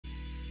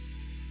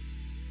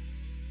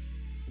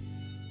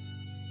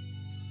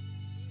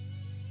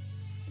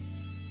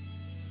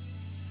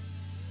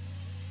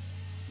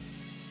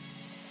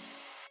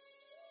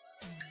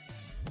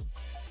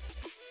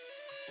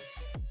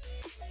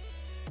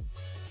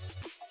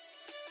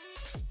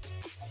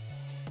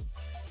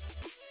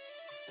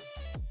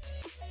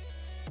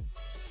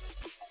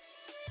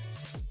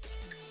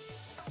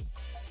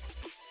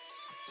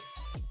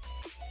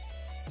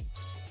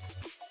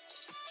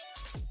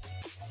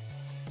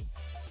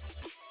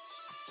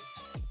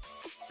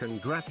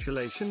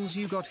Congratulations,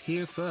 you got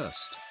here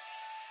first.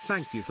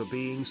 Thank you for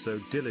being so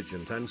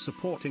diligent and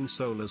supporting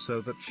Solar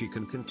so that she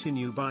can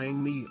continue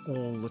buying me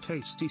all the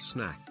tasty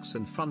snacks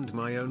and fund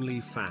my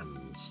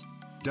OnlyFans.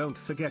 Don't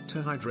forget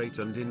to hydrate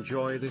and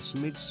enjoy this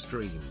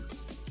midstream.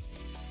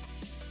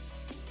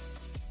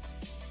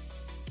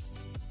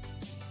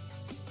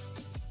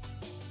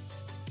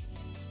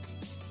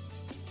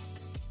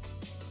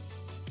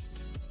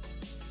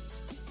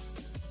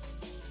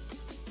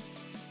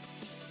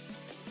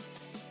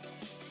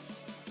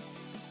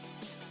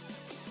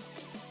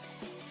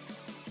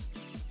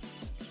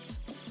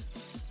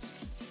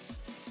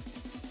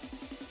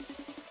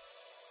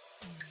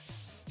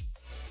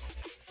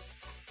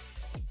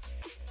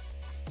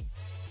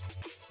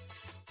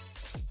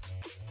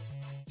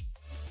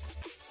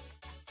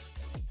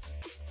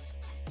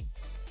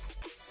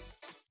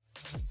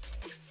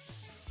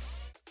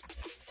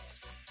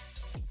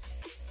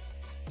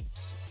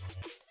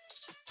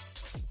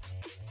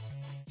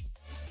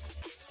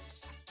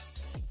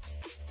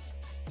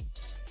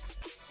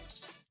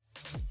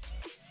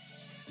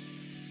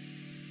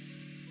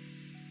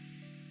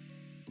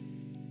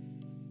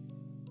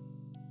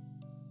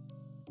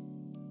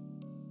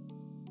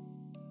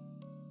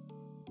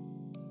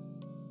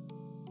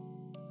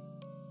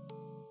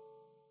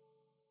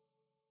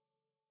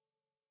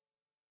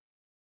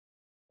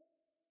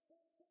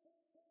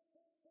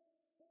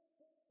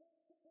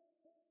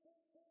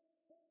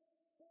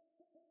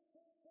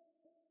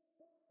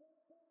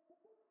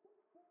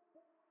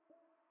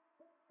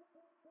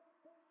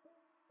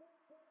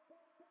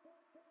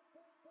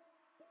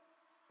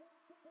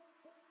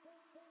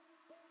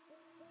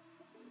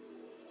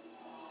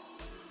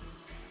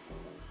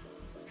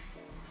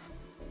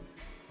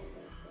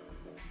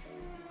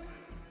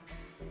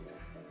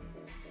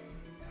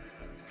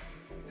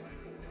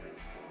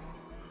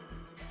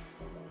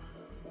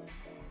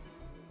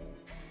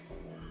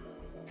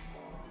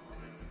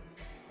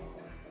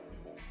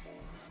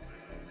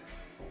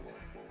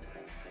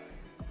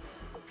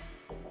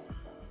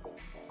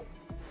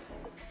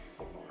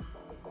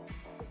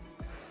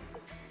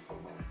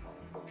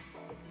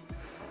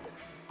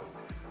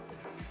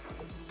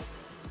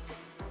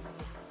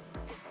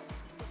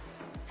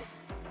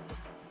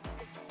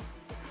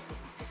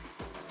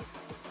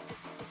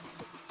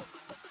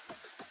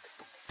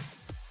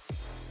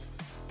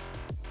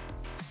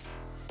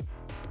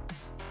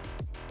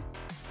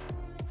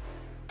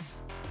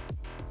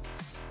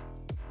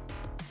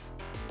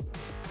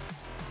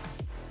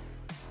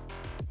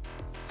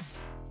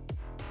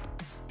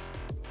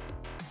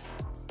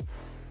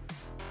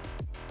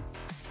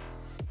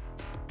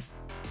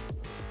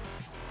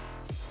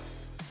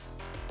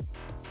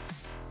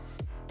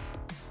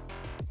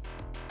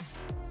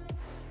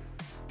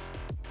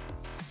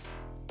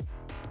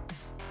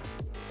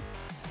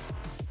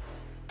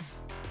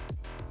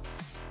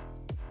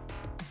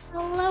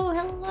 Hello,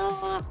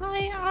 hello,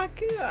 hi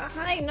Aku,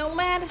 hi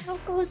Nomad, how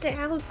goes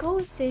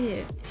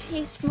it,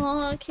 Hey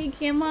Small,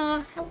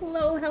 Kikima,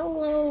 hello,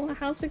 hello,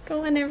 how's it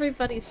going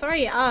everybody?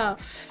 Sorry, I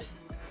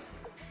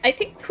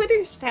think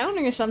Twitter's down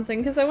or something,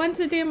 because I went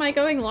to do my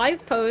going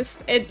live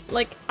post,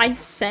 I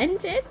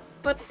sent it,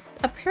 but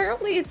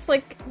apparently it's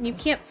like, you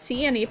can't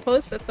see any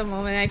posts at the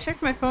moment. I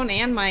checked my phone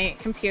and my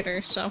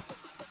computer, so...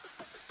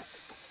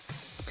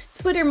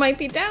 Twitter might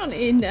be down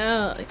in,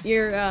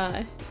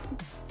 your,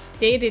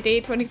 day-to-day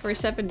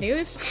 24/7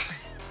 news.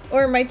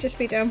 Or it might just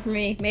be down for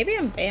me. Maybe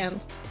I'm banned.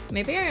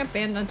 Maybe I got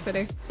banned on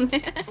Twitter.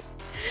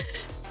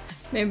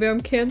 Maybe I'm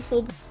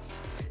cancelled.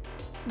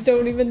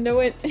 Don't even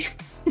know it.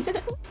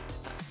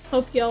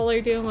 Hope y'all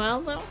are doing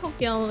well though. Hope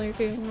y'all are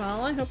doing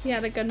well. I hope you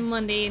had a good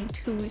Monday and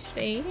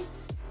Tuesday.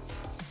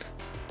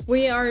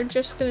 We are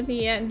just gonna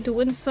be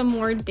doing some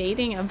more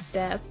dating of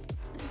death.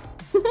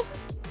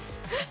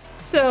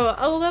 So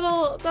a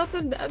little,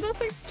 nothing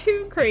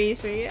too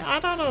crazy. I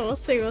don't know. We'll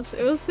see. We'll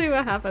see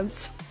what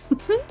happens.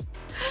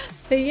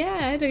 But yeah,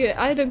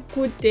 I had a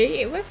good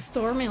day. It was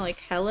storming like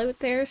hell out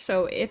there.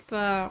 So if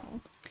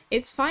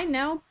it's fine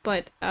now.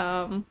 But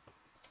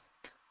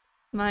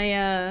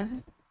my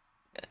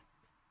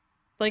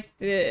like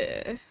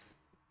the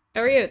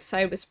area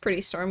outside was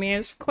pretty stormy. It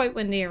was quite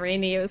windy and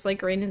rainy. It was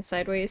like raining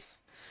sideways.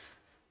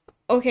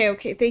 Okay.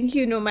 Thank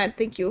you, Nomad.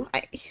 Thank you.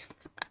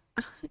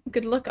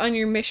 Good luck on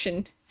your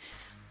mission.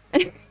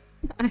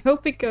 I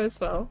hope it goes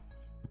well.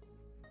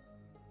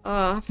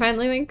 I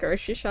finally went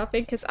grocery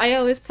shopping because I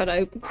always put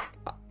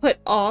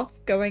off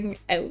going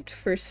out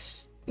for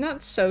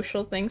not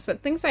social things,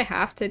 but things I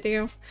have to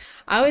do.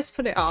 I always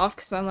put it off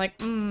because I'm like,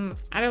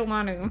 I don't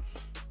want to.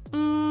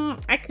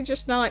 I could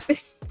just not.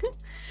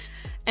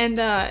 And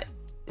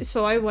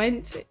so I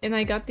went and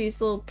I got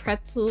these little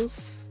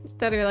pretzels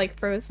that are like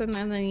frozen,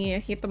 and then you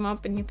heat them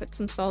up and you put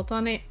some salt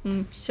on it.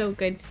 So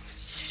good,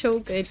 so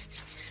good.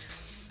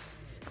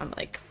 I'm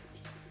like,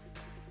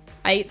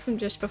 I ate some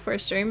just before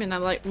stream and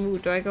I'm like, ooh,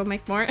 do I go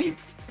make more?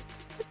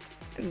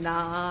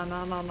 Nah.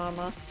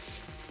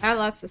 I have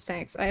lots of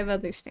snacks. I have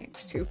other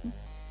snacks too.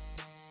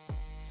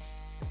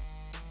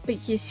 But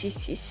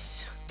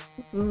yes.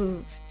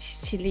 Ooh,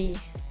 chili,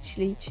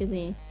 chili,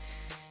 chili.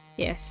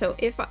 Yeah, so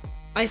if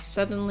I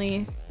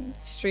suddenly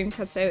stream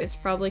cuts out, it's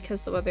probably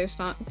because the weather's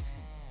not good.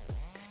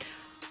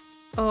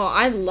 Oh,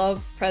 I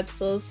love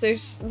pretzels.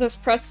 There's this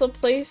pretzel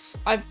place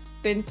I've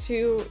been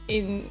to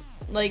in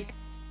like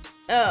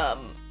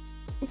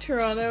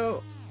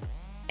Toronto,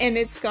 and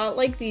it's got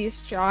like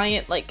these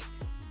giant, like,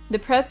 the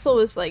pretzel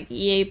was like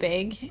yay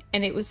big,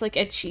 and it was like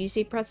a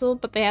cheesy pretzel,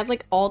 but they had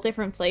like all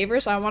different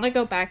flavors. I want to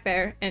go back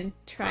there and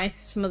try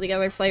some of the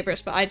other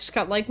flavors, but I just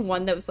got like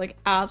one that was like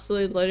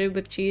absolutely loaded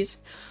with cheese.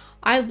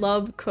 I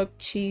love cooked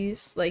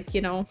cheese, like,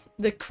 you know,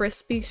 the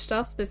crispy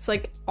stuff that's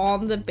like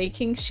on the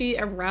baking sheet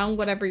around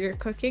whatever you're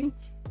cooking.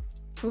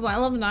 Ooh, I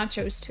love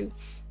nachos too.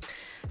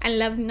 I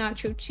love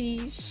nacho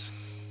cheese.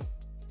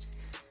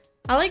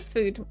 I like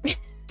food.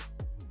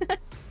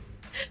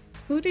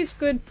 Food is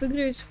good, food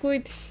is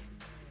good.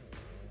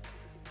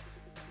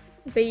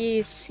 But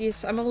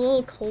yes, I'm a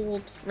little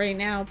cold right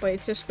now, but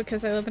it's just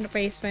because I live in a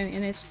basement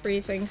and it's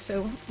freezing,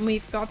 so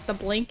we've got the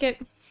blanket.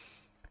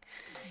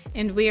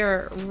 And we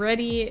are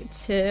ready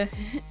to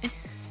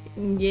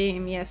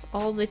game, yes,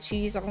 all the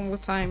cheese all the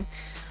time.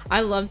 I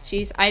love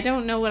cheese. I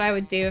don't know what I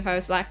would do if I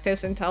was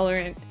lactose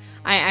intolerant.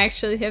 I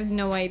actually have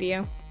no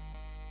idea.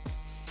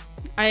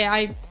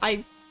 I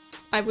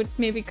would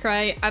maybe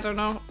cry, I don't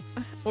know,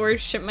 or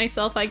shit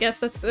myself, I guess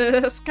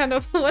that's kind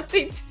of what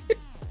they do.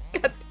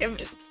 God damn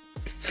it.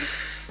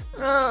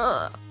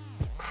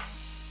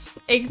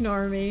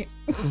 Ignore me.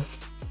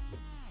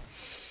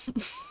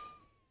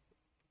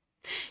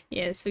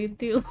 Yes, we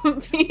do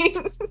love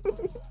being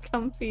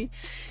comfy.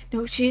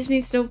 No cheese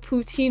means no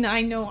poutine.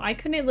 I know, I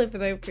couldn't live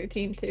without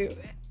poutine too.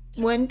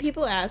 When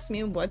people ask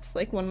me what's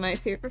like one of my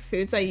favorite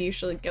foods, I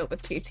usually go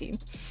with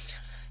poutine.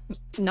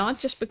 Not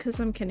just because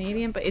I'm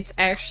Canadian, but it's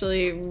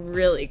actually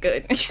really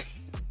good.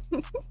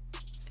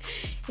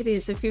 It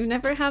is. If you've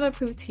never had a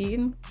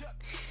poutine,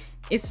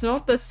 it's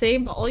not the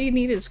same, but all you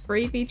need is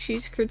gravy,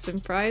 cheese curds,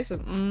 and fries,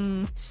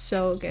 and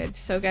so good,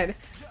 so good.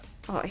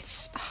 Oh,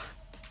 it's...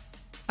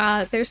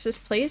 there's this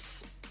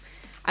place,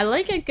 I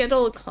like a good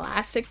old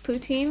classic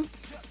poutine,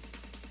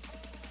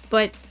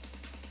 but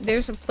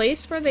there's a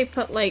place where they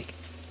put like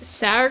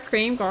sour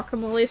cream,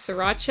 guacamole,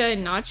 sriracha,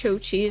 and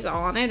nacho cheese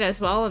on it as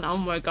well, and oh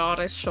my god,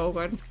 it's so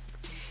good.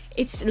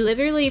 It's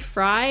literally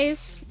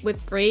fries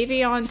with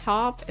gravy on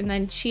top and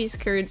then cheese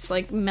curds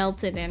like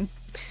melted in.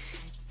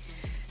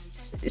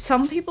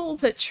 Some people will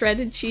put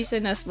shredded cheese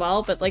in as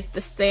well, but like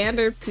the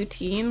standard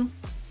poutine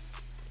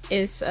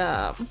is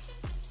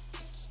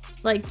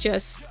like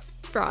just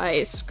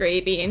fries,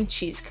 gravy, and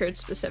cheese curds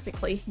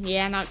specifically.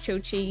 Yeah,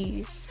 nacho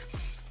cheese.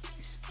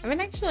 I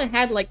haven't actually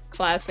had like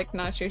classic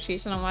nacho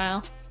cheese in a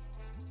while.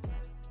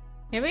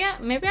 Maybe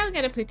I'll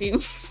get a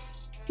poutine.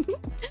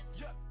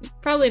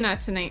 Probably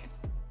not tonight.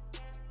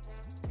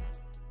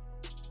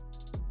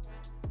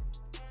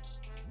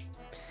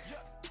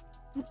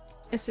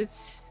 Yes,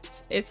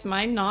 it's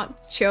my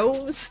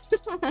nachos.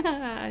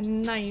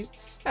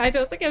 Nice. I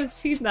don't think I've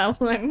seen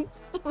that one.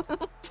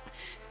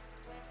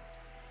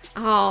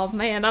 Oh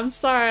man, I'm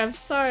sorry.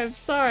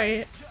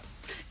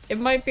 It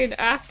might be an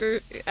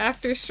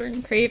after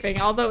stream craving,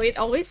 although it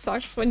always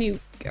sucks when you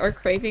are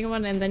craving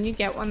one and then you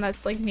get one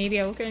that's like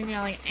mediocre and you're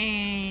like,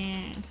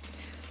 eh.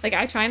 Like,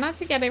 I try not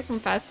to get it from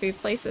fast food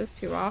places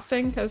too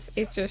often because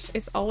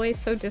it's always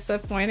so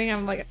disappointing.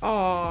 I'm like,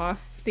 aw,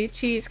 the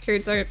cheese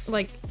curds are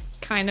like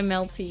kind of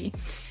melty.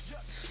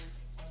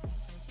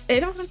 They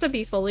don't have to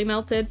be fully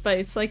melted, but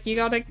it's like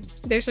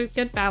there's a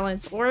good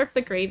balance. Or if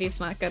the gravy's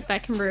not good,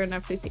 that can ruin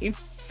a poutine.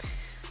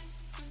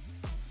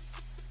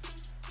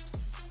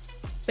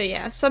 But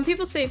yeah, some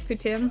people say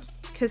poutine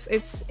because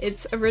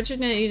it's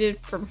originated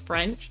from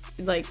French,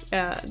 like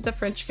the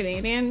French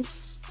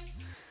Canadians.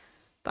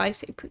 But I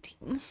say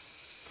poutine.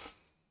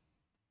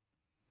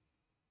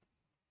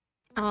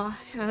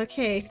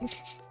 Okay.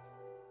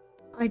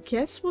 I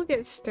guess we'll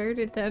get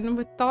started then.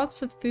 With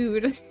thoughts of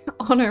food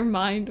on our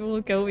mind,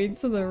 we'll go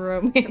into the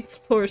romance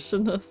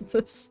portion of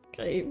this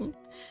game.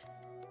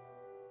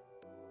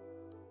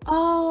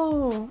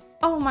 Oh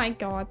my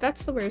god,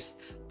 that's the worst.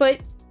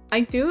 But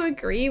I do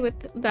agree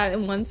with that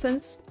in one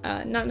sense.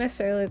 Not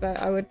necessarily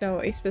that I would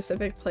know a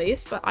specific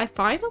place, but I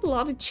find a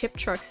lot of chip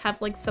trucks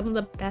have like some of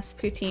the best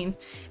poutine,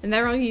 and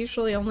they're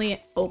usually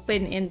only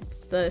open in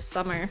the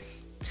summer.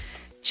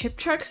 Chip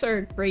trucks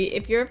are great.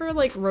 If you're ever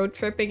like road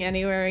tripping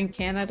anywhere in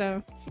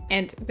Canada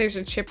and there's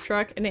a chip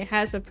truck and it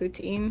has a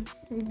poutine,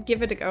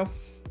 give it a go.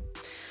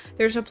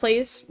 There's a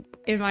place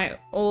in my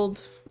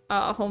old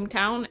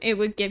hometown, it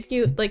would give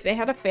you, like, they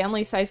had a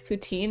family-sized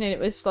poutine and it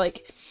was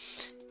like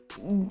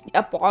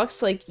a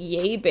box like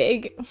yay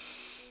big.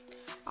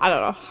 I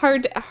don't know,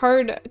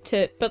 hard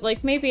to, but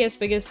like maybe as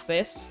big as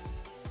this.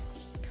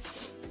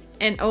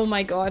 And oh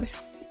my god,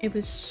 it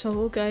was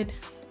so good.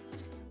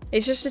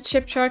 It's just a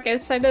chip truck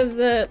outside of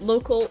the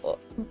local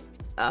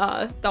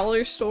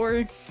dollar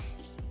store.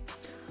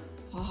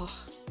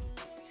 Oh.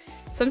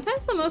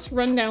 Sometimes the most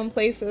rundown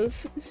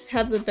places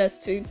have the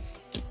best food.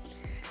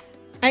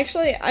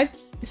 Actually,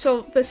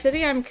 so the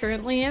city I'm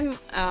currently in,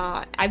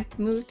 I've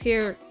moved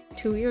here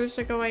 2 years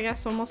ago, I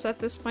guess, almost at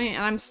this point,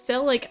 and I'm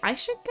still like, I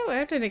should go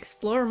out and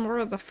explore more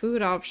of the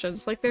food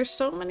options. Like, there's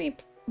so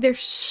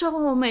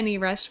many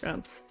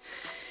restaurants.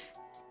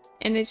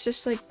 And it's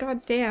just like,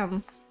 god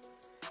damn.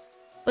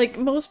 Like,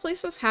 most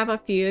places have a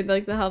few,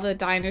 like, they'll have the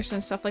diners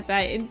and stuff like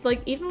that. And,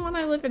 like, even when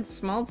I live in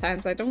small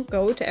towns, I don't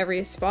go to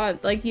every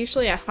spot. Like,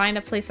 usually I find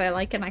a place I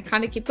like and I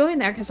kind of keep going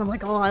there because I'm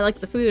like, oh, I like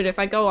the food. If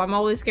I go, I'm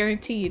always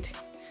guaranteed.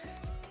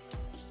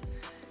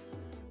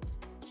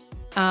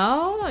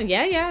 Oh,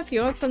 yeah, if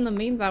you want to send the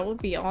meme, that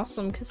would be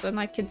awesome because then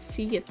I could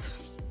see it.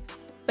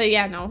 But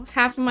yeah, no,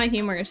 half of my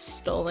humor is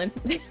stolen.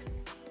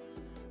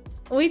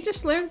 We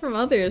just learn from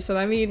others, and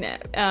I mean,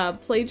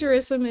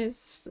 plagiarism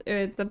is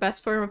the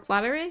best form of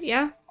flattery,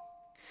 yeah.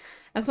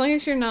 As long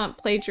as you're not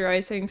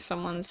plagiarizing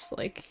someone's,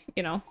 like,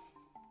 you know,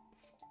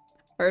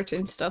 art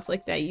and stuff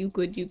like that, you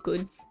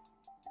good.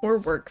 Or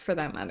work, for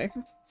that matter.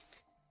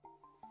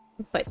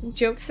 But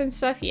jokes and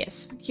stuff,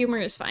 yes. Humor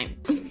is fine.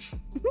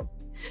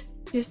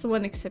 Just the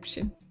one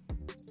exception.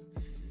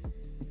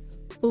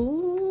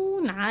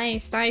 Ooh,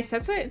 nice.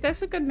 That's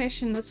a good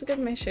mission. That's a good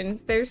mission.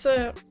 There's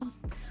a...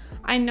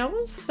 I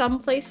know some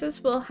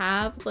places will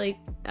have, like,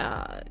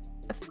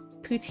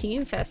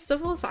 poutine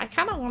festivals. I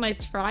kind of want to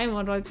try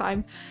one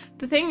time.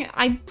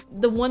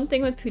 The one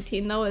thing with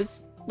poutine, though,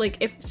 is, like,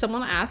 if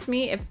someone asked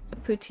me if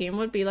poutine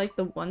would be, like,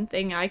 the one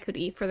thing I could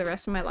eat for the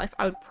rest of my life,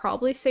 I would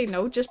probably say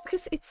no, just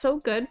because it's so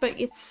good, but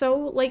it's so,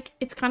 like,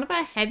 it's kind of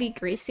a heavy,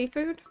 greasy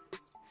food.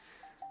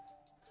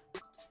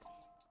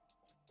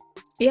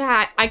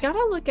 Yeah, I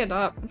gotta look it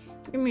up.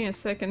 Give me a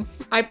second.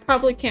 I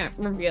probably can't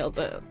reveal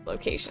the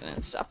location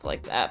and stuff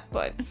like that,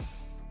 but...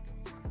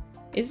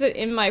 Is it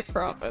in my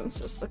province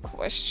is the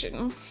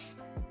question.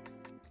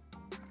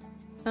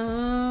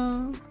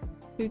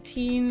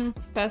 Poutine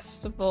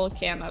Festival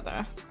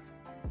Canada.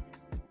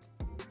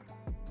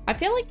 I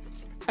feel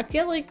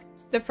like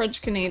the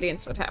French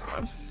Canadians would have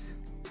one.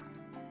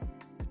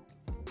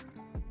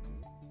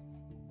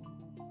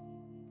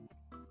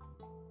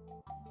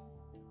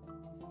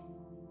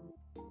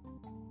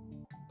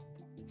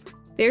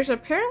 There's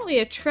apparently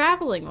a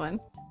traveling one.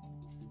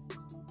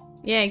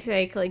 Yeah,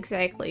 exactly.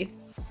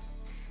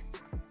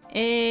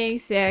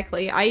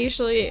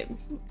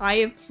 I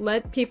have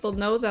let people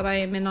know that I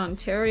am in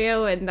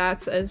Ontario, and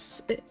that's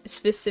as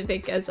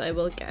specific as I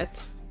will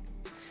get.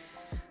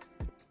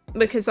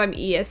 Because I'm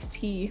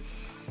EST.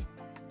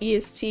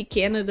 EST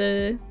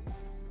Canada.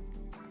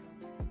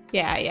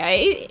 Yeah,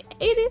 it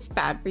is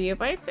bad for you,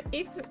 but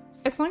it's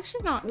as long as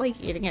you're not, like,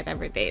 eating it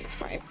every day, it's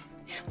fine.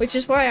 Which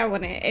is why I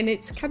want it, and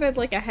it's kind of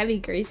like a heavy,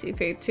 greasy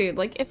food too.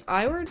 Like, if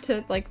I were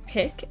to, like,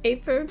 pick a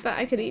food that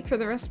I could eat for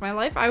the rest of my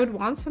life, I would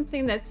want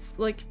something that's,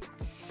 like,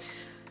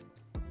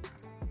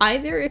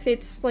 either if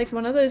it's, like,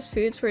 one of those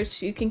foods where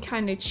you can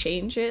kind of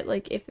change it,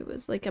 like, if it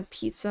was, like, a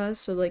pizza,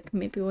 so, like,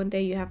 maybe one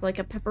day you have, like,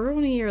 a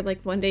pepperoni, or,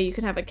 like, one day you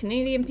could have a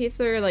Canadian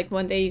pizza, or, like,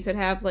 one day you could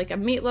have, like, a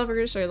meat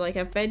lovers, or, like,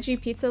 a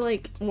veggie pizza,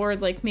 like, or,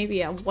 like,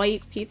 maybe a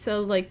white pizza,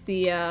 like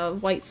the,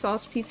 white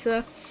sauce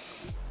pizza.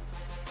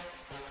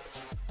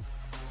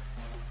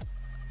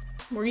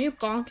 Were you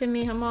bonking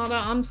me,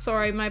 Hamada? I'm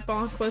sorry, my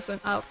bonk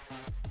wasn't up.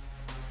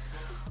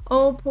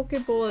 Oh,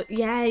 Pokeball.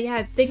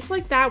 Yeah. Things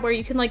like that where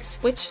you can, like,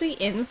 switch the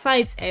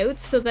insides out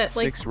so that,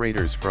 like... 6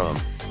 raiders from...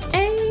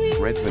 Hey!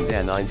 Red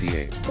Panda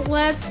 98.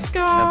 Let's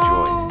go!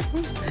 Have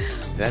joy.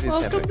 That is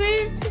welcome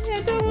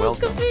epic.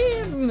 Welcome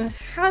in!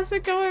 How's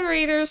it going,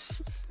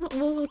 Raiders?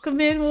 Welcome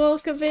in.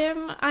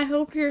 I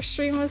hope your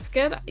stream was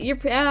good. You're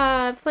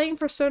playing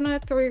Persona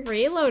 3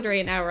 Reload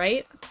right now,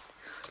 right?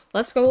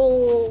 Let's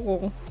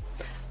go!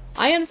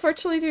 I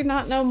unfortunately do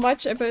not know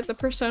much about the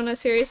Persona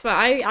series, but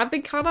I've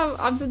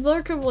been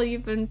lurking while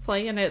you've been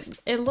playing it.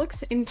 It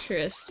looks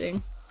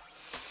interesting.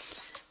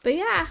 But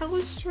yeah, how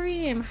was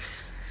stream?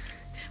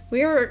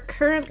 We are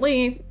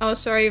currently... Oh,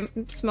 sorry,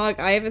 Smug,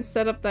 I haven't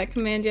set up that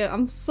command yet.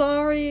 I'm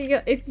sorry.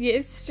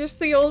 It's just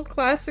the old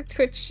classic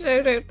Twitch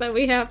shoutout that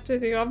we have to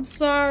do. I'm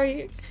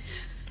sorry.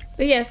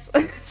 But yes,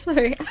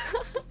 sorry.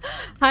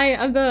 Hi,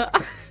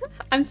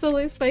 I'm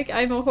Silly Spike.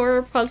 I'm a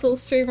horror puzzle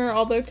streamer,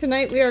 although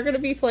tonight we are going to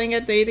be playing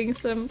a dating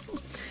sim.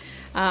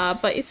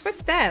 But it's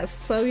with death,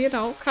 so, you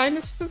know, kind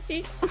of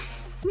spooky.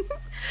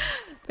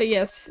 But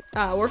yes,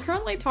 we're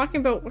currently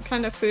talking about what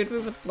kind of food we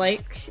would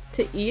like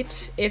to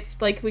eat if,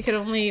 like, we could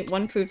only eat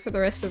one food for the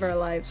rest of our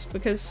lives.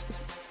 Because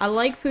I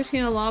like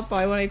poutine a lot, but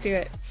I want to do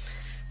it.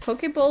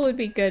 Pokeball would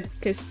be good,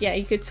 because, yeah,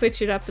 you could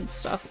switch it up and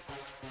stuff.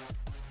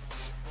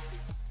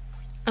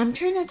 I'm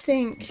trying to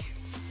think.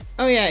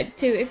 Oh yeah,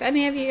 too, if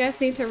any of you guys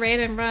need to raid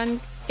and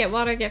run, get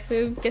water, get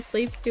food, get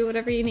sleep, do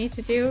whatever you need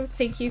to do,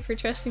 thank you for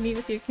trusting me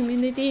with your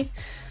community.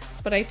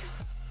 But I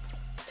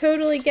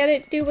totally get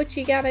it, do what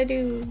you gotta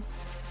do.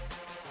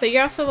 But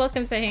you're also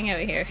welcome to hang out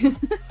here.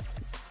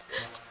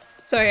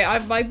 Sorry,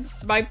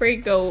 my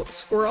brain go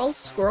squirrel.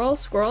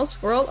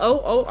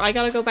 Oh, I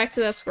gotta go back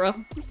to that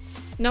squirrel.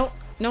 No,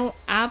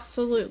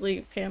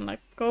 absolutely, Panda.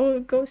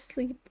 Go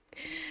sleep.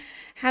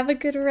 Have a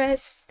good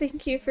rest.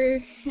 Thank you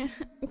for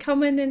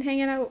coming and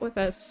hanging out with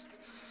us.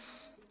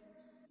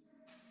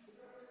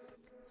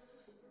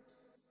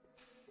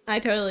 I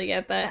totally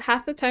get that.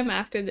 Half the time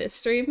after this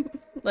stream,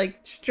 like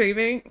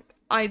streaming,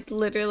 I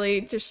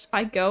literally just,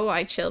 I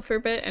chill for a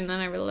bit, and then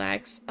I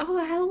relax.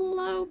 Oh,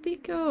 hello,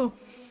 Pico.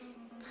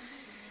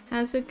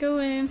 How's it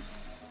going?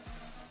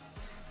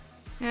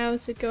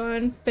 How's it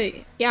going? But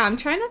yeah, I'm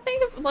trying to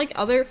think of like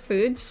other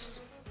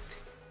foods.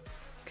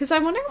 Because I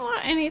wouldn't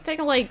want anything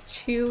like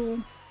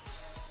too...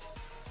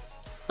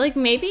 Like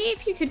maybe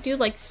if you could do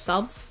like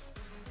subs.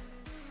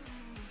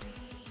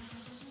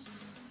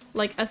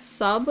 Like a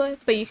sub,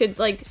 but you could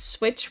like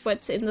switch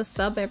what's in the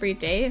sub every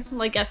day.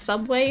 Like a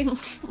Subway.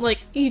 Like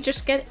you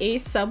just get a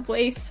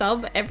Subway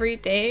sub every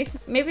day.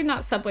 Maybe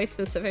not Subway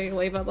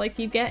specifically, but like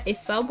you get a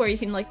sub where you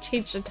can like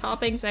change the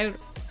toppings out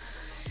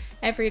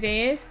every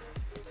day.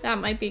 That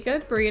might be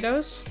good.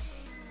 Burritos.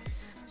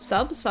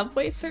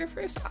 Subway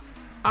Surfers?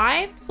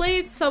 I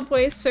played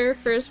Subway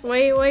Surfers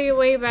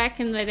way back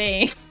in the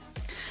day.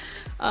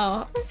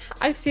 Oh,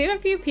 I've seen a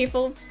few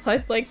people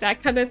put like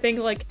that kind of thing,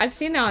 like I've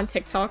seen it on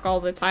TikTok all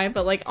the time,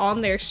 but like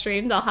on their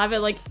stream they'll have it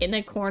like in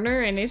a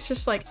corner and it's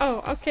just like,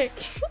 oh, okay.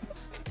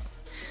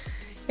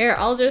 Here,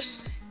 I'll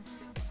just...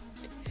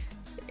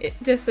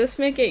 Does this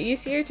make it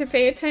easier to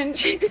pay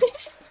attention?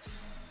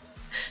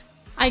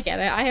 I get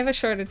it. I have a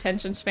short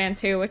attention span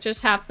too, which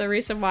is half the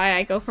reason why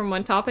I go from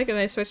one topic and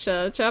I switch to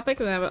another topic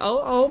and then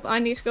oh, I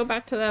need to go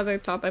back to the other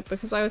topic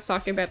because I was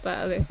talking about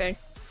that other thing.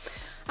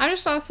 I'm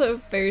just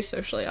also very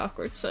socially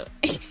awkward, so...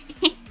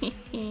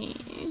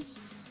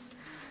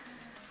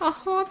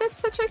 Oh, that's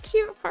such a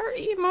cute heart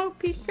emote,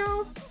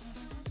 Pico.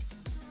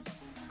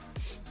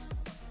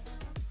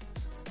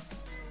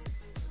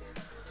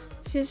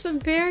 This is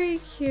very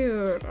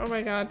cute. Oh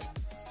my god.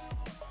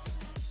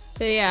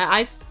 But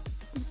yeah,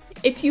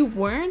 if you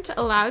weren't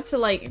allowed to,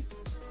 like,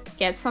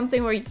 get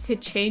something where you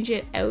could change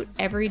it out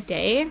every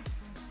day,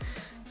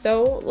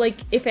 though, like,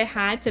 if it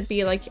had to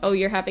be, like, oh,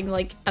 you're having,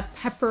 like, a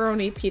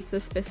pepperoni pizza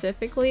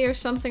specifically or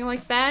something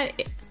like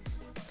that,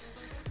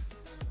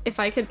 if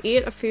I could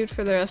eat a food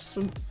for the rest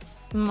of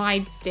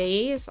my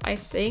days, I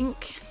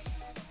think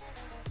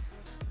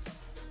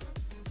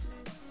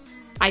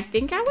I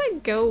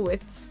would go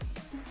with,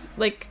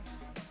 like,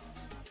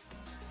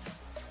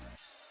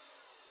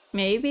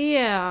 maybe,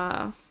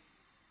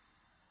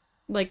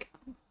 like,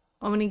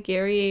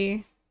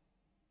 onigiri.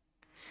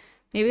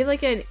 Maybe,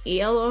 like, an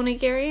eel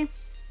onigiri?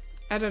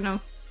 I don't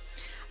know.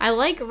 I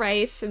like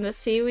rice and the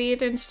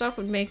seaweed and stuff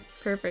would make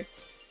perfect.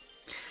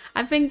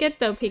 I've been good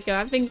though, Pico.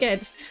 I've been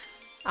good.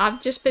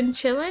 I've just been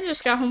chilling,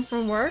 just got home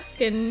from work,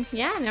 and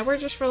yeah, now we're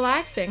just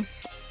relaxing.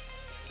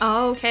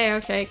 Oh,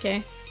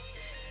 okay.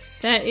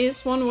 That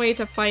is one way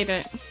to fight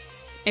it.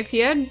 If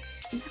you had...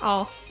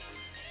 Oh.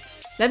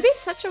 That'd be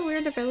such a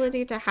weird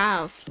ability to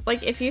have.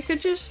 Like, if you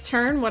could just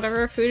turn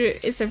whatever food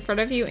is in front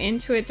of you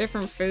into a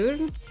different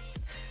food.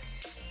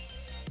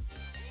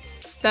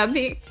 That'd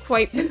be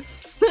quite the...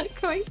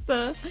 quite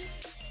the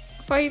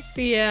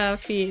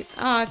feat.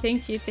 Oh,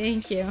 thank you.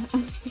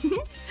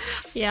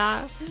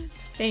 Yeah,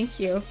 thank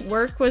you.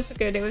 Work was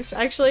good. It was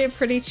actually a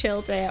pretty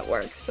chill day at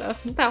work, so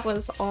that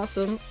was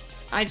awesome.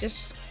 I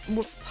just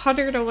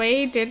puttered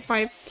away, did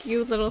my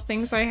few little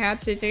things I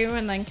had to do,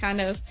 and then kind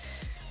of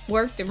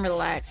worked and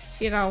relaxed.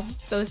 You know,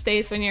 those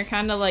days when you're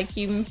kind of like,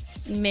 you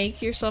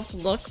make yourself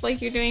look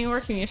like you're doing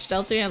work and you're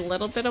still doing a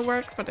little bit of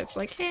work, but it's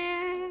like,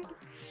 eh.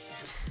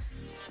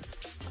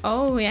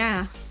 Oh,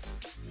 yeah.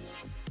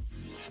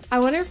 I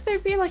wonder if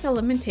there'd be like a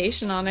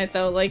limitation on it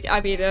though. Like, I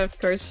mean, of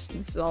course,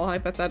 it's all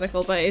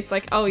hypothetical, but it's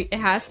like, oh, it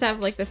has to have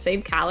like the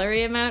same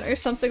calorie amount or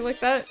something like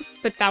that.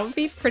 But that would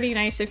be pretty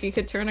nice if you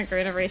could turn a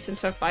grain of rice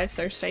into a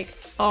 5-star steak.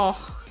 Oh,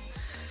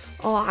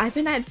 I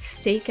haven't had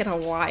steak in a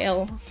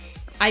while.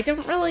 I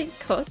don't really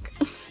cook.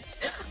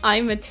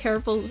 I'm a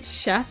terrible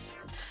chef.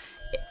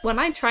 When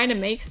I try to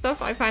make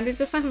stuff, I find it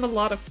doesn't have a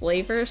lot of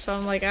flavor, so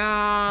I'm like,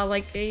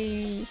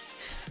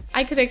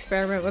 I could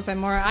experiment with it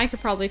more. I could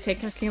probably take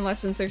cooking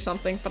lessons or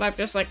something, but I'm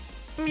just like,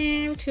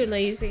 I'm too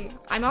lazy.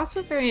 I'm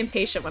also very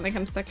impatient when it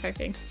comes to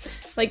cooking.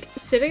 Like,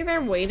 sitting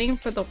there waiting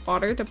for the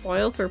water to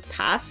boil for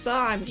pasta,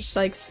 I'm just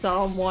like,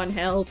 someone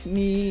help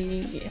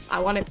me. I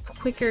want it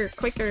quicker.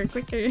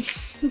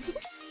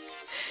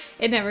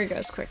 It never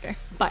goes quicker,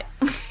 but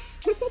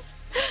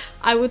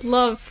I would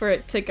love for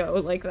it to go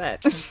like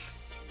that.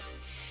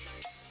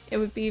 It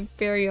would be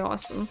very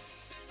awesome.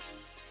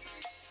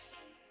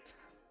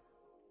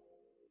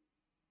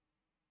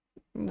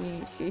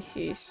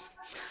 Yes.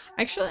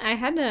 Actually, I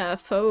had a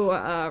faux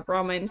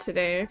ramen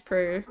today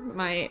for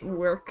my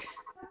work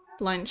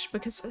lunch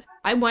because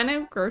I went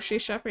out grocery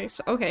shopping.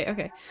 So,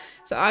 okay.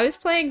 So I was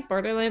playing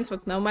Borderlands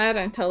with Nomad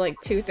until like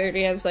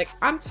 2:30. I was like,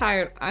 I'm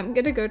tired. I'm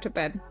gonna go to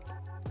bed.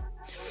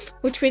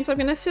 Which means I'm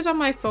gonna sit on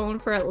my phone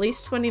for at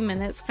least 20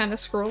 minutes, kind of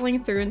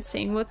scrolling through and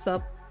seeing what's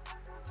up.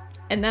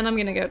 And then I'm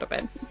gonna go to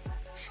bed.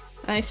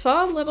 And I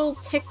saw a little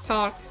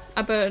TikTok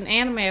about an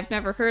anime I've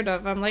never heard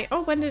of. I'm like,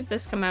 oh, when did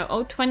this come out?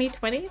 Oh,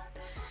 2020?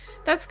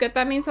 That's good.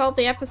 That means all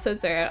the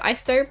episodes are out. I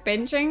start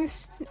binging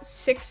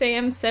 6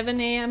 a.m., 7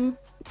 a.m.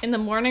 in the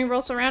morning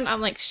rolls around.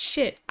 I'm like,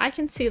 shit, I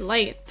can see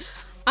light.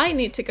 I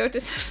need to go to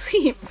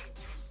sleep.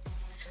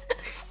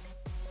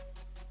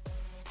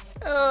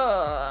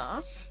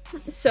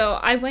 So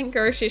I went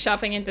grocery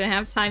shopping and didn't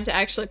have time to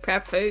actually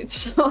prep food,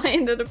 so I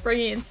ended up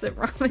bringing instant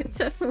ramen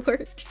to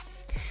work.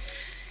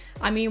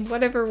 I mean,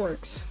 whatever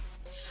works.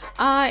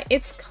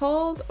 It's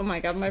called, oh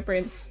my god, my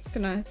brain's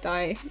gonna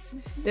die.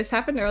 This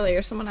happened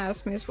earlier, someone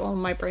asked me as well,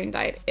 and my brain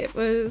died.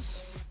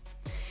 It's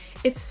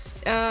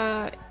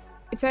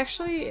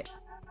actually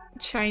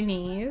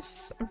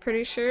Chinese, I'm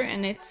pretty sure,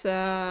 and it's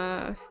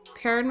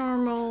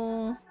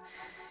Paranormal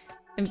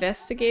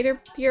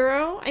Investigator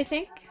Bureau, I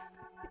think.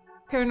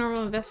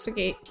 Paranormal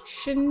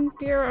Investigation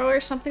Bureau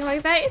or something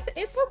like that.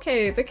 It's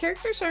okay. The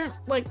characters aren't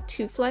like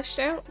too fleshed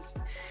out.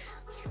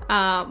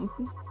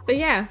 But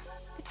yeah,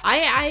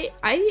 I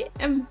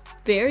am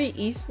very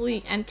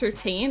easily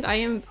entertained. I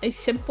am a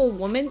simple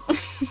woman.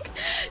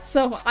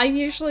 So I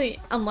usually,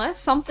 unless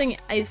something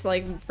is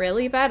like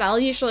really bad, I'll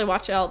usually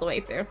watch it all the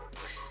way through.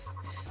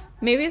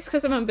 Maybe it's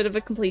because I'm a bit of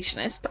a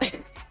completionist, but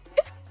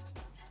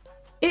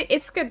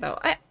it's good though.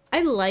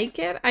 I like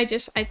it. I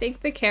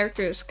think the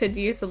characters could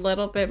use a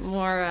little bit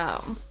more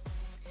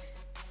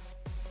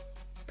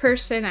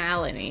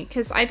personality,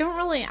 because I don't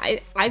really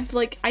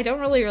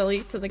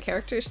relate to the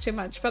characters too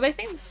much, but I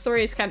think the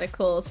story is kind of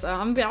cool, so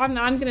I'm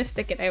gonna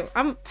stick it out.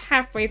 I'm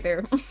halfway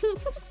through.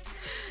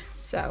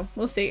 So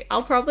we'll see.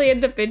 I'll probably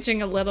end up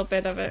binging a little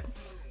bit of it.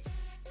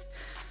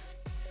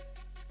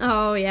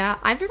 Oh yeah,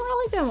 I haven't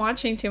really been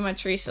watching too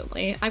much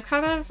recently. I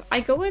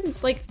go in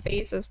like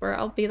phases where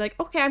I'll be like,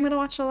 okay, I'm gonna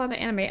watch a lot of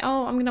anime.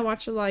 Oh, I'm gonna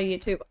watch a lot of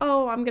YouTube.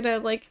 Oh, I'm gonna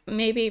like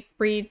maybe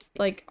read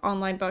like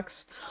online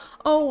books.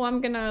 Oh,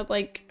 I'm gonna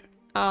like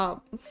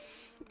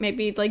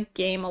maybe like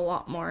game a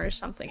lot more or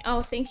something.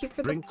 Oh, thank you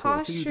for the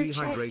posture check.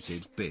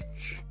 Dehydrated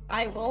bitch.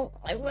 I will.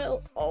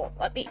 Oh,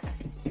 let me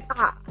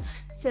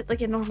sit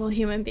like a normal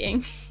human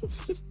being.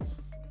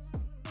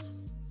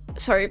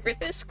 Sorry for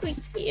this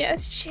squeaky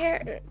ass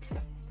chair.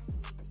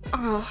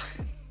 Oh,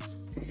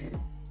 I'm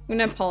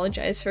gonna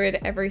apologize for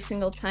it every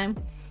single time.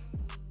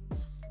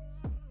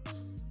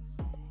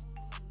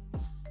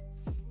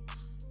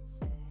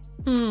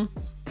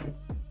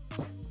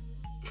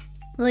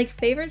 Like,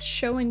 favorite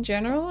show in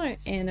general or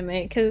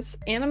anime? Because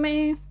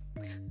anime,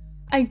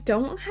 I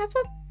don't have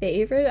a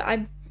favorite.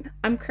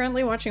 I'm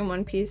currently watching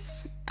One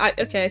Piece.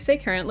 Okay, I say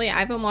currently. I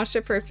haven't watched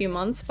it for a few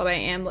months, but I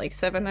am like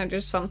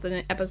 700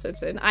 something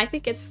episodes in. I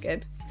think it's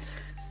good.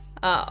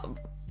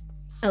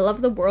 I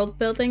love the world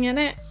building in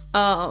it.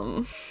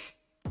 I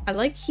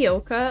like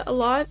Hyoka a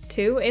lot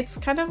too. It's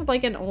kind of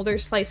like an older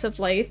slice of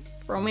life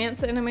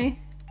romance anime.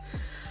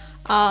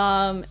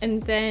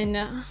 And then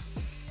I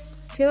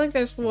feel like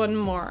there's one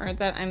more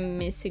that I'm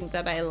missing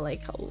that I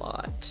like a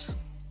lot.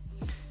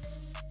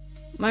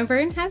 My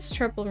brain has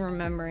trouble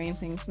remembering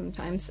things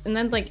sometimes. And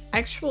then like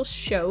actual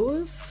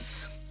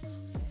shows.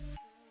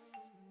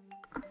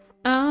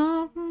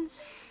 I'm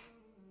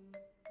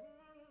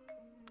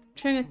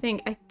trying to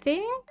think. I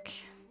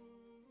think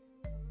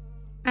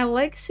I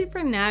like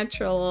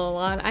Supernatural a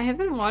lot. I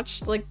haven't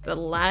watched like the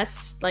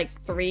last like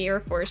 3 or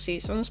 4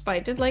 seasons, but I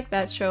did like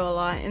that show a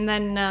lot. And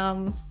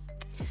then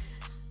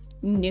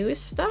new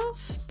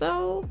stuff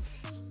though,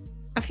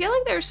 I feel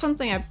like there's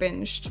something I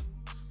binged.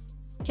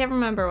 Can't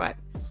remember what.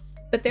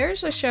 But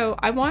there's a show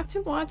I want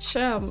to watch.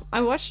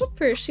 I watched the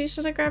first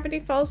season of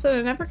Gravity Falls and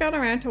I never got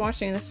around to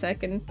watching the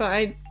second, but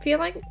I feel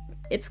like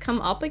it's come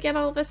up again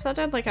all of a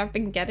sudden. Like I've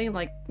been getting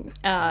like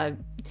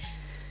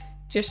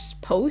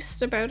just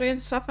posts about it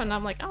and stuff, and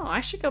I'm like, oh,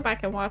 I should go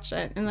back and watch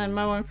it. And then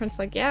my one friend's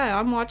like, yeah,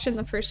 I'm watching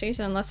the first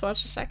season, let's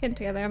watch the second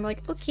together. I'm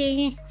like,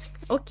 okay.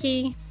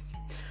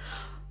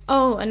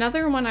 Oh,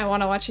 another one I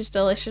want to watch is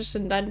Delicious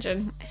in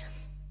Dungeon.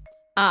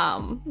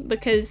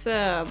 Because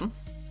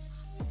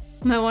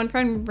my one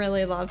friend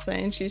really loves it,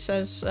 and she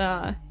says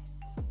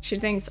she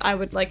thinks I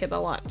would like it a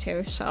lot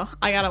too, so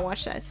I gotta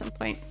watch that at some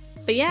point.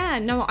 But yeah,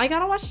 no, I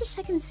gotta watch the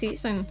second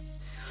season.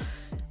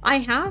 I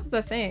have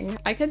the thing.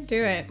 I could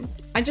do it.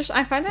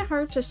 I find it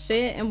hard to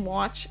sit and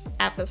watch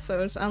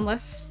episodes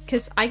unless,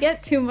 because I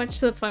get too much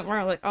to the point where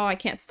I'm like, oh, I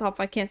can't stop.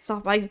 I'm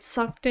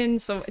sucked in,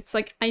 so it's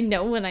like, I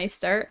know when I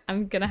start,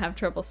 I'm gonna have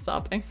trouble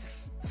stopping.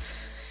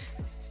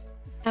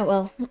 Oh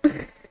well.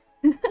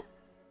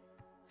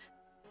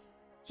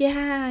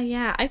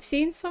 Yeah, I've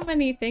seen so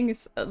many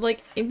things.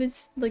 Like, it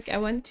was, like, I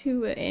went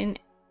to an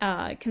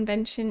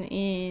convention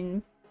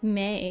in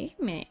May,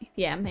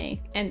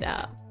 and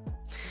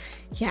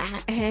yeah,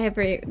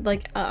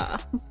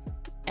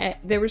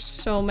 there were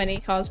so many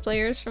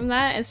cosplayers from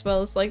that, as well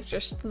as like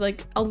just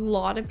like a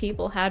lot of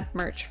people had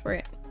merch for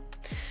it.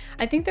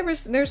 I think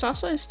there's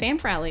also a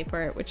stamp rally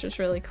for it, which was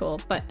really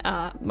cool. But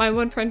my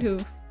one friend who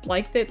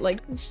liked it, like,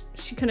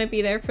 she couldn't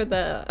be there for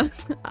the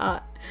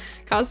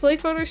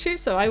cosplay photo shoot,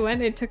 so I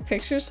went and took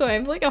pictures. So I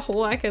have like a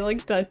whole whack of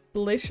like the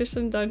Delicious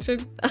in Dungeon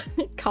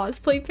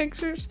cosplay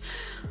pictures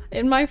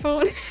in my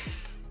phone.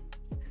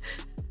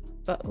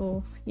 But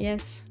oh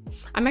yes,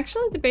 I'm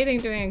actually debating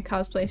doing a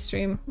cosplay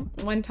stream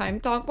one time.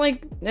 Not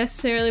like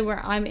necessarily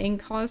where I'm in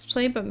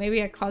cosplay, but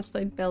maybe a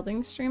cosplay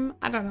building stream.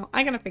 I don't know.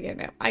 I gotta figure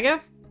it out. I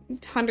gotta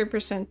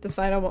 100%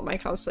 decide on what my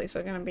cosplays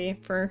are gonna be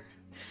for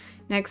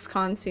next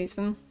con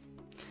season.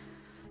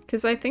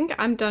 because I think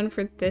I'm done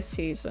for this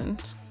season.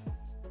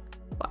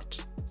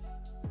 What?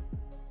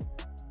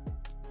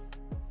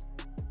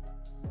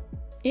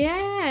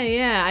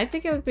 Yeah, I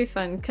think it would be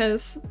fun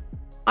because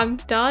I'm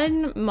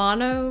done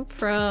Mono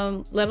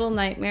from Little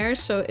Nightmares,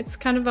 so it's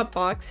kind of a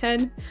box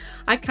head.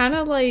 I kind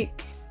of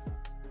like,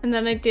 and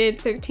then I did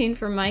 13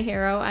 for My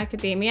Hero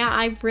Academia.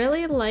 I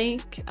really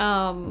like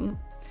cosplays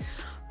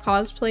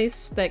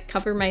that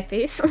cover my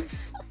face.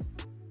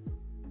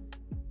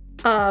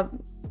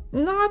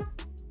 Not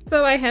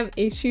that I have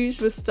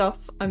issues with stuff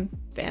I'm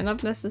a fan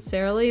of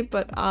necessarily,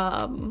 but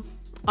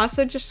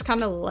also just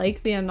kind of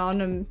like the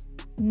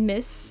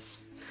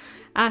anonymous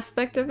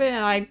aspect of it,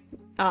 and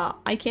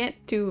I can't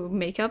do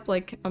makeup,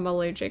 like I'm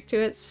allergic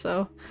to it,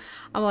 so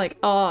I'm like,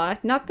 oh,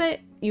 not that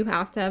you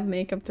have to have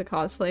makeup to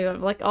cosplay, but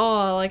I'm like,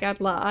 oh, like I'd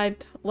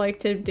like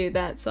to do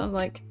that, so I'm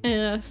like,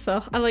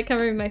 so I like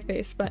covering my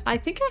face. But I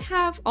think I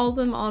have all of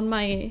them on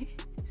my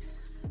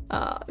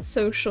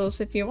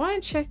socials if you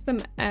want to check them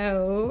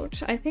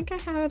out. I think I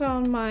have it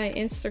on my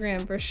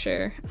Instagram for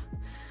sure.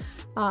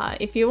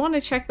 If you want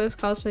to check those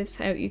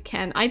cosplays out, you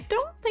can. I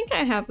don't think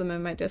I have them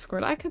in my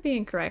Discord. I could be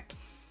incorrect.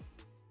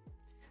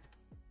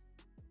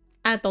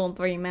 I don't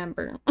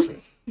remember.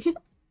 But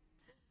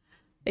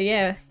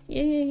yeah,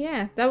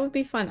 that would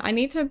be fun. I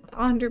need to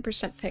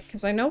 100% pick,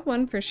 because I know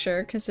one for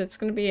sure, because it's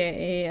going to be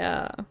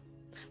a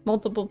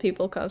multiple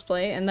people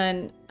cosplay, and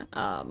then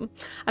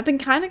I've been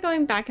kind of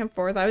going back and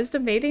forth. I was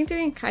debating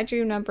doing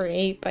Kaiju number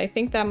 8, but I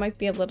think that might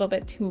be a little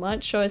bit too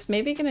much, so I was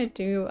maybe going to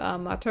do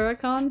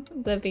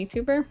Matarakon, the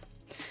VTuber.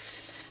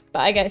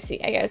 But I gotta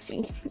see.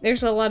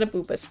 There's a lot of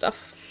booba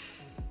stuff.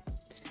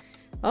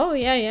 Oh,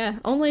 yeah.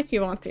 Only if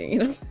you want to. You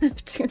don't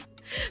have to.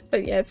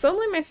 But yeah, it's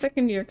only my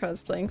second year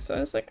cosplaying, so I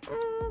was like,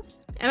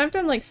 And I've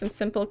done like some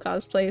simple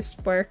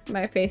cosplays where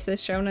my face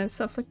is shown and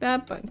stuff like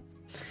that, but...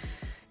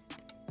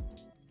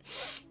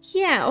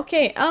 Yeah,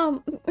 okay,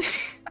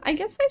 I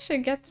guess I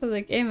should get to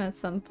the game at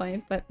some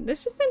point, but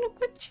this has been a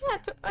good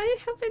chat. I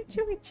have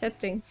enjoyed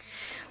chatting.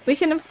 We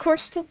can of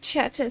course still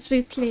chat as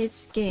we play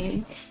this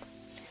game.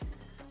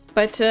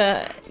 But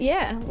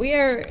yeah, we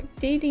are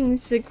dating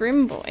the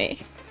Grim Boy.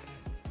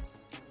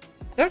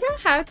 I don't know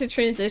how to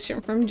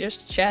transition from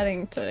just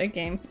chatting to a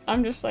game.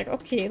 I'm just like,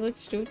 okay,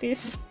 let's do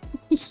this.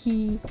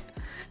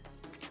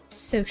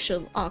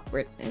 Social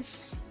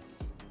awkwardness.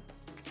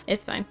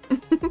 It's fine.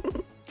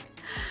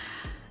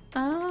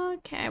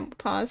 Okay, we'll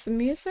pause the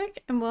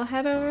music and we'll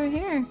head over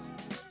here.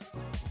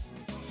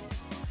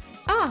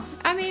 Oh,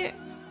 I mean,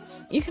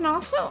 you can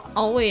also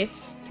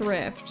always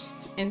thrift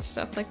and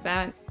stuff like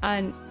that.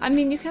 And I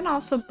mean, you can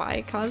also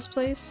buy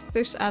cosplays.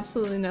 There's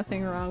absolutely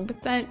nothing wrong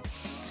with that.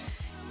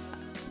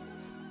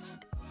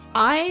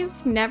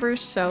 I've never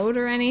sewed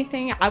or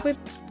anything. I would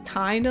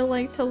kind of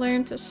like to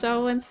learn to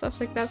sew and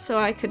stuff like that so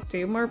I could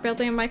do more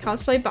building in my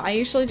cosplay, but I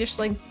usually just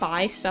like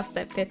buy stuff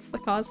that fits the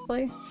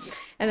cosplay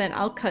and then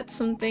I'll cut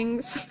some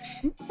things.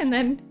 And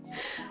then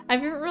I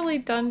haven't really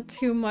done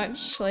too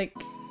much like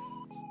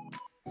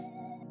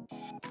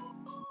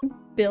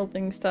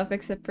building stuff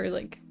except for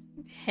like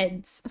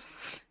heads.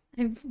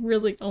 I've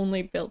really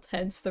only built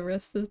heads. The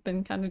rest has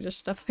been kind of just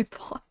stuff I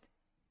bought.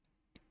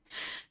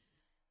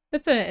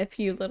 It's a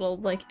few little,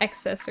 like,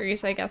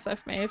 accessories I guess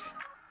I've made.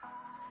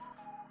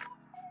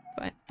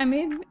 But, I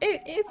mean,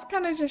 it's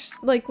kind of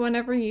just, like,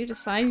 whenever you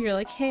decide, you're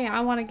like, hey,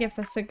 I want to give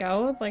this a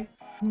go, like,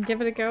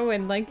 give it a go,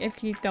 and, like,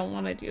 if you don't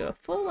want to do a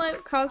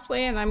full-out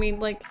cosplay, and I mean,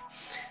 like,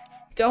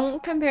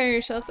 don't compare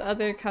yourself to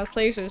other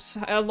cosplayers, it's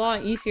a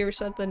lot easier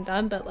said than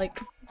done, but, like,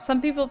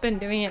 some people have been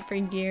doing it for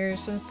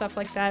years and stuff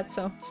like that,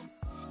 so...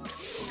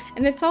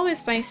 And it's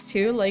always nice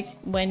too,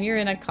 like, when you're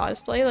in a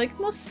cosplay, like,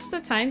 most of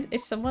the time,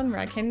 if someone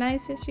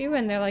recognizes you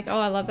and they're like, oh,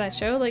 I love that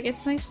show, like,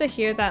 it's nice to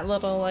hear that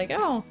little, like,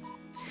 oh,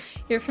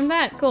 you're from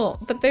that, cool.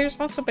 But there's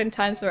also been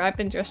times where I've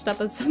been dressed up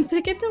as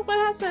something and no one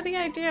has any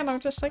idea, and I'm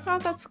just like, oh,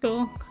 that's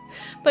cool.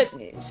 But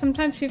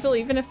sometimes people,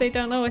 even if they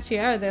don't know what you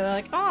are, they're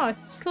like, oh,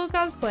 cool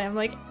cosplay. I'm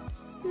like,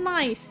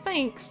 nice,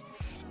 thanks.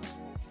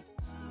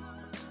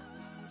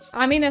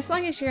 I mean, as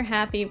long as you're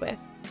happy with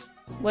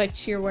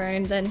what you're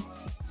wearing, then...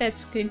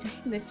 That's good.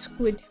 That's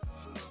good.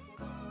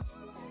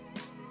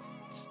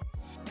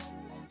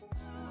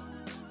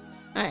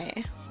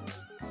 Alright.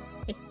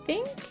 I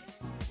think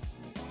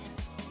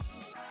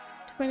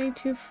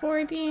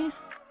 2240.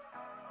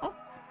 Oh,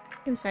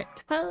 it was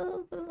at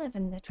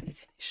 12:11 that we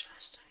finished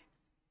last time.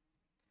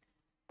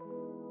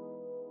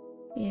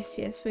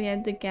 Yes, we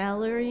had the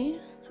gallery.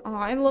 Oh,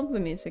 I love the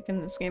music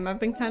in this game. I've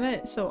been kind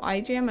of... So I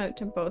jam out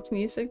to both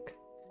music.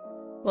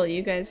 Well,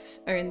 you guys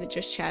are in the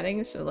just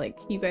chatting, so like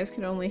you guys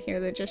could only hear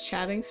the just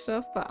chatting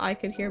stuff, but I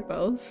could hear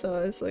both, so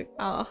I was like,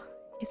 oh,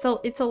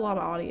 it's a lot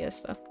of audio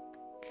stuff.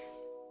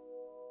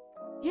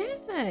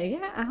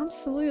 Yeah,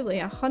 absolutely,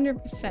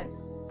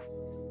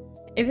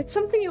 100%. If it's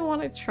something you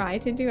want to try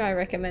to do, I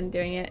recommend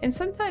doing it. And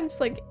sometimes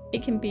like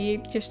it can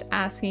be just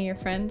asking your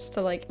friends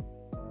to like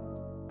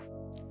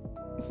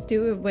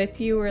do it with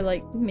you, or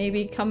like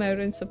maybe come out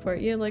and support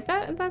you, like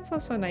that's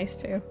also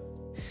nice too.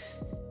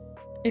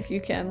 If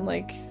you can,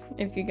 like,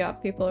 if you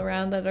got people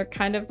around that are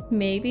kind of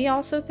maybe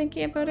also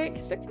thinking about it,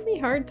 because it can be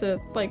hard to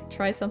like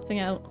try something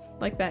out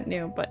like that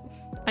new, but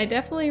I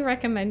definitely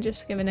recommend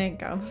just giving it a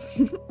go.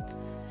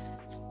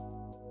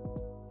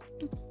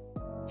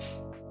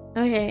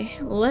 Okay,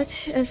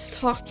 let us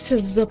talk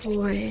to the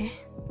boy.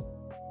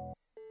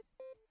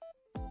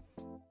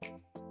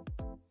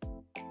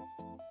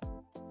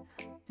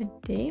 A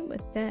date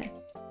with that.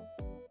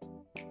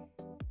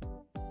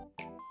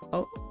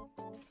 Oh.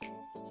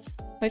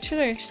 What should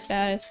our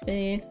status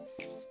be?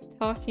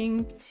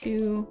 Talking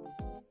to...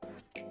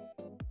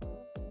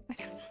 I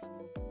don't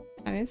know.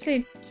 I would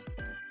say...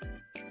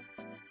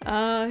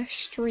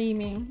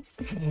 streaming.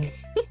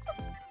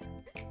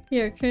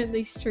 You're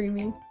currently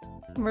streaming.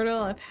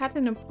 Myrtle, I've had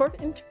an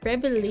important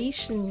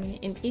revelation,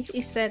 and it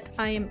is that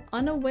I am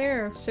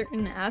unaware of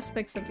certain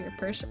aspects of your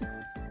person.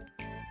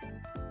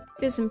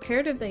 It is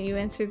imperative that you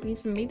answer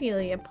these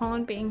immediately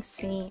upon being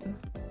seen.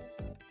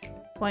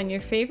 One,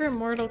 your favorite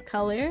mortal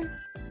color?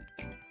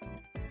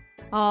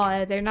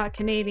 Oh, they're not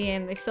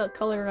Canadian. They spelled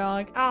color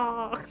wrong.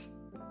 Oh.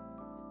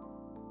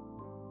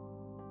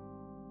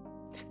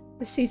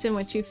 The season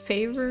which you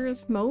favor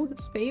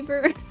most?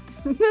 Favor?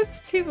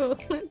 That's two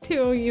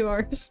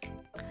OURs.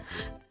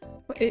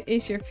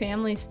 Is your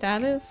family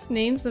status?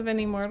 Names of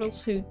any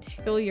mortals who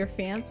tickle your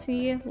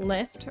fancy?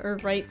 Left or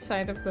right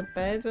side of the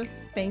bed?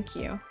 Thank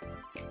you.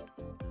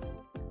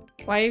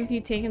 Why have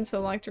you taken so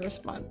long to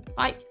respond?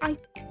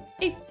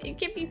 It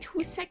gave me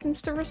 2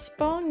 seconds to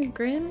respond,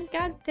 Grim.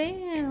 God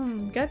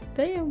damn.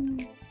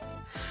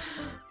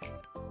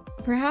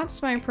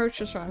 Perhaps my approach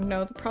was wrong.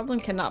 No, the problem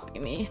cannot be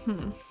me.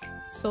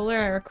 Solar,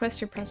 I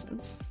request your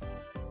presence.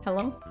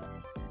 Hello?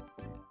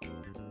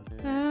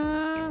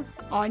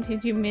 Oh,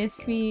 did you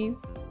miss me?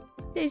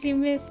 Did you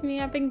miss me?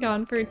 I've been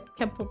gone for a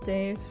couple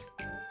days.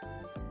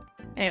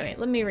 Anyway,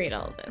 let me read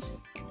all of this.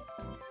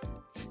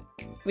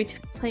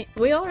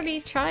 We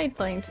already tried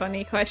playing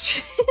 20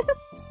 questions.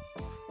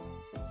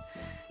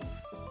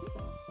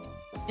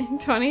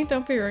 20?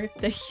 Don't be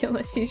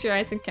ridiculous. Use your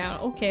eyes and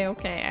count. Okay,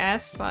 I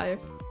asked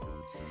 5.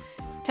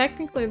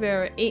 Technically,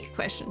 there are 8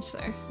 questions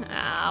there.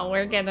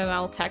 We're getting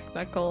all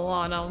technical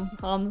on them.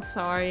 I'm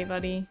sorry,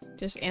 buddy.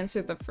 Just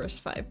answer the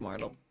first 5,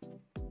 mortal.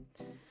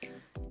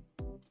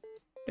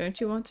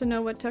 Don't you want to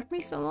know what took me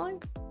so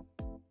long?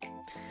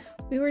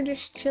 We were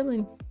just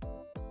chilling.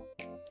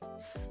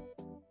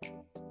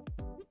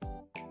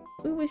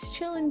 We was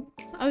chilling.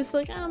 I was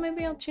like, oh,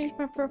 maybe I'll change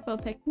my profile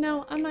pic.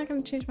 No, I'm not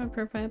gonna change my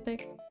profile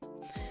pic.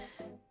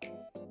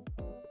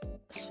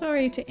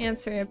 Sorry to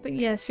answer it, but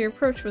yes, your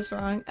approach was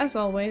wrong, as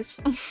always.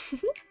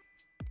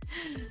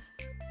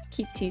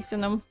 Keep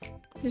teasing him.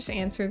 Just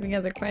answer the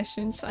other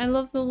questions. I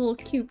love the little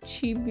cute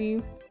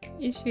chibi.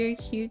 He's very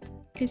cute.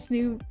 His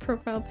new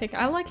profile pic.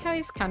 I like how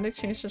he's kind of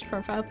changed his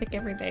profile pic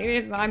every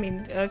day. I mean,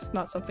 that's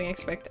not something I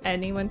expect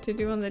anyone to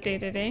do on the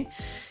day-to-day.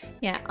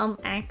 Yeah,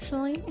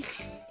 actually.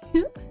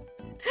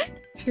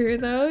 True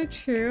though,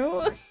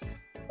 true.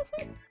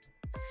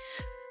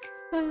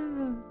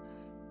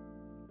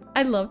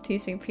 I love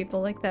teasing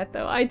people like that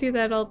though. I do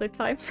that all the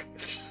time.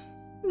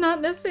 Not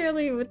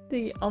necessarily with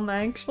the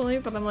actually,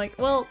 but I'm like,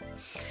 well,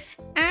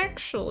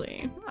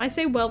 actually. I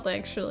say well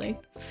actually.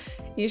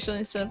 Usually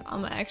instead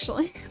of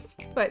actually.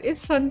 But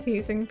it's fun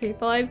teasing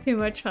people. I have too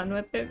much fun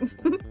with it.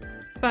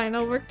 Fine,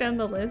 I'll work down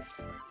the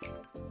list.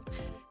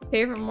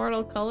 Favorite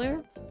mortal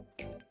color?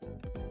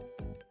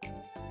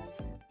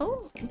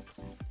 Oh,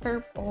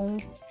 purple.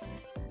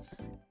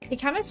 It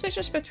kind of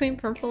switches between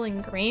purple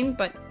and green,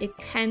 but it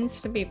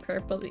tends to be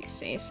purple these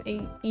days.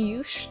 It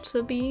used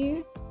to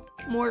be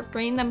more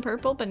green than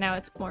purple, but now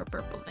it's more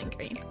purple than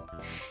green.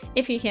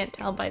 If you can't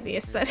tell by the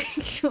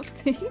aesthetic of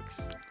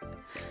things.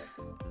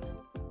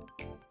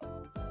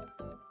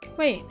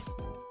 Wait.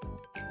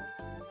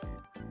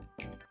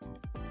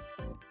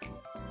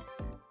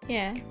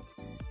 Yeah.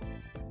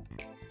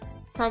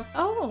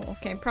 Oh,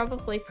 okay,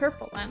 probably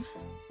purple then.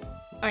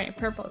 Alright,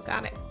 purple,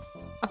 got it.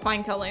 A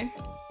fine color.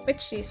 Which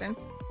season?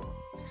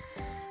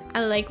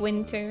 I like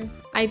winter.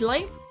 I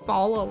like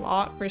fall a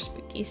lot for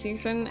spooky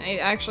season. It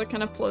actually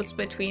kind of floats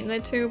between the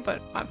two,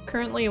 but I'm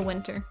currently a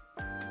winter.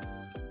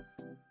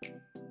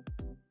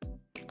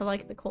 I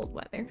like the cold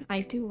weather. I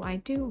do.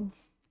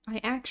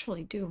 I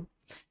actually do.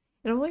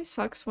 It always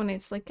sucks when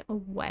it's like a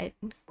wet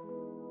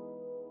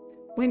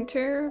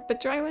winter,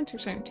 but dry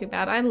winters aren't too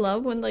bad. I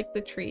love when like the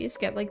trees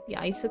get like the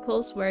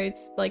icicles where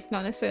it's like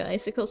not necessarily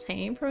icicles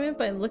hanging from it,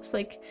 but it looks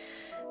like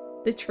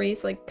the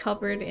tree's like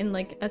covered in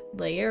like a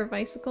layer of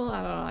icicle.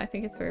 I don't know, I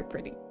think it's very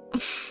pretty.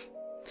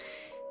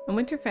 And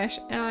winter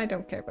fashion, I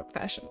don't care about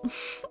fashion.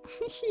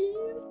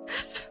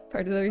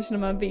 Part of the reason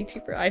I'm on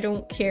VTuber, I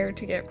don't care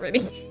to get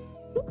ready.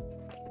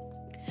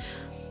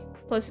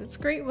 Plus it's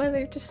great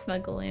weather to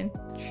snuggle in.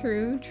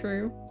 True.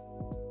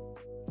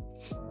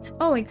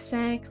 Oh,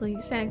 exactly.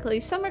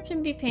 Summer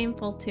can be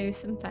painful too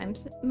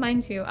sometimes.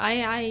 Mind you,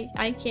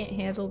 I can't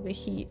handle the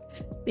heat.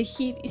 The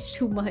heat is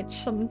too much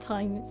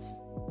sometimes.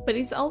 But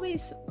it's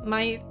always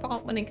my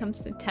thought when it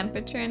comes to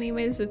temperature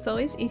anyways, it's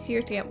always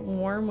easier to get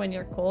warm when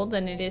you're cold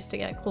than it is to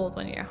get cold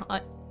when you're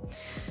hot.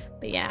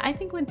 But yeah, I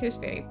think winter's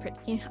very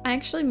pretty. I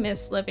actually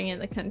miss living in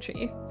the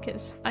country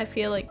because I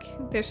feel like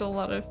there's a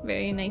lot of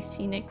very nice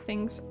scenic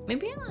things.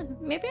 Maybe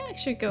I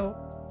should go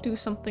do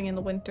something in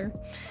the winter.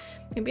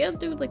 Maybe I'll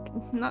do like,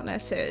 not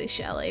necessarily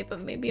chalet,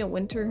 but maybe a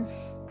winter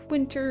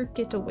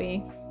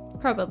getaway.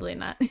 Probably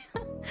not.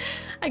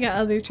 I got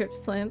other trips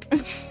planned.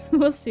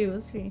 We'll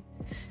see.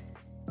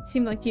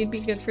 Seemed like you'd be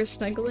good for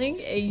snuggling.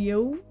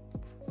 Ayo.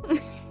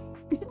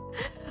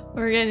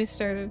 We're getting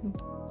started.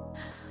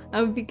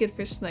 I would be good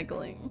for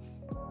snuggling.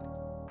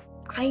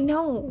 I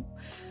know.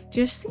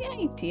 Just the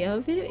idea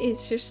of it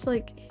is just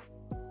like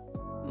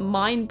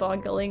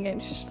mind-boggling.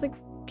 It's just like,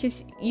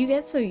 because you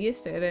get so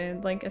used to it,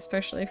 and like,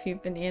 especially if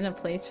you've been in a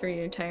place for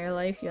your entire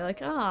life, you're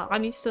like,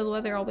 I'm used to the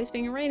weather always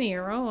being rainy,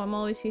 or I'm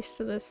always used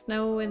to the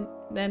snow and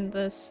then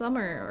the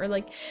summer, or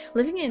like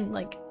living in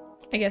like,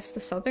 I guess the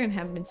southern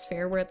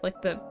hemisphere where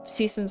like the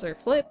seasons are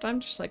flipped. I'm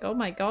just like, oh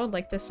my god,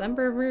 like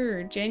December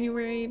or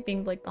January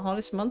being like the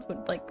hottest month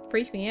would like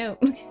freak me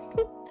out.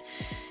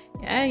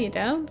 Yeah, you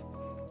down?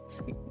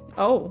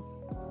 Oh,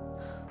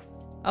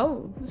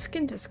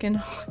 skin to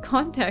skin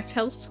contact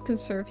helps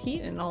conserve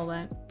heat and all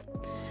that.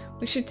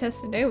 We should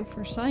test it out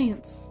for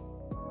science.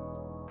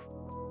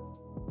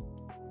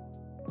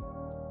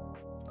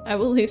 I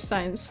will leave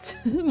science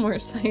to more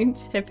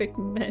scientific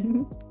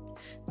men.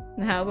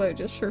 And how about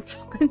just for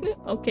fun?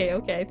 Okay,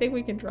 I think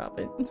we can drop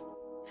it.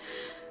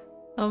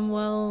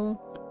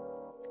 Well,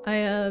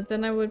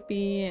 then I would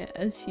be,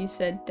 as you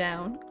said,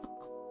 down.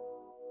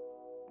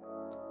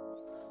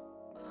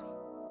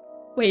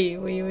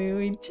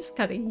 Wait, just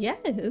got a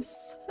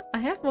yes. I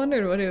have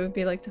wondered what it would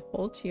be like to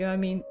hold you. I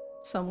mean,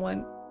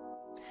 someone.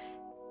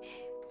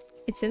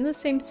 It's in the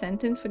same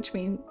sentence, which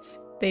means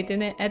they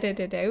didn't edit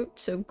it out,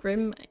 so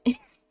Grim.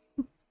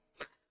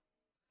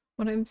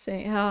 What I'm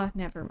saying,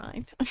 never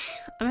mind.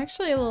 I'm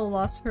actually a little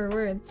lost for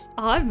words.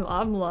 I'm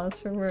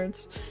lost for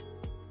words.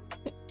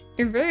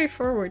 You're very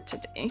forward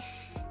today.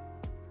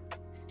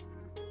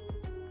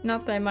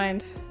 Not that I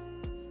mind,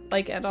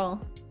 like, at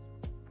all.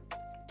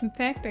 In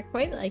fact, I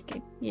quite like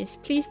it. Yes,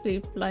 please be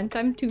blunt.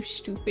 I'm too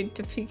stupid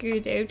to figure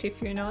it out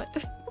if you're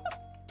not.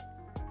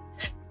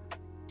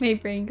 My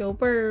brain go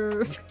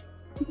brr.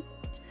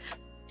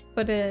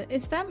 But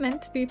is that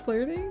meant to be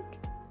flirting?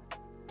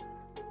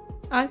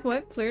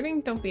 What?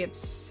 Flirting? Don't be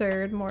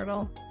absurd,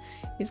 mortal.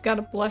 He's got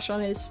a blush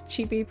on his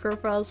chibi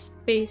profile's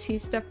face.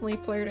 He's definitely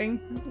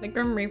flirting. The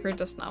Grim Reaper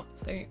does not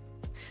flirt.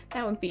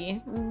 That would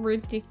be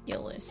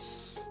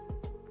ridiculous.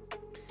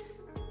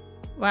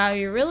 Wow,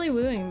 you're really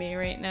wooing me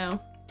right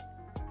now.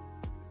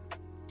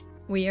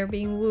 We are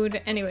being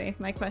wooed. Anyway,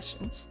 my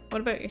questions.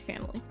 What about your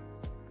family?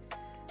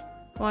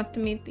 Want to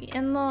meet the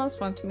in-laws?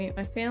 Want to meet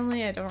my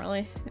family? I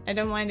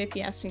don't mind if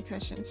you ask me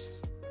questions.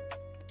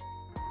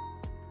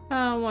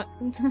 What?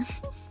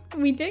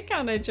 We did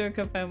kind of joke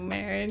about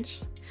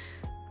marriage.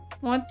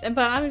 But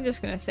I'm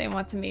just gonna say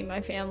want to meet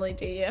my family,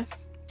 do you?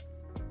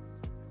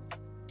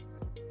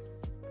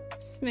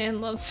 This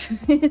man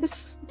loves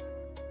this.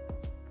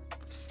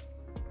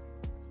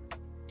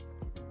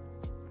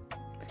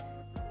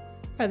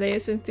 Are they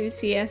as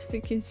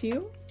enthusiastic as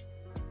you?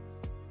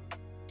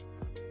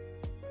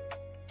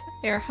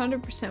 They're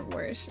 100%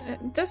 worse.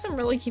 It doesn't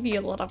really give you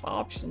a lot of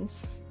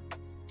options.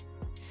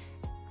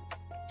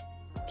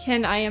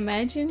 Can I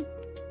imagine?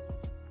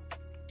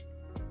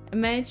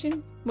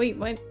 Imagine? Wait,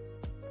 what?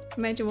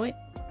 Imagine what?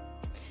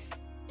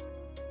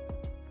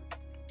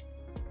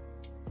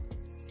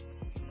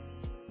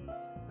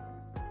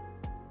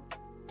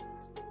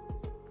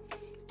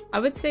 I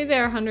would say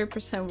they're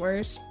 100%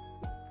 worse.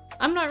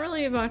 I'm not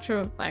really much of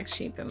a black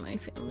sheep in my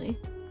family.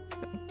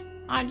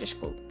 I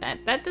just go with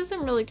that. That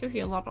doesn't really give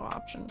you a lot of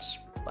options,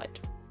 but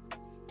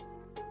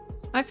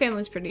my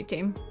family's pretty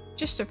tame.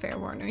 Just a fair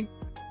warning.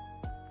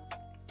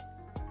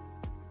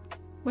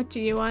 What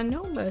do you want to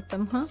know about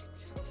them, huh?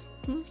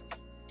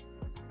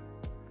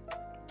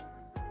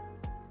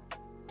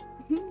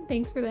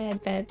 Thanks for the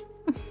headbed.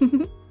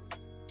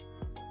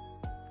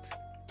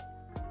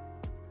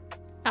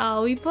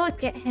 Oh, we both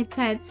get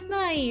headpads.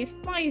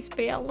 Nice,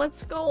 Bale.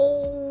 Let's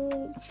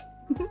go.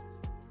 Do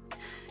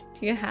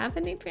you have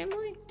any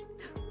family?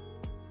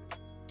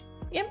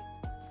 Yep,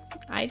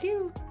 I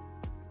do.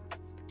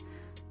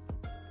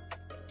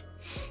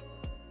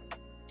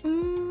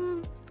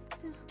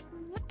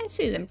 I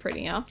see them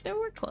pretty often.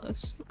 We're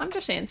close. I'm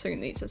just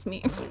answering these as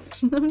me.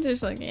 I'm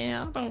just like,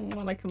 yeah, I don't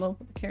want to come up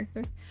with a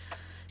character.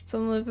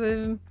 Some live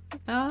in,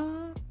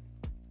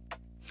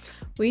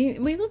 we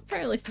live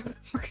fairly far,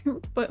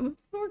 but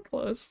we're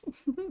close.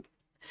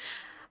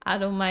 I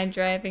don't mind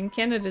driving.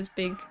 Canada's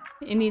big.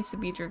 It needs to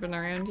be driven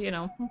around, you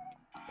know.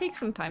 Takes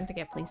some time to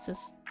get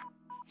places.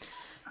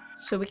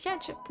 So we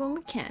catch up when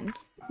we can.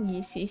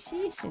 Yes,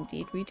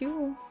 indeed we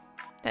do.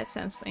 That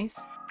sounds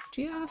nice.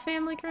 Do you have a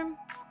family, Grim?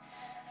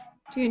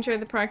 Do you enjoy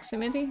the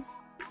proximity?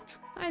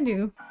 I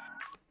do.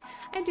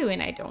 I do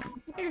and I don't.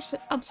 There's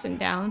ups and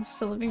downs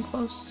to living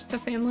close to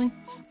family.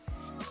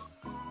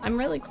 I'm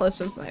really close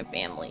with my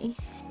family.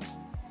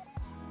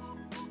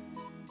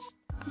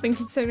 I've been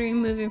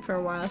considering moving for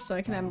a while so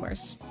I can have more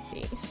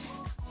space.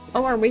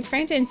 Oh, are we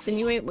trying to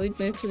insinuate we'd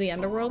move to the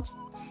underworld?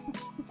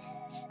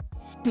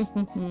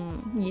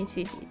 Yes,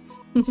 yes, yes.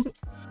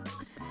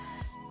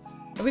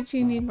 Why would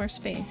you need more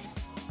space?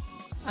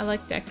 I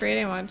like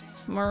decorating. I want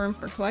more room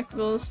for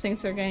collectibles.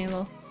 Things are getting a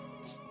little...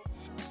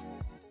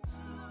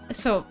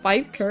 So,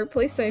 my current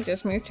place that I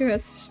just moved to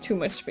has too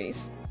much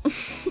space.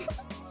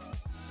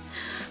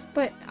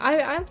 But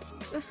I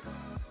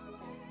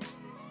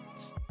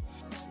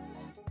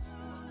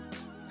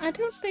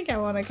don't think I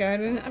want a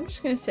garden. I'm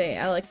just gonna say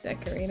I like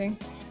decorating.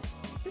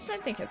 Because I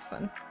think it's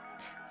fun.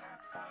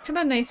 Kind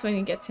of nice when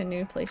you get to a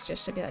new place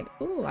just to be like,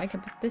 ooh, I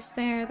can put this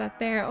there, that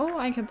there. Oh,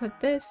 I can put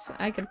this.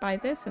 I could buy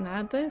this and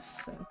add this.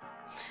 So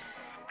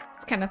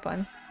it's kind of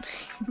fun.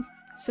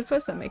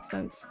 Suppose that makes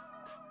sense.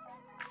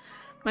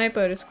 My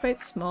abode is quite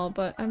small,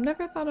 but I've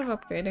never thought of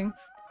upgrading.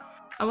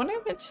 I wonder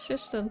if it's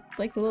just a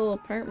little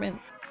apartment.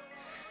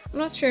 I'm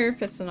not sure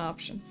if it's an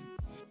option.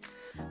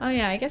 Oh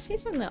yeah, I guess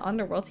he's in the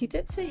underworld. He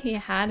did say he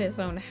had his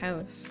own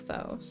house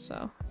though,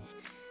 so...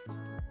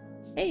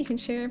 Hey, you can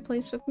share a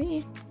place with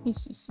me.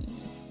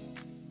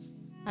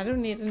 I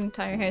don't need an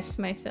entire house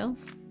to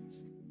myself.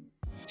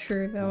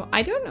 True though.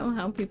 I don't know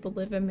how people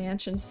live in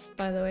mansions,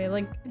 by the way.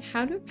 Like,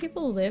 how do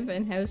people live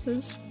in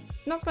houses?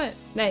 Not that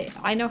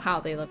I know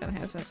how they live in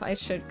houses. I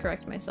should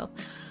correct myself.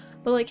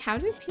 But like, how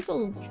do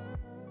people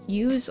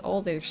use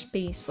all their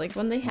space? Like,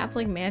 when they have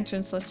like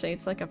mansions, let's say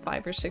it's like a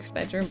 5 or 6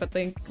 bedroom, but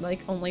they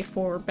like only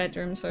 4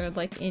 bedrooms are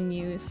like in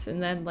use,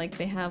 and then like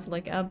they have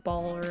like a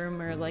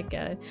ballroom or like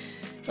a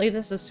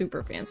this is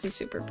super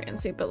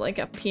fancy, but like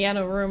a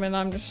piano room, and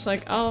I'm just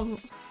like, I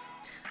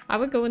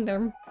would go in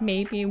there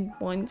maybe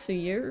once a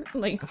year,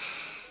 like.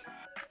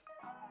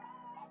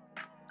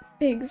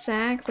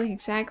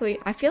 Exactly.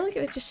 I feel like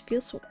it would just feel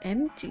so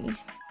empty.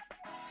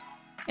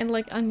 And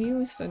like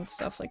unused and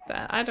stuff like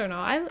that. I don't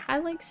know. I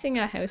like seeing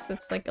a house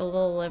that's like a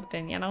little lived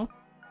in, you know?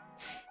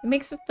 It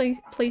makes a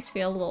place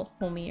feel a little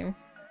homier.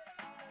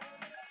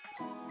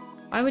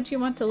 Why would you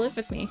want to live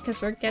with me?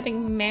 Because we're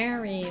getting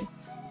married.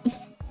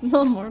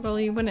 Little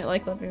mortal, you wouldn't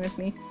like living with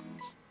me.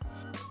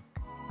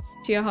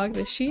 Do you hog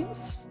the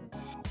sheeps?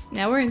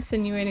 Now we're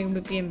insinuating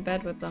we'd be in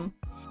bed with them.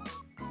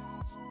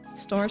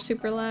 Snore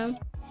super loud?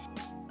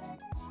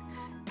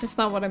 That's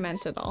not what I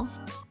meant at all.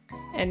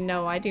 And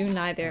no, I do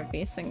neither of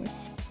these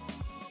things.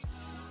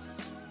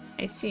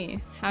 I see.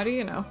 How do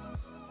you know?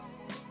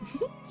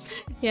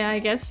 Yeah, I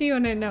guess you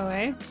wouldn't know,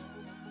 eh?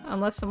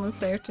 Unless someone's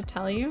there to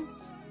tell you.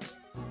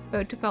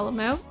 About to call him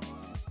out?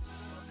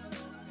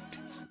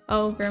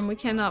 Oh, Grim, we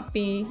cannot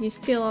be. You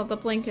steal all the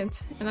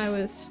blankets, and I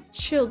was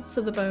chilled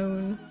to the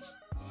bone.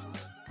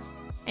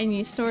 And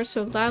you snore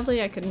so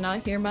loudly I could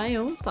not hear my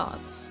own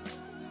thoughts.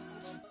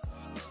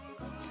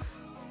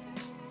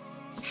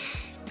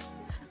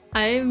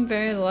 I am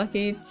very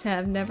lucky to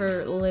have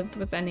never lived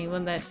with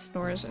anyone that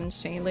snores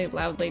insanely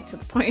loudly to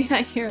the point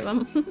I hear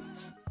them.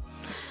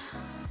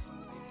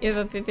 You have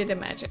a vivid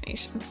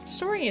imagination.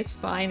 Snoring is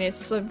fine,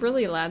 it's the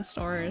really loud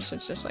snorers,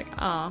 it's just like,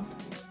 I'm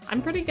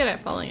pretty good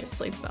at falling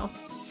asleep though.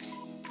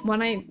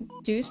 When I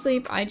do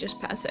sleep, I just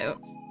pass out.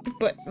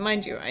 But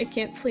mind you, I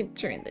can't sleep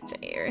during the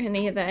day or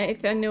any of that.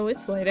 If I know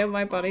it's late out,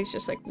 my body's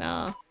just like,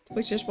 nah.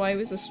 Which is why it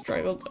was a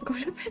struggle to go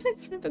to bed at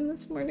 7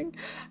 this morning.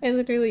 I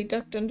literally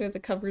ducked under the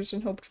covers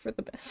and hoped for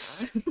the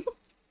best.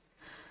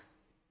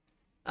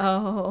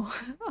 Oh,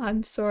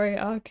 I'm sorry,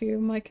 Aku.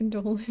 My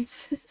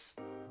condolences.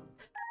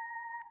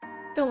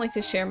 Don't like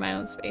to share my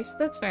own space.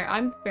 That's fair.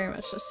 I'm very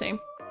much the same.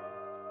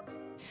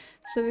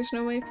 So there's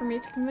no way for me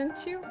to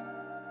convince you?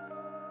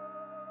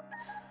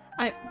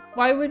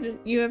 Why would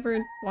you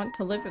ever want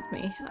to live with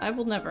me? I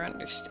will never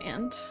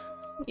understand.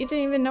 You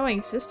didn't even know I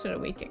existed a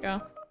week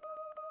ago.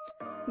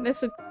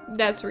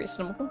 That's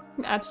reasonable.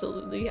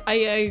 Absolutely. I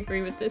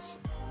agree with this.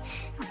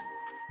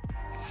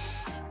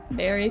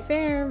 Very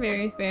fair,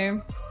 very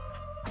fair.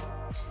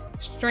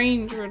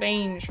 Stranger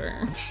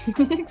danger.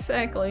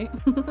 Exactly.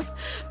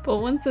 But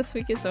once this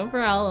week is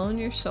over, I'll own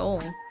your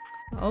soul.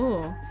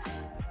 Oh.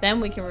 Then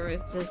we can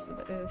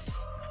revisit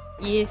this.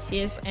 Yes,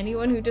 yes.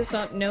 Anyone who does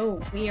not know,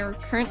 we are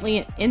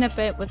currently in a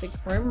bet with the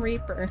Grim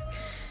Reaper,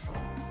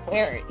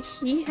 where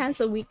he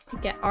has a week to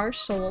get our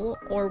soul,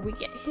 or we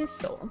get his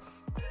soul.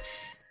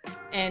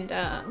 And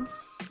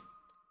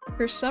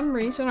for some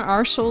reason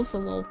our soul's a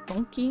little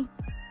funky,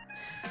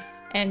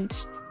 and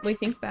we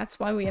think that's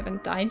why we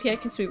haven't died yet,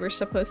 because we were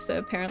supposed to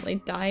apparently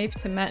dive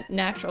to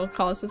natural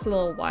causes a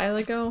little while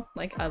ago,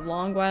 like a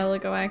long while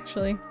ago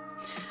actually.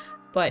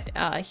 But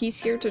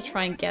he's here to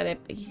try and get it,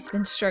 but he's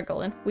been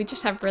struggling. We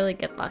just have really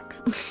good luck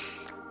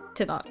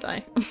to not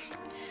die.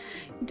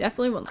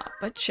 Definitely will not,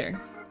 but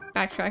sure.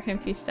 Backtracking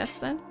a few steps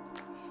then.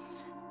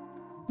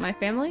 My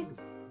family?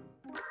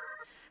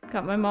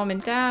 Got my mom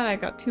and dad. I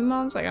got 2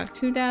 moms. I got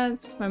 2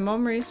 dads. My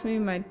mom raised me.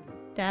 My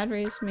dad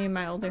raised me.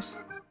 My oldest.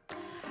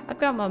 I've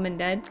got mom and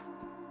dad.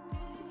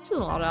 It's a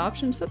lot of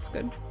options. That's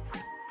good.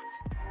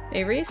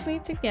 They raised me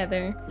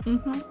together.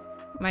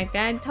 My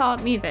dad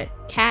taught me that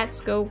cats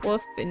go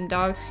woof and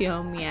dogs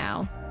go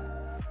meow.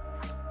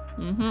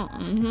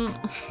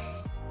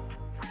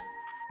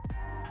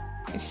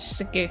 It's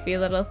just a goofy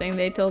little thing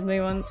they told me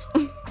once.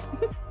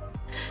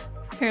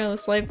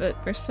 careless life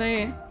at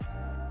Versailles.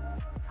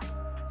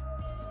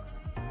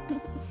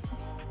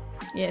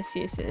 Yes,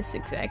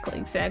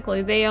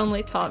 exactly. They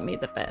only taught me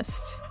the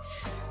best.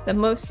 The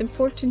most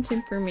important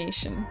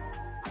information.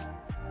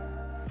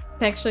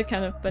 It's actually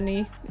kind of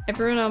funny.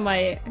 Everyone on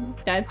my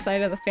dad's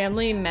side of the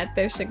family met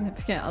their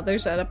significant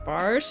others at a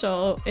bar,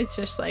 so it's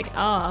just like,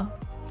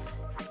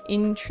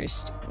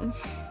 interesting.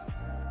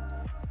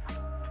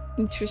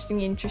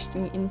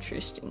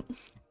 Interesting.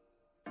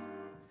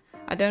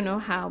 I don't know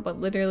how, but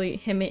literally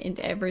him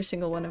into every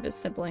single one of his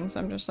siblings.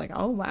 I'm just like,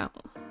 oh wow.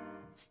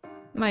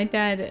 My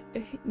dad,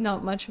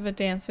 not much of a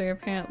dancer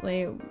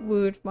apparently,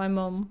 wooed my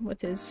mom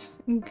with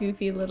his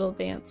goofy little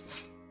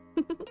dance.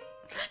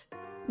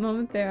 The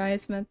moment their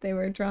eyes met, they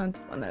were drawn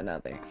to one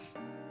another.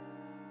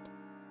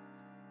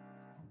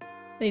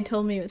 They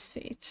told me it was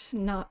fate,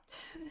 not...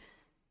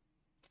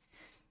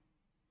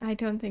 I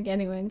don't think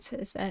anyone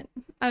says that.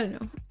 I don't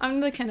know.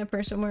 I'm the kind of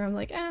person where I'm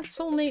like,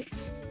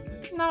 soulmates,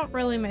 not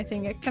really my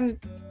thing. I kind of,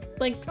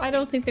 like, I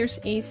don't think there's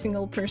a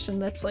single person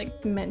that's,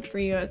 like, meant for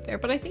you out there,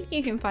 but I think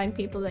you can find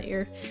people that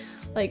you're,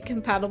 like,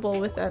 compatible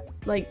with that,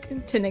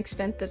 like, to an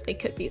extent that they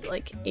could be,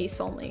 like, a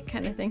soulmate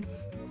kind of thing.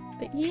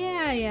 But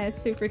yeah,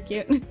 it's super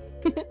cute.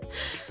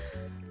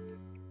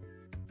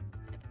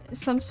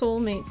 Some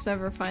soulmates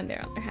never find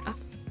their other half.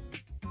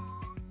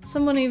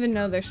 Some wouldn't even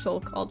know their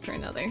soul called for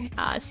another.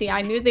 See,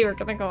 I knew they were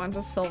gonna go into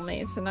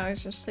soulmates, and I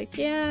was just like,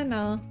 yeah,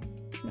 no.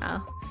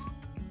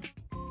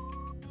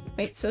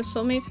 Wait, so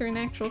soulmates are an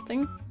actual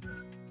thing?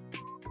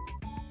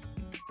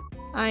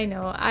 I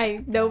know,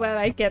 but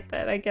I get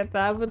that.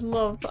 I'd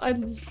love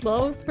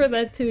for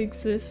that to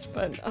exist,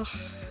 but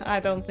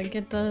I don't think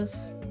it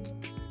does.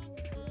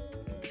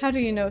 How do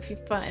you know if you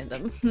find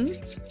them?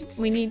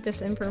 We need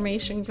this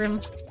information, Grim.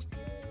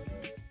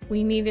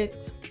 We need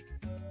it.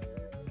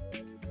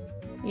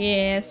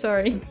 Yeah,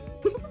 sorry.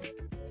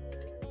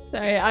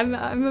 Sorry, I'm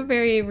a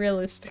very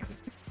realistic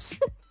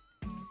person.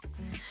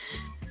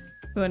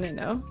 You wanna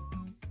know?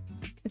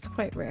 It's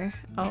quite rare.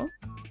 Oh?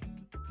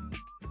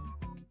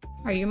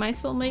 Are you my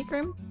soulmate,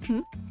 Grim?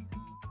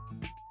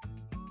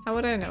 How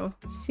would I know?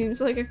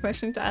 Seems like a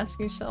question to ask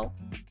yourself.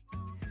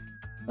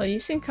 Well, you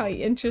seem quite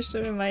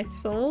interested in my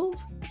soul.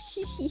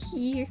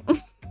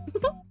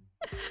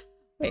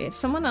 Wait, if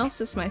someone else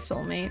is my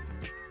soulmate,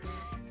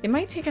 they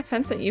might take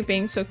offense at you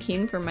being so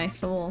keen for my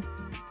soul.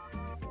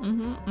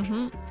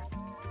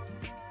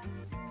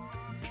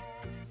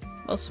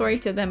 Well, sorry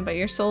to them, but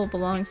your soul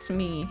belongs to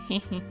me.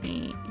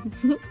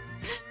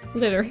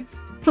 Literal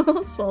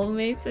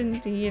soulmates,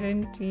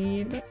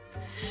 indeed.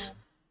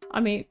 I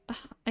mean,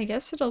 I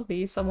guess it'll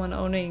be someone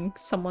owning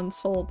someone's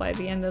soul by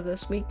the end of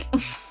this week.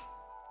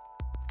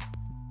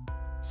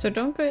 So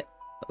don't go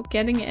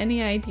getting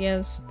any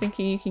ideas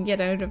thinking you can get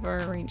out of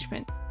our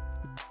arrangement.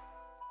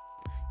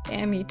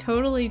 Damn, you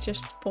totally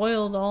just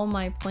foiled all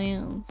my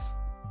plans.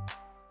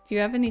 Do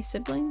you have any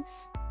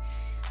siblings?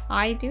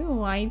 I do.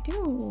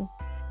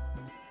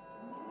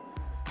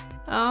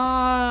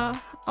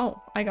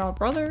 Oh, I got a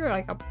brother,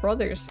 I got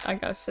brothers, I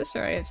got a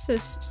sister, I have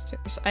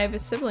sisters, I have a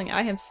sibling,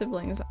 I have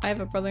siblings, I have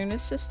a brother and a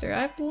sister,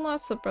 I have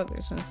lots of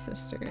brothers and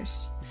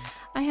sisters.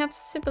 I have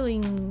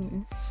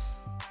siblings.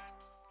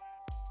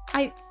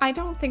 I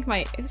don't think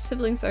my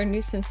siblings are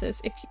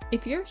nuisances.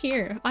 If you're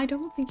here, I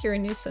don't think you're a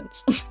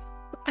nuisance.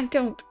 I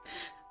don't.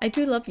 I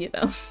do love you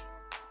though.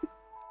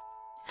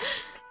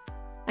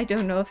 I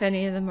don't know if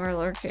any of them are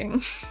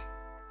lurking.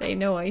 They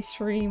know I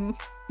stream.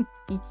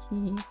 Do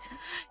you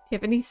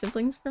have any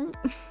siblings from?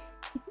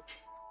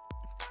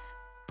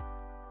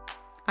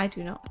 I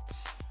do not.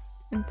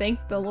 And thank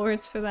the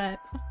lords for that.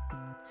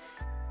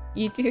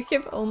 You do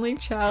give only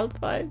child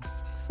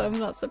vibes, so I'm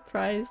not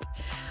surprised.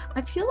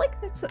 I feel like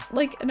that's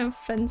like an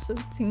offensive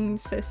thing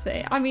to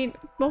say. I mean,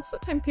 most of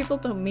the time people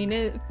don't mean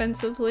it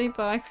offensively,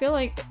 but I feel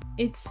like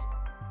it's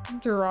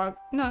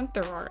not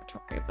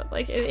derogatory, but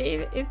like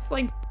it's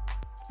like,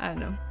 I don't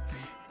know,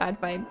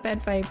 bad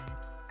vibe,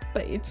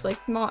 but it's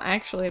like not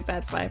actually a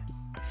bad vibe.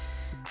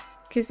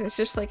 Because it's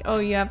just like, oh,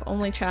 you have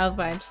only child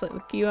vibes,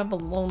 like you have a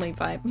lonely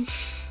vibe.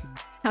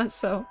 How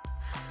so?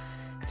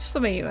 Just the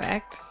way you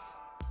act.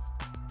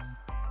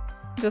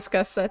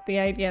 Discuss that the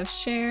idea of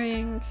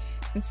sharing,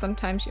 and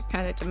sometimes you're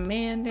kind of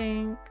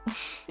demanding.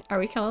 Are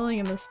we calling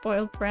him a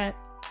spoiled brat?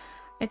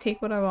 I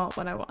take what I want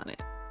when I want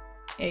it.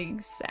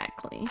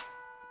 Exactly.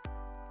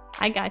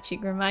 I got you,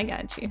 Grim, I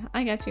got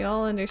you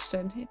all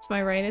understood. It's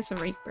my right as a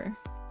reaper.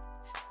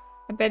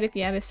 I bet if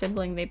you had a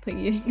sibling, they put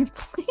you in your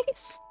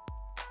place.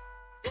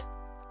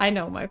 I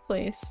know my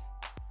place.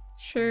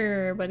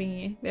 Sure,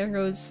 buddy. There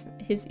goes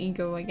his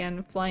ego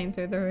again, flying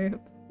through the roof.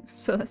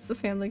 So that's the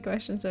family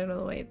questions out of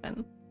the way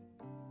then.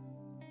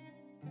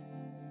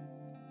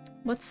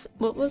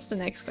 What was the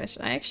next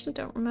question? I actually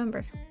don't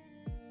remember.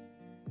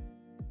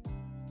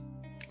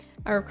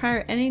 I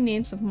require any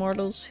names of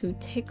mortals who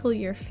tickle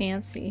your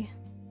fancy.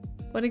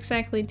 What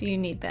exactly do you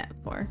need that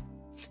for?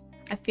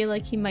 I feel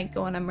like he might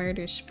go on a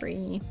murder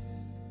spree.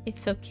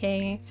 It's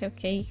okay,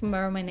 you can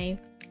borrow my name.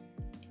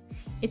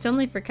 It's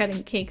only for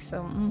cutting cake,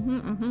 so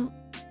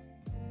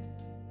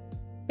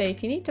But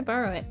if you need to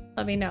borrow it,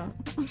 let me know.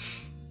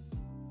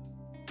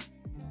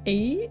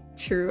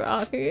 True,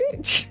 okay.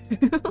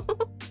 True.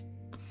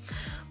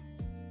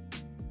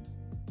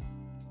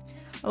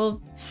 I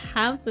will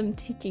have them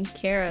taken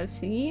care of.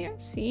 See?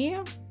 See?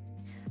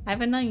 I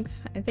have a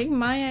knife. I think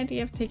my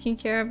idea of taking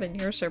care of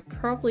and yours are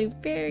probably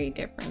very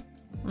different.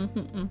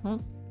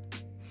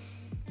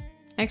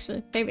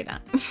 Actually, maybe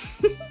not.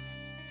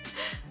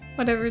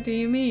 Whatever do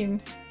you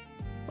mean?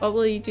 What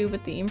will you do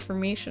with the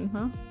information,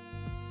 huh?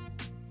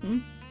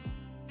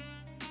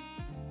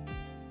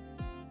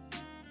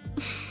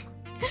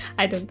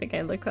 I don't think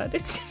I look that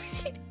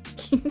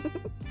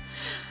intimidating.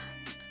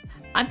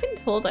 I've been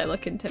told I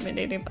look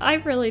intimidating, but I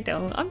really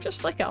don't. I'm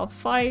just like a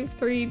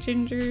 5'3"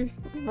 ginger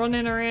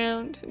running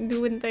around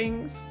doing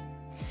things.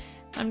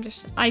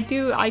 I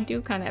do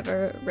kind of have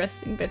a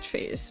resting bitch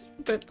face,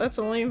 but that's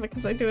only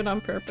because I do it on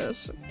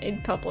purpose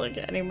in public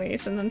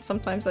anyways, and then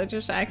sometimes I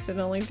just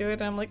accidentally do it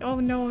and I'm like,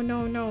 oh no,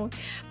 no, no.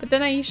 But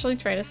then I usually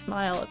try to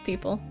smile at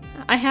people.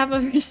 I have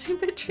a resting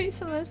bitch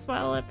face and I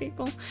smile at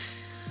people.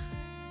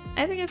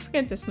 I think it's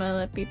good to smile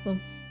at people.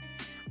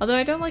 Although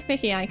I don't like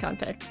making eye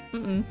contact.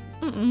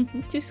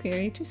 Too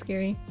scary, too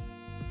scary.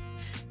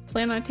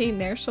 Plan on taking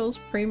their souls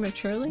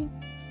prematurely?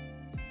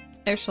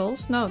 Their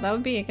souls? No, that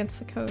would be against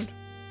the code.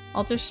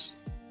 I'll just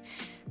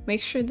make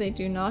sure they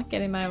do not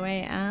get in my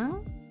way. Ah,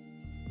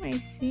 I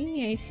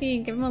see, I see.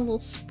 Give them a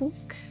little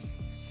spook.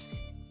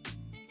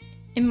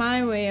 In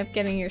my way of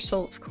getting your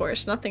soul, of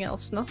course. Nothing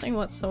else. Nothing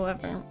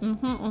whatsoever.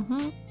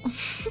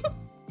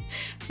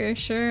 For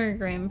sure,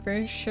 Grim.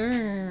 For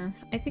sure.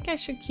 I think I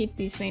should keep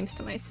these names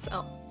to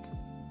myself.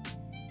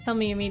 Tell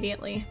me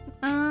immediately.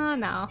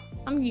 No.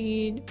 I'm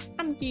good.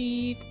 I'm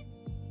good.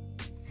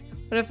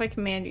 What if I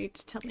command you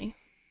to tell me?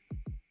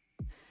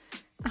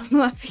 I'm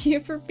laughing at you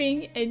for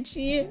being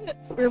edgy.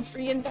 We're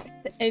bringing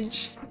back the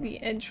edge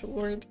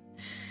lord.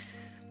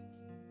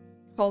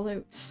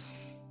 Callouts.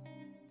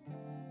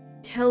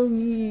 Tell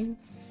me.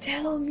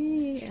 Tell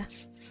me.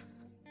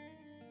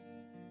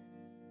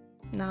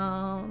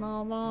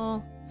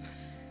 No.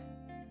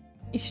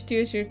 You should do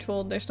as you're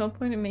told. There's no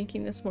point in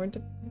making this more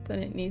difficult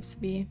than it needs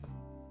to be.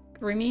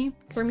 Grimmy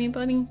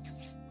buddy.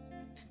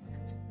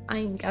 I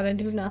ain't gotta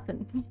do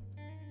nothing.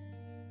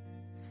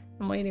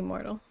 I'm waiting,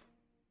 mortal.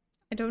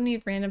 I don't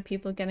need random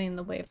people getting in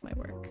the way of my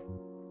work.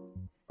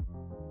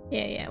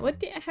 Yeah.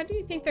 How do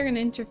you think they're gonna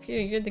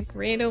interfere? You're the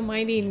great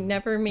almighty,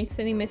 never makes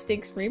any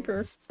mistakes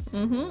Reaper.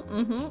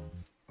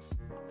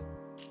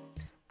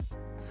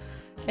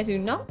 I do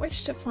not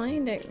wish to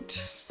find out,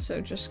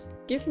 so just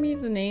give me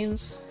the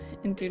names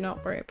and do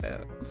not worry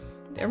about it.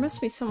 There must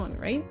be someone,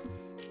 right?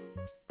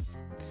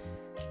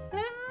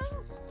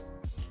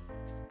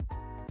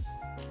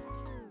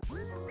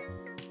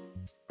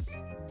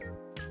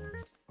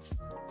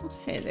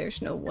 Say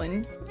there's no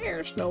one.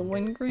 There's no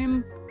one,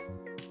 Grim.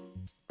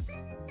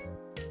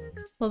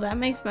 Well, that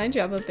makes my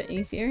job a bit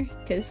easier,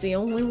 because the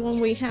only one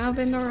we have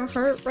in our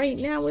heart right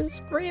now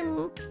is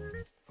Grim.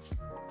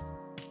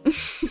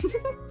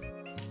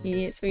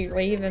 Yes, we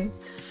Raven.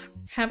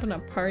 Having a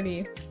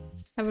party.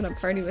 Having a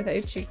party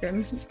without you,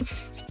 Grim.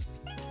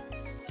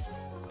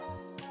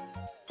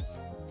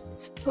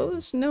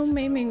 Suppose no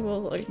maiming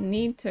will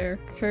need to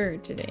occur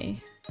today.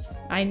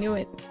 I knew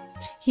it.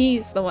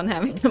 He's the one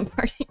having a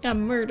party, a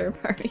murder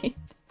party.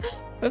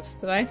 Whoops,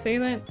 did I say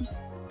that?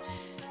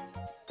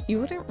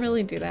 You wouldn't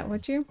really do that,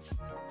 would you?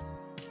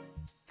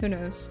 Who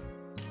knows?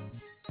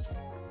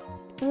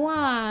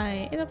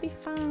 Why? It'll be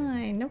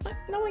fine. No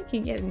one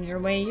can get in your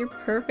way. You're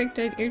perfect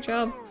at your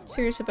job. I'm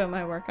serious about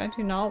my work. I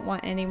do not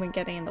want anyone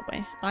getting in the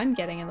way. I'm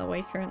getting in the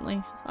way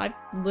currently.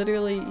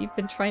 You've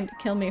been trying to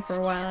kill me for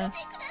a while.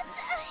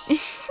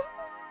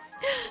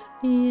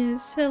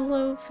 Yes,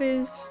 hello,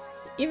 Fizz.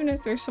 Even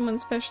if there's someone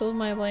special in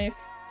my life.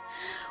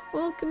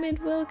 Welcome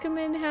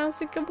in,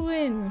 how's it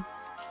going?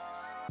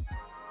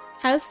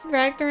 How's the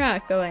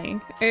Ragnarok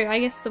going? Or I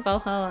guess the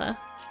Valhalla.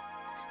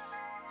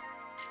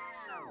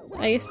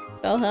 I guess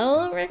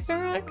Valhalla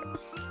Ragnarok?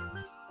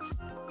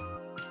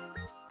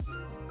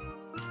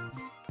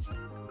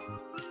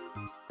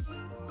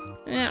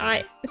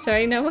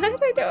 Sorry, no, what?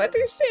 I don't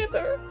understand.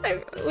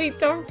 Wait,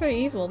 Dr.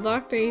 Evil.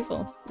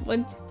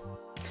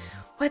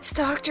 What's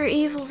Dr.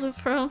 Evil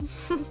from?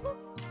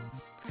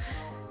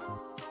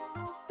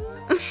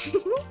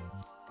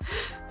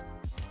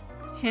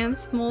 Hand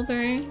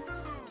smoldering.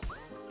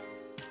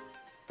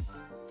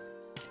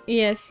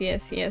 Yes.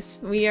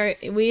 We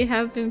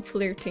have been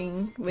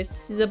flirting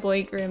with the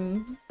boy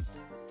Grim.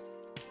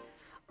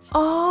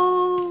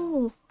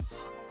 Oh,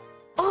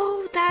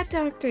 that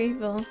Dr.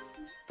 Evil.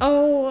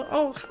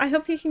 Oh, I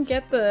hope he can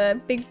get the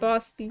big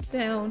boss beat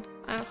down.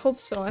 I hope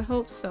so.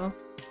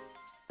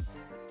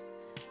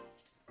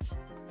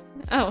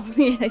 Oh,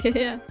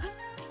 yeah.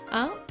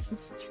 Oh.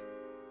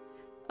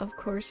 Of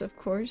course.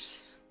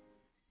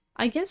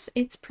 I guess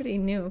it's pretty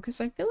new,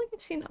 because I feel like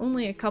I've seen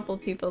only a couple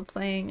people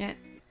playing it.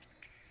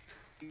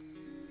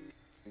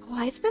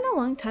 Oh, it's been a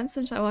long time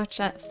since I watched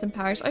Austin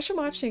Powers. I should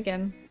watch it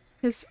again.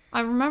 Because I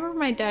remember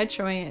my dad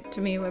showing it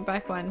to me way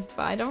back when,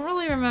 but I don't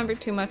really remember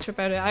too much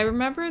about it. I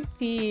remember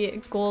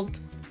the gold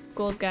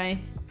guy.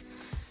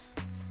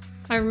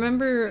 I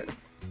remember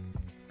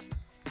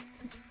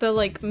the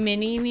like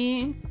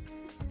mini-me,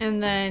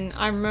 and then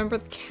I remember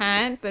the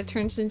cat that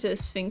turns into a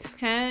Sphinx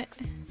cat.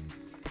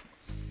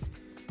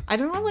 I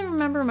don't really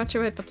remember much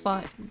about the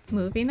plot.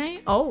 Movie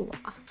night? Oh,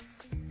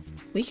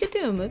 we could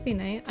do a movie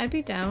night. I'd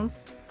be down.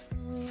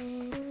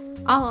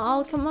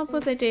 I'll come up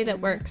with a day that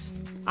works.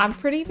 I'm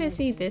pretty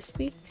busy this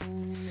week,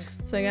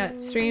 so I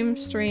got stream,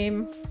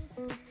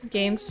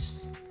 games,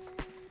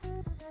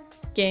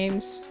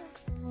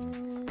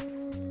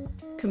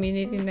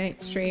 community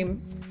night,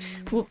 stream.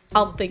 Well,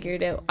 I'll figure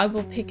it out. I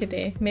will pick a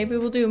day. Maybe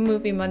we'll do a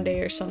movie Monday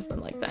or something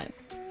like that.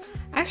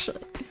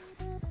 Actually,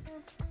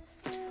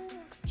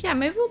 yeah,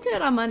 maybe we'll do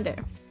it on Monday.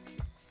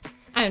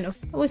 I don't know.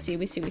 We'll see.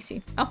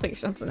 I'll figure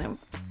something out.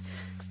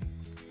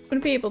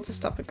 Wouldn't be able to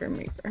stop a Grim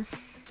Reaper.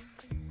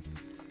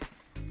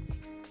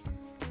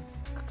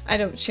 I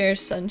don't share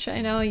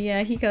sunshine. Oh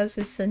yeah, he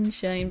causes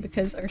sunshine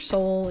because our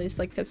soul is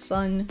like the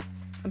sun,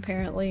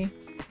 apparently.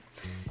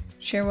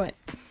 Share what?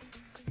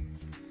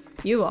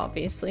 You,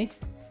 obviously.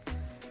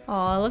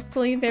 Aw,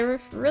 luckily there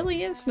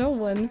really is no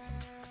one.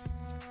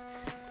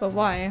 But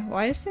why?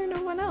 Why is there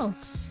no one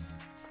else?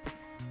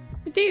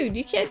 Dude,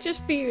 you can't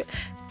just be...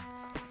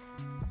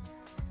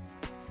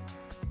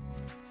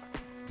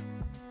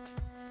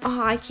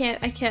 Oh, I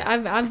can't.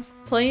 I'm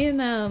playing,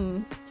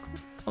 oh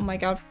my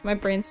god, my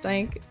brain's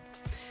dying.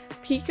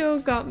 Pico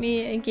got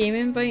me a game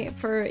invite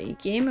for a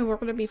game and we're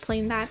going to be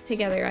playing that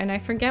together, and I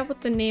forget what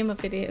the name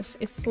of it is.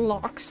 It's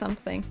Lock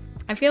something.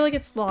 I feel like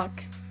it's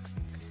Lock.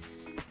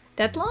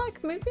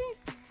 Deadlock, maybe?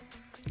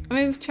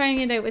 I'm trying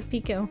it out with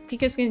Pico.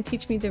 Pico's going to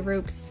teach me the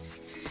ropes.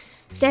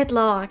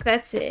 Deadlock,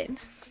 that's it.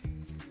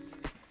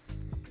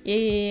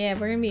 Yeah,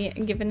 we're going to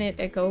be giving it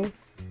a go.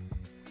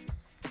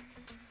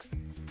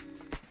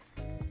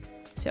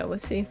 So we'll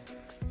see.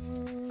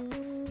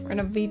 We're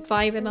gonna be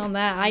vibing on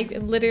that. I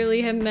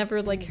literally had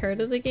never like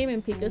heard of the game,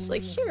 and Pico's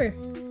like, here.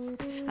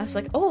 I was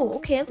like, oh,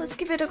 okay, let's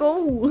give it a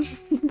go.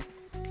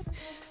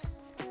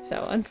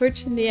 So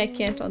unfortunately I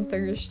can't on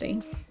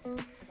Thursday.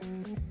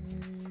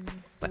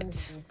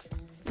 But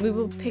we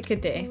will pick a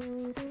day.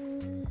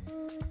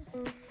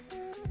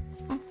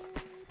 Oh.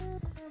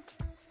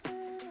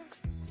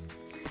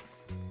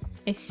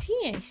 I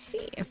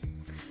see.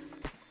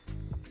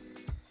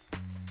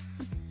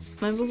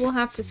 Maybe we'll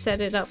have to set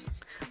it up.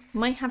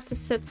 Might have to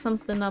set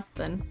something up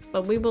then,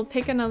 but we will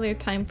pick another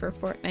time for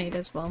Fortnite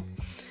as well.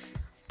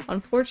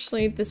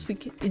 Unfortunately, this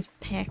week is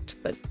packed,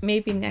 but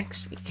maybe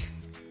next week.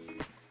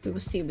 We will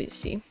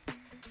see.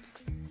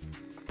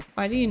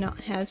 Why do you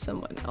not have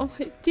someone? Oh,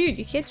 dude,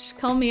 you can't just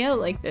call me out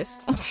like this.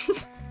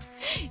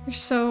 You're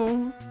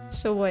so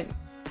what?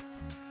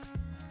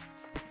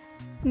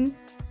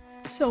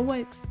 So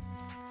what?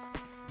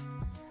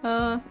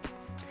 How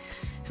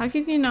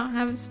could you not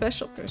have a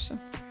special person?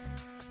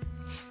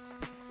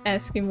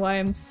 Asking why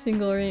I'm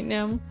single right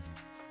now.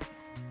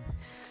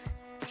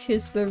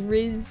 Because the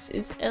Riz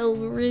is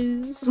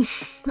El-Riz.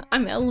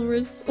 I'm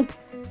El-Riz.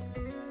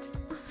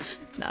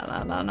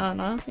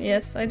 No.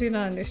 Yes, I do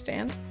not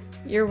understand.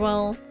 You're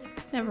well.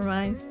 Never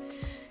mind.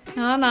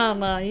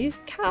 No. You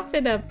cough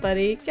it up,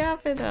 buddy.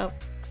 Cough it up.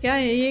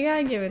 You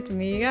gotta give it to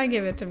me.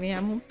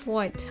 I'm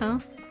white, huh?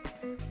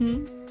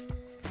 You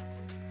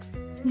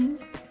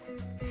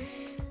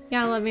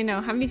gotta let me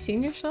know. Have you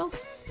seen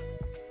yourself?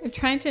 You're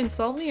trying to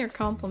insult me or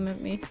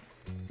compliment me?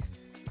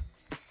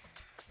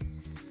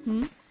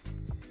 Did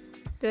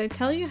I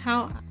tell you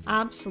how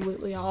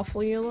absolutely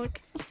awful you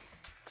look?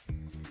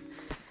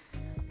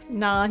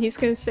 Nah, he's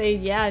gonna say,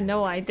 yeah,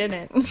 no, I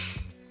didn't.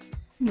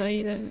 No,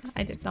 you didn't.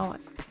 I did not.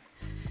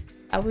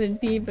 That would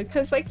be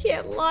because I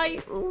can't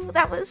lie. Ooh,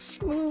 that was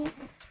smooth.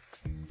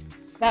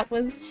 That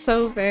was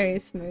so very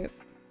smooth.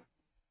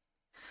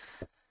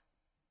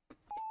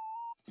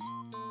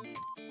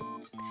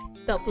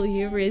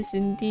 W-Riz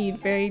indeed,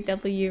 very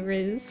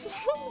W-Riz.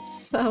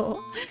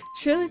 So,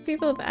 surely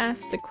people have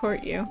asked to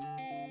court you.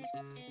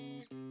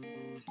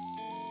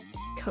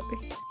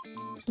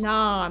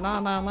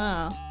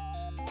 Nah.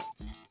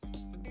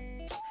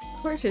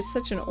 Court is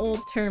such an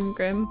old term,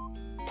 Grim.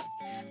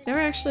 Never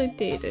actually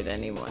dated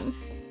anyone.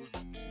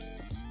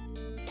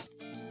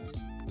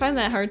 I find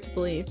that hard to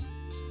believe.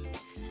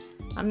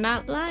 I'm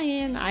not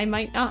lying. I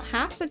might not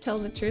have to tell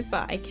the truth,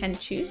 but I can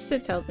choose to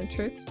tell the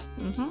truth.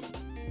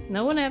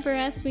 No one ever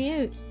asked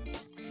me out.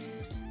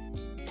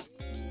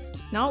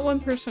 Not one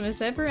person has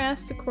ever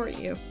asked to court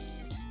you.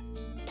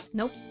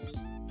 Nope.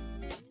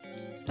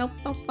 Nope.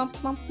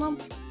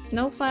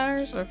 No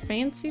flowers or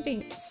fancy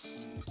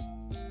dates.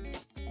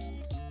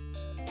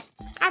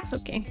 That's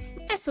okay.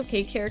 That's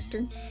okay,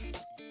 character.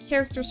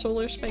 Character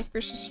Solar Spike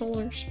versus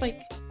Solar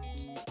Spike.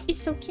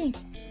 It's okay.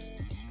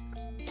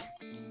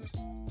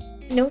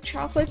 No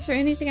chocolates or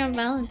anything on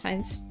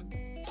Valentine's.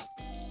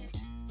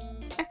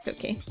 That's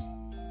okay.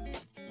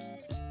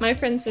 My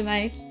friends and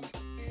I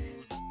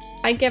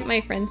get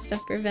my friends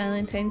stuff for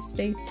Valentine's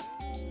Day.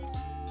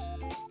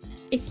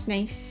 It's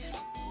nice.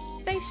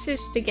 nice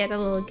just to get a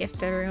little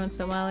gift every once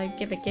in a while. I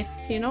give a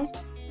gift, you know?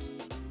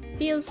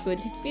 Feels good,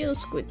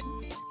 feels good.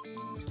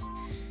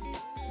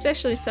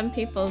 Especially some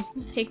people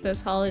take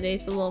those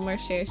holidays a little more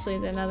seriously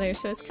than others,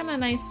 so it's kind of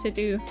nice to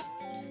do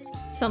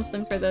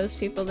something for those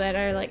people that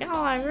are like,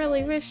 oh, I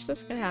really wish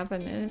this could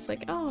happen, and it's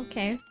like, oh,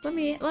 okay, let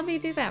me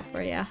do that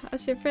for you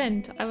as your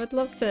friend. I'd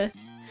love to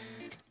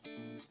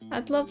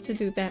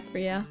do that for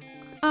you.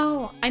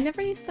 Oh, I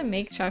never used to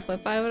make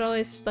chocolate, but I would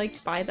always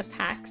like buy the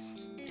packs,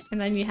 and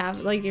then you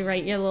have like you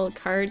write your little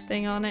card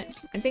thing on it.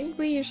 I think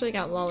we usually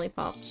got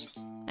lollipops.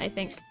 I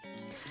think.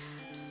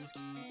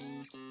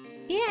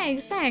 Yeah,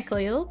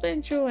 exactly. A little bit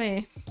of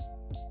joy.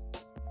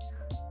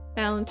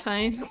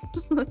 Valentine.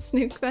 Let's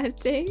nuke that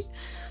day.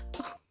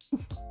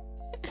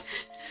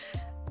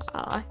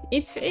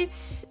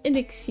 It's an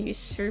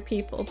excuse for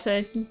people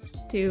to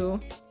do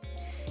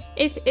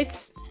it.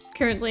 It's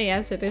currently,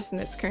 as it is in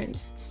its current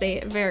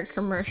state, a very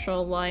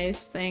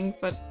commercialized thing,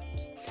 but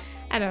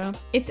I don't know.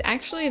 It's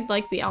actually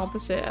like the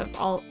opposite of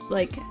all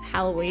like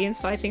Halloween,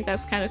 so I think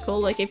that's kind of cool.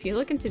 Like if you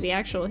look into the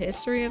actual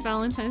history of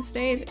Valentine's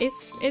Day,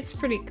 it's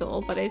pretty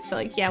cool, but it's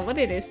like, yeah, what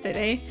it is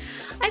today.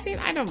 I mean,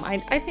 I don't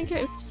mind. I think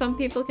if some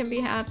people can be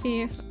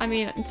happy, I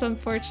mean, it's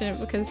unfortunate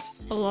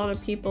because a lot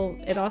of people,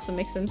 it also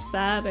makes them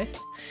sad,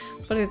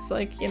 but it's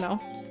like, you know,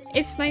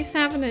 it's nice to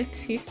have an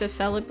excuse to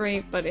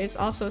celebrate, but it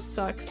also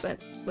sucks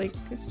that like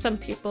some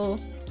people,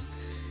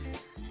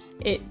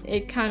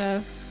 it kind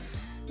of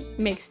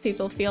makes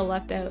people feel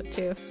left out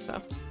too, so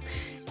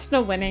there's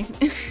no winning.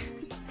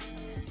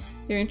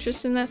 You're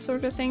interested in that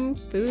sort of thing?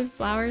 Food,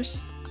 flowers?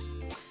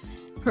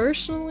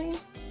 Personally,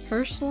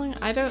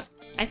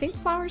 I think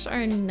flowers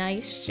are a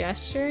nice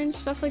gesture and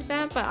stuff like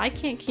that, but I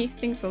can't keep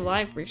things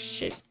alive for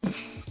shit.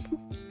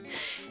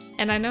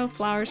 And I know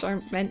flowers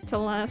aren't meant to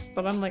last,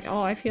 but I'm like,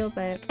 oh, I feel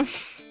bad.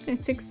 I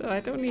think so.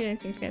 I don't need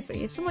anything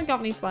fancy. If someone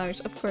got me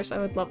flowers, of course I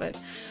would love it,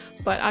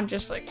 but I'm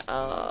just like,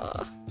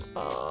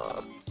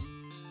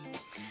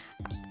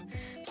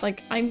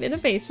 like, I'm in a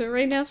basement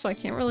right now, so I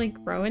can't really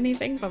grow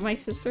anything, but my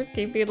sister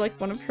gave me, like,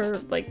 one of her,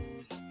 like,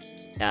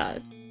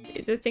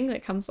 the thing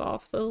that comes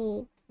off,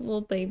 the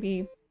little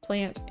baby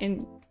plant,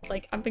 and,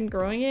 like, I've been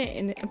growing it,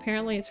 and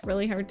apparently it's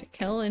really hard to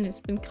kill, and it's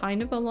been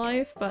kind of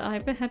alive, but I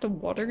haven't had to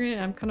water it,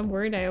 and I'm kind of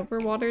worried I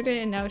overwatered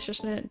it, and now it's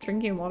just not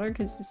drinking water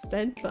because it's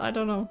dead, but I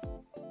don't know.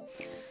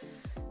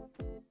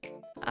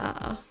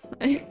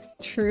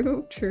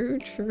 True.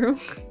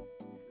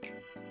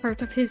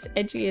 Part of his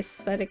edgy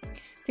aesthetic.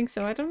 I think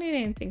so. I don't need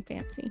anything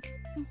fancy.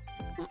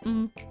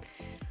 It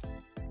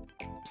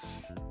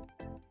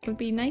would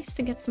be nice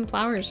to get some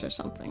flowers or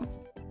something.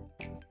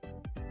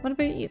 What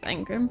about you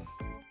then, Grim?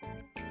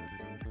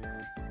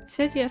 You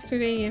said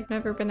yesterday you've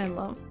never been in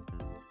love.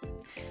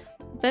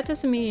 That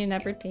doesn't mean you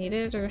never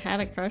dated or had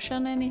a crush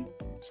on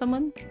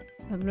someone?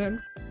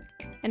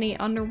 Any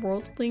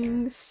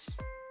underworldlings?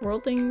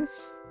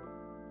 Worldings?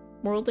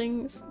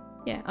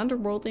 Yeah,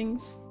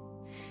 underworldings.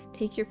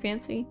 Take your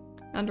fancy?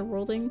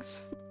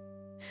 Underworldings?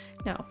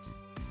 No.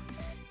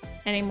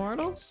 Any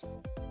mortals?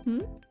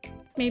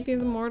 Maybe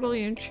the mortal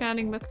you're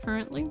chatting with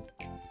currently?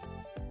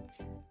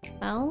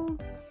 Well...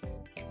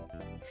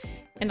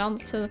 And on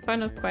to the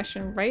final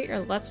question, right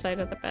or left side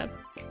of the bed?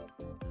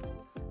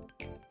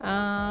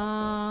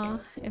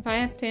 If I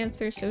have to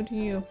answer, so do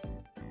you.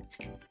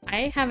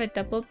 I have a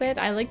double bed.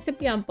 I like to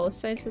be on both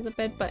sides of the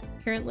bed, but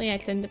currently I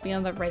tend to be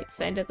on the right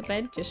side of the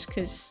bed just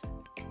because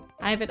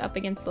I have it up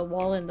against the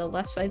wall and the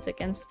left side's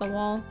against the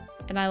wall,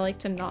 and I like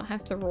to not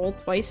have to roll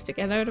twice to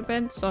get out of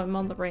bed, so I'm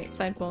on the right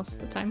side most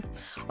of the time.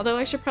 Although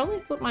I should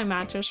probably flip my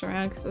mattress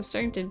around because it's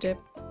starting to dip.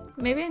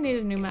 Maybe I need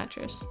a new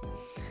mattress.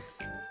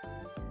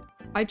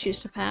 I choose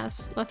to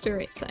pass. Left or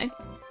right side?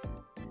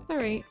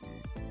 Alright.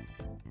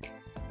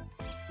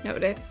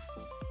 Noted.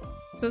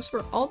 Those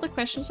were all the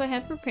questions I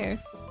had prepared.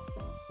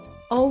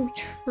 Oh,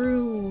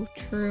 true.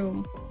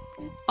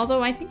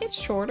 Although I think it's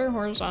shorter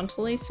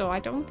horizontally, so I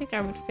don't think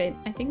I would fit.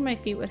 I think my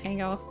feet would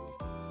hang off.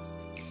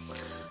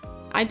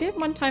 I did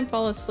one time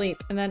fall asleep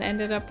and then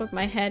ended up with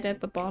my head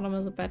at the bottom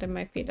of the bed and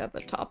my feet at the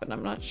top, and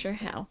I'm not sure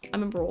how.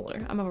 I'm a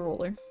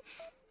roller.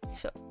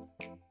 So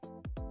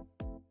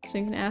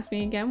you can ask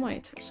me again why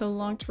it took so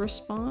long to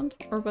respond,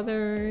 or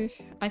whether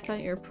I thought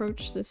your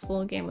approach to this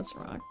little game was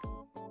wrong.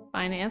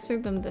 Fine, answer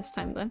them this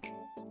time then.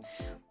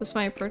 Was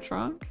my approach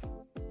wrong?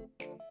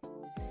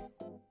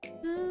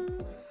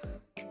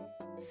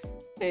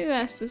 What you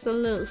asked was a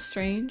little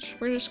strange.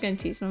 We're just gonna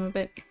tease them a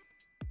bit.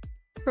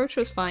 Approach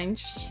was fine,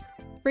 just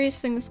phrase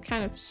things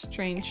kind of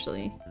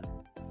strangely.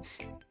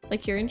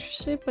 Like you're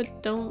interested,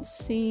 but don't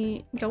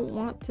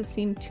want to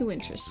seem too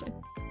interested.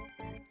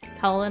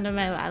 Calling them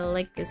out, I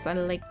like this.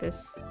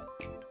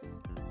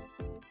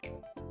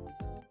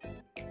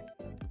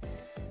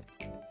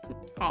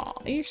 Aw,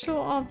 you're so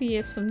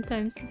obvious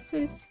sometimes, it's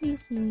so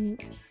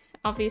sweet.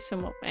 Obvious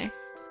in what way?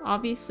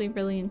 Obviously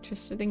really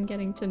interested in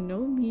getting to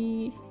know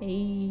me.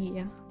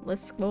 Hey,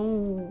 let's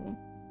go.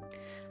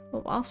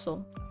 Oh,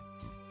 also,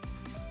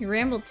 you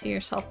rambled to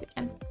yourself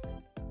again.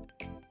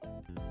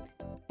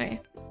 Okay,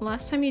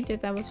 last time you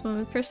did that was when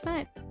we first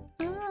met.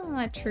 Ah.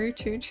 Ah, true,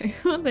 true, true.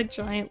 The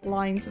giant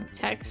lines of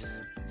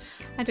text.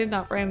 I did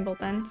not ramble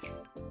then.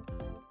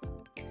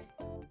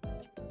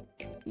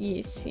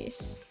 Yes,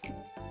 yes.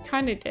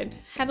 Kinda did.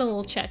 Had a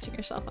little chat to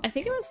yourself. I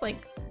think it was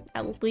like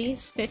at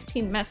least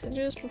 15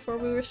 messages before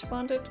we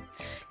responded.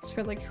 Because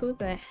we're like, who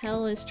the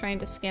hell is trying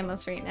to scam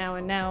us right now?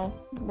 And now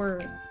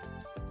we're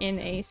in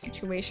a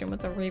situation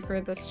with a Reaper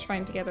that's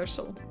trying to get our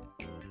soul.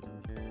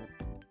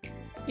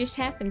 Just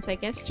happens, I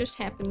guess. Just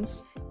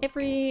happens.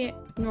 Every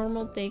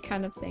normal day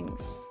kind of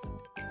things.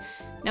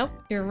 Nope,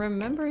 you're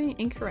remembering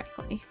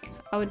incorrectly.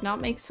 I would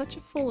not make such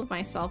a fool of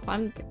myself.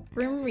 I'm the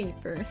Grim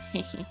Reaper.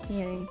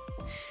 Hehehe.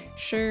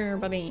 Sure,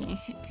 buddy.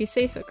 If you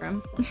say so,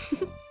 Grim.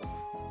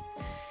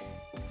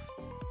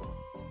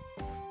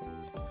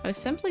 I was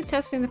simply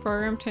testing the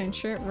program to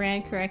ensure it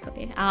ran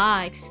correctly.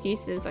 Ah,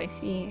 excuses, I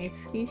see.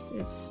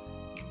 Excuses.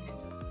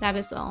 That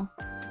is all.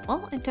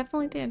 Well, it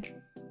definitely did.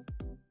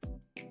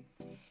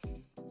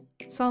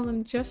 Saw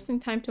them just in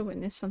time to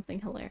witness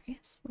something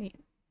hilarious. Wait.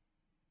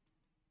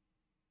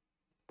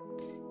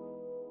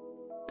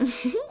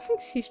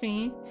 Excuse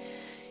me.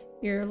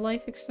 Your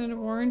life extended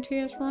warranty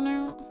has run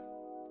out?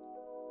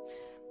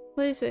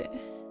 What is it?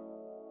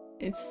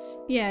 It's,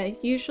 yeah,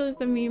 usually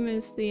the meme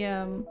is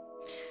the,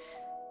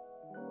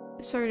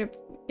 sorry to,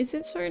 is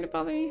it sorry to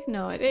bother you?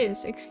 No, it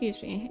is,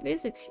 excuse me. It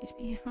is, excuse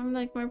me. I'm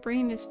like, my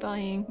brain is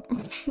dying.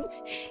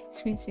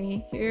 Excuse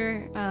me.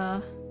 Your,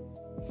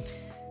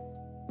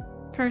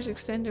 car's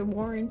extended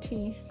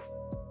warranty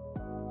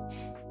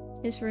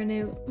is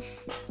renewed.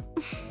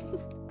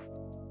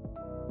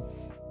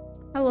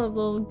 I love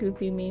little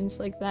goofy memes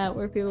like that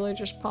where people are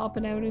just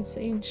popping out and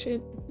saying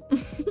shit.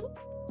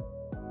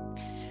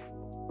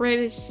 Right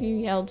as you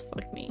yelled,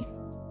 fuck me.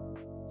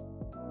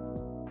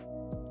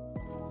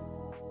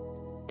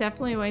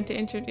 Definitely a way to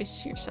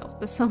introduce yourself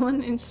to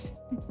someone. It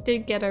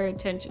did get our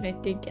attention.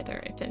 It did get our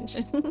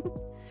attention.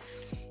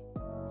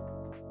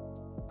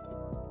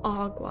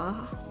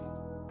 Agua.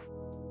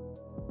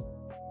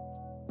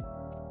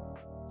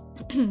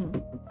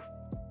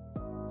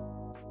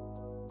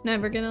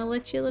 Never gonna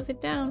let you live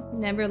it down.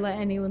 Never let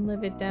anyone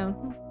live it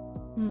down.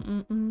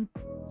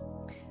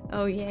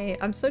 Oh yay,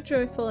 I'm so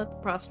joyful at the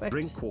prospect.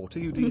 Drink water,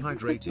 you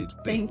dehydrated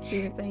bitch. Thank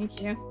you,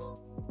 thank you.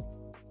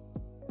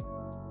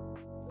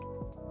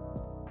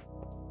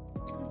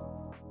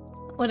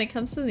 When it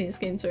comes to these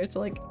games where it's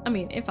like, I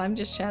mean, if I'm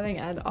just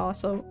chatting, I'd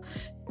also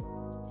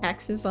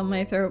taxes on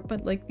my throat,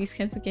 but like these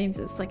kinds of games,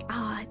 it's like,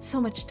 it's so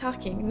much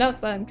talking.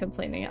 Not that I'm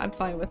complaining, I'm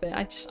fine with it.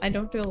 I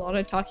don't do a lot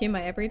of talking in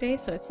my everyday,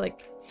 so it's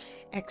like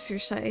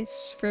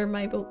exercise for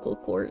my vocal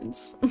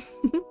cords.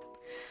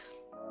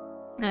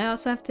 I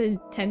also have to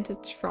tend to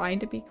try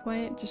to be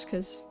quiet just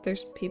because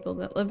there's people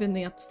that live in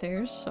the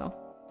upstairs, so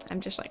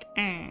I'm just like,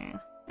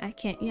 I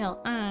can't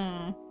yell,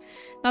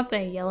 Not that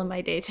I yell in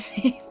my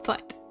day-to-day,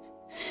 but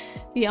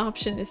the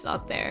option is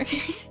not there.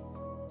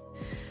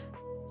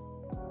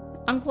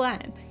 I'm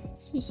glad.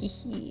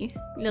 Hehehe.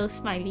 Little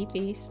smiley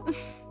face.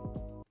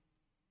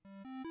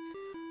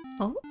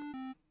 Oh?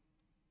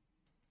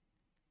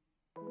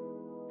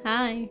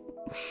 Hi.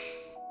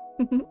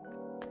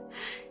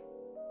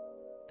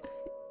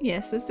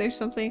 Yes, is there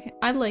something?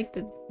 I like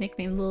the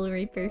nickname Little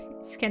Reaper.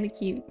 It's kind of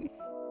cute.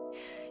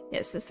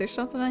 Yes, is there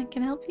something I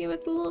can help you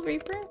with, Little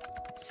Reaper?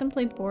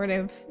 Simply bored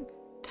of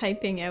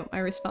typing out my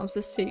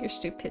responses to your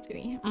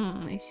stupidity.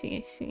 I see,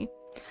 I see.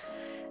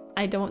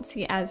 I don't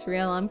see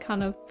Azrael. I'm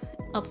kind of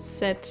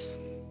upset.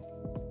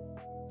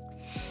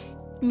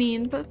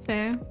 Mean, but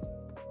fair.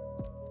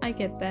 I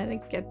get that, I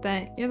get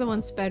that. You're the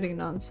one spouting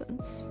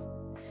nonsense.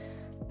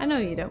 I know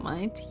you don't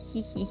mind.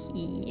 Hehehe.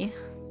 You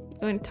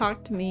wouldn't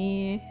talk to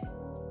me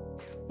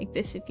like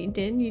this if you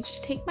did. You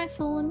just take my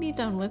soul and be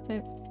done with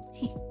it.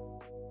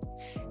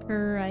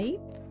 Right?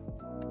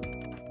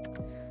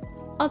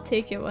 I'll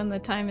take it when the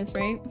time is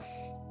right.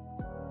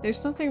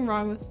 There's nothing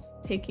wrong with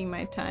taking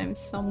my time.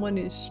 Someone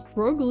is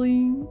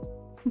struggling.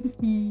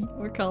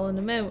 We're calling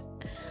him out.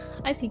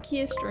 I think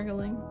he is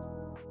struggling.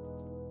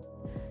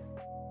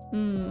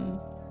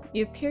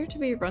 You appear to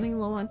be running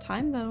low on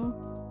time though.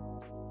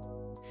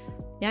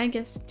 Yeah, I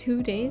guess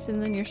 2 days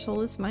and then your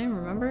soul is mine,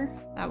 remember?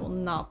 That will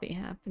not be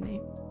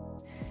happening.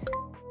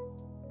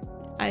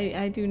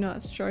 I do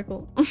not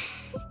struggle.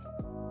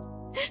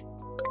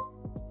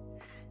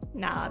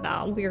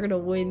 Nah, we're gonna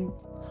win.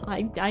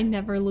 I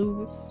never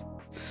lose.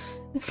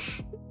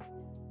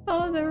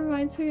 Oh, that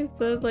reminds me of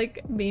the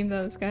like meme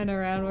that was going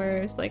around where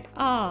it's like,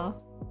 I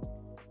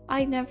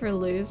never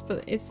lose,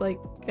 but it's like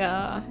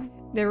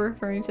they're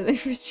referring to their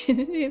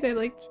virginity. They're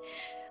like,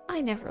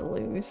 I never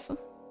lose.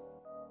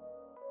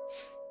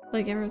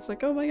 Like everyone's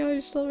like, oh my god,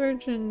 you're still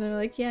virgin. And they're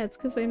like, yeah, it's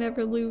because I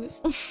never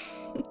lose.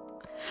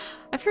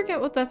 I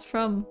forget what that's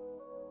from,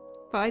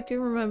 but I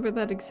do remember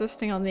that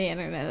existing on the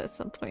internet at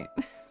some point.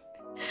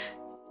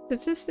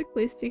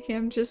 Statistically speaking,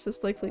 I'm just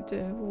as likely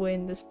to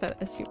win this bet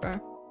as you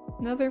are.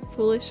 Another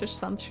foolish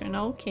assumption.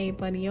 Okay,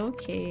 buddy,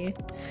 okay.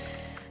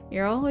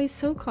 You're always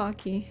so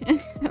cocky.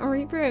 A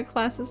Reaper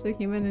outclasses a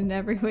human in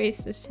every way.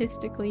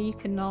 Statistically, you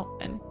cannot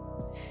win.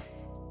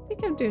 I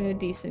think I'm doing a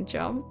decent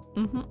job.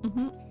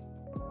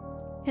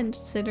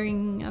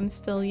 considering I'm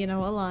still, you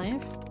know,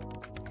 alive.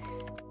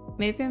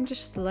 Maybe I'm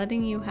just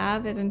letting you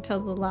have it until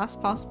the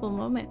last possible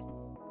moment.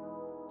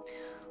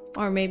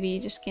 Or maybe you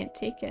just can't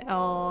take it.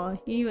 Oh,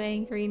 you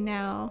angry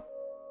now.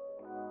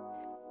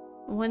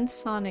 One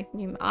Sonic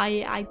meme.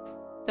 I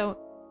don't...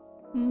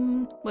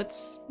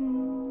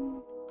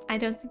 I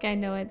don't think I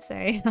know it,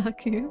 sorry,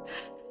 Haku.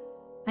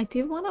 I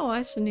do want to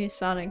watch the new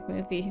Sonic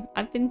movie.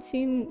 I've been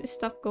seeing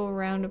stuff go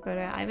around about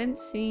it. I haven't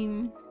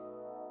seen...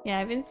 Yeah, I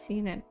haven't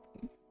seen it.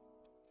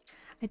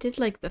 I did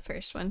like the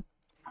first one.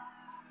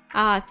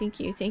 Ah, thank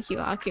you,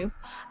 Aku.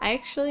 I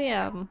actually,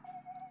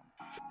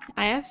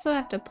 I also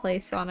have to play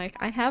Sonic.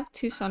 I have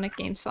 2 Sonic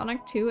games,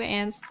 Sonic 2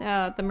 and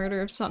The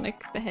Murder of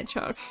Sonic the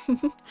Hedgehog.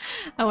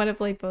 I want to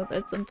play both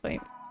at some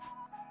point.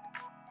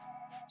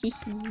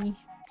 Hehe.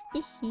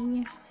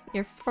 Hehe.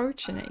 You're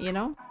fortunate, you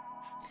know?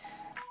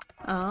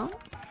 I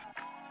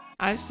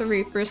have the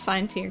Reaper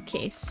assigned to your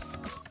case.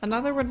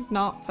 Another would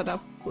not put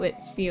up with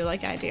you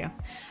like I do.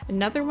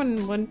 Another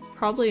one would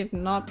probably have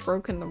not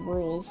broken the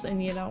rules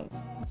and, you know,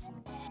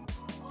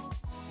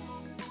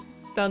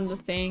 done the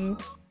thing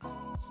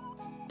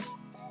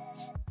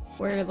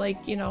where,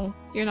 like, you know,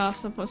 you're not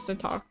supposed to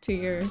talk to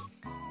your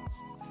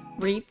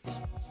reaped.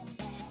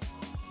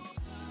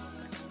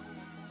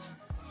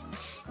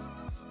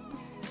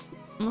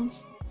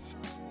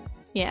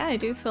 Yeah, I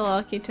do feel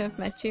lucky to have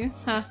met you.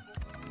 Huh.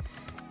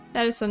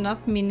 That is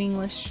enough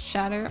meaningless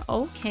chatter.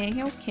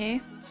 Okay,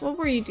 okay. What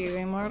were you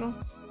doing, mortal?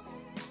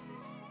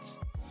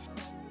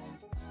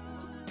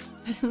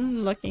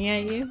 Looking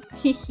at you.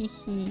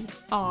 Hehehe.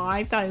 Aw,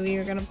 I thought we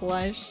were gonna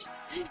blush.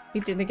 We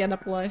didn't get a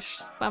blush.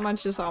 That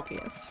much is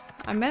obvious.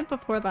 I meant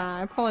before that.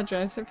 I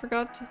apologize. I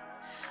forgot to...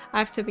 I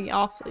have to be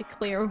awfully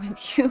clear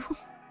with you.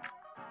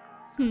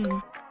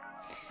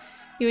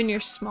 You and your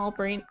small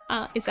brain.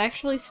 It's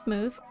actually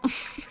smooth.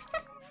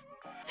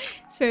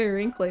 It's very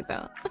wrinkly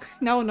though.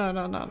 No.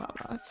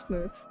 It's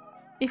smooth.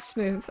 It's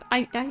smooth.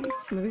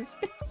 It's smooth.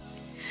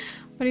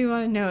 What do you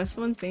want to know?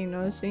 Someone's being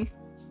nosy.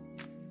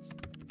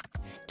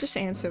 Just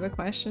answer the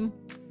question.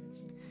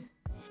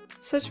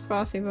 Such a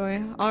bossy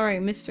boy.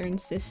 Alright, Mr.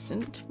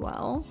 Insistent.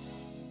 Well.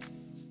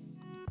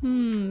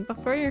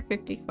 Before your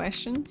 50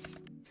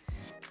 questions,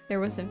 there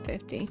wasn't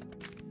 50.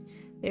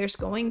 There's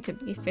going to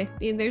be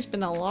 50. There's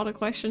been a lot of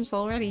questions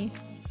already.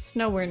 It's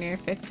nowhere near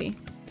 50.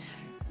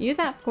 You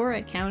that poor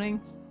at counting?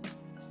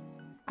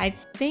 I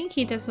think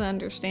he doesn't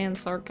understand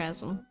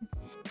sarcasm.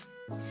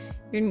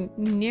 You're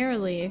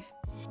nearly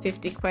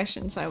 50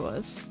 questions I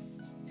was.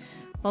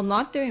 Well,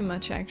 not doing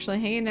much actually,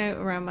 hanging out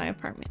around my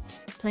apartment,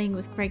 playing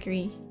with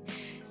Gregory.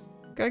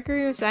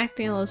 Gregory was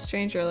acting a little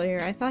strange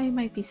earlier. I thought he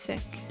might be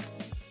sick,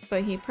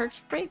 but he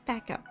perked right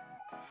back up.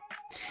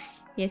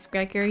 Yes,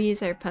 Gregory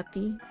is our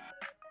puppy.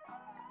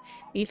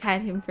 We've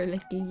had him for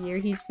like a year.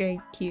 He's very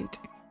cute.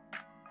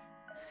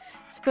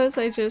 Suppose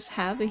I just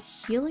have a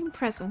healing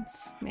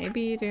presence.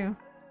 Maybe you do.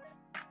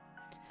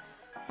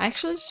 I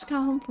actually just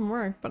got home from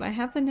work, but I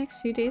have the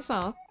next few days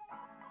off.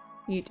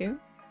 You do?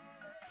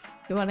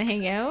 You want to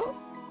hang out?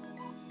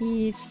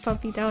 Yes,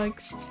 puppy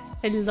dogs.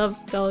 I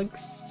love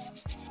dogs.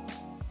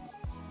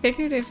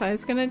 Figured if I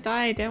was gonna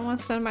die, I didn't want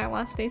to spend my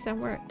last days at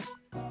work.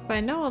 But I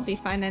know I'll be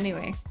fine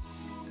anyway.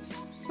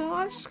 So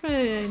I'm just gonna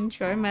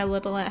enjoy my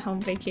little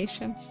at-home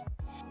vacation.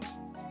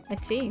 I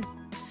see.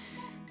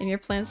 And your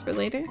plans for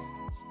later?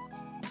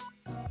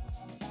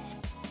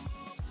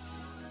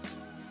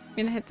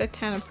 Gonna hit the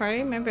town and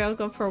party? Maybe I'll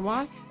go for a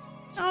walk?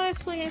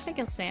 Honestly, I think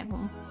I'll stay at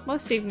home.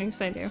 Most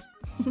evenings I do.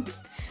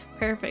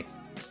 Perfect.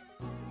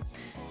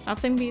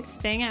 Nothing beats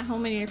staying at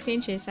home in your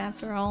PJs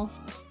after all.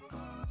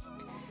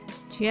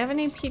 Do you have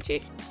any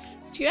PJs?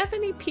 Do you have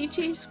any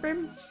PJs,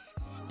 Grim?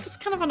 It's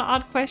kind of an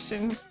odd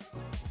question.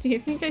 Do you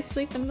think I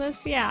sleep in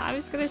this? Yeah, I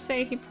was gonna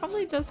say he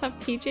probably does have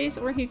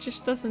PJs or he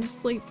just doesn't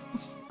sleep.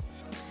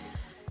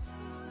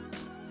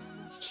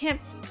 Can't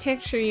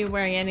picture you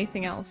wearing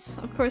anything else.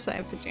 Of course I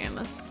have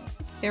pajamas.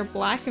 They're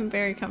black and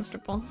very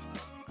comfortable.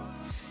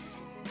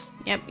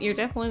 Yep, you're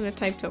definitely the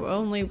type to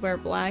only wear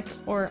black,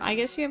 or I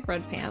guess you have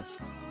red pants.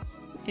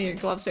 And your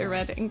gloves are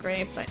red and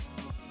gray, but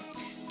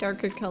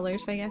darker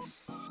colors, I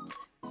guess.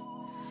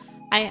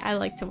 I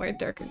like to wear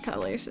darker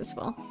colors as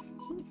well.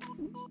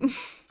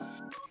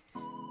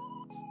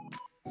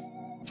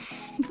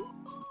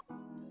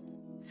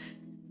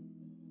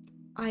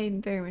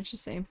 I'm very much the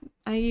same.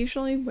 I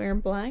usually wear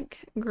black,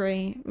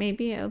 gray,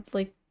 maybe a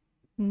like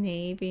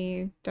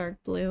navy, dark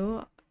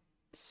blue,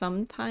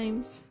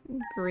 sometimes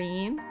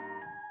green.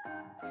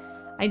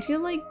 I do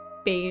like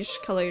beige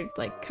colored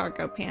like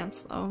cargo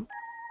pants though.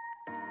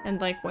 And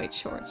like white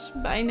shorts.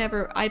 But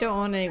I don't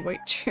own any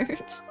white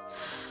shirts.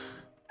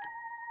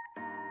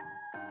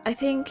 I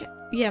think,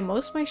 yeah,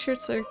 most of my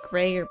shirts are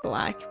gray or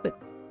black,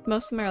 but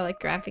most of them are like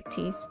graphic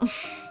tees.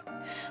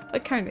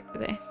 What kind are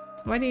they?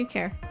 Why do you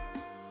care?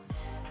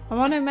 I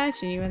want to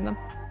imagine you in them.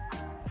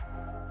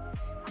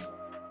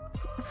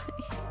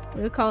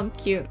 We'll call him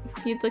cute.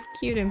 He'd look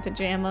cute in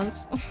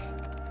pajamas.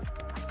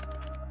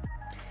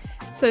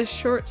 So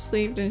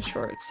short-sleeved and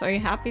shorts. Are you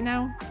happy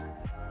now?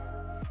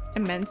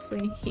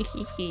 Immensely. Hee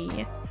hee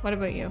hee. What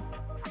about you?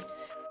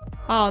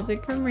 Oh, the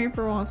Grim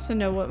Reaper wants to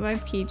know what my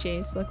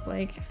PJs look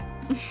like.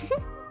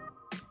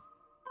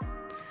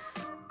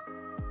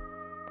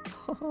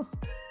 Oh,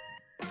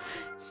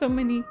 so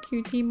many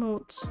cute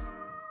emotes.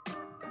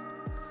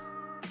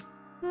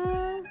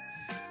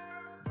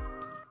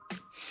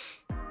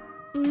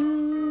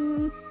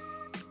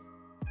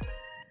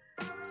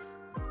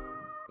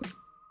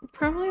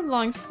 Probably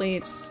long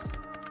sleeves.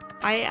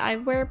 I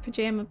wear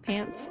pajama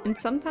pants, and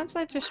sometimes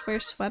I just wear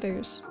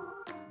sweaters.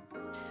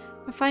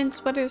 I find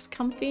sweaters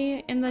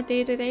comfy in the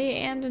day-to-day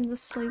and in the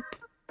sleep.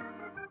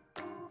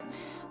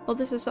 Well,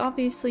 this is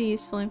obviously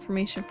useful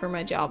information for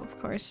my job, of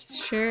course.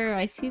 Sure,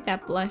 I see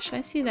that blush.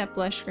 I see that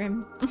blush,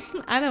 Grim.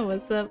 I know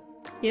what's up.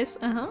 Yes,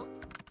 uh-huh.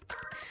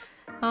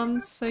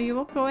 So you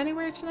won't go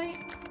anywhere tonight?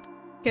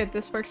 Good,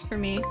 this works for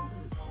me.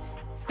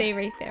 Stay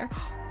right there.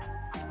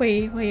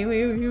 Wait.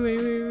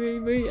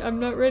 I'm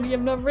not ready.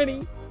 I'm not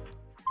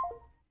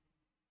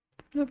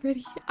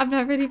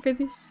ready for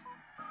this.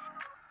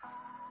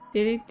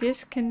 Did it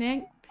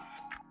disconnect?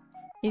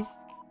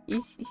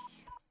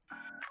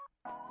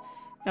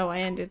 No, I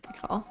ended the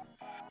call.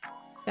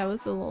 That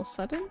was a little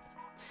sudden.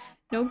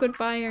 No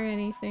goodbye or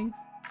anything.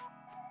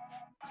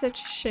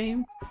 Such a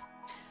shame.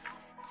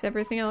 Is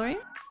everything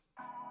alright?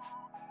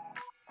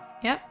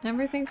 Yep,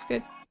 everything's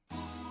good.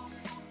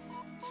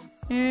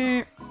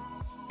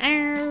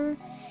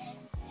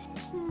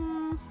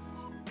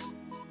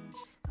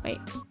 Wait.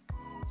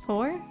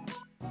 4?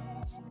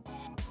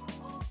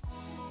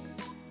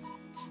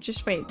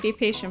 Just wait, be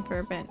patient for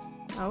a bit.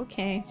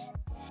 Okay.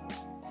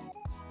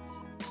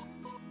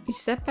 You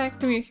step back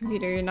from your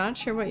computer, you're not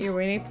sure what you're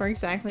waiting for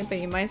exactly, but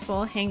you might as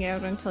well hang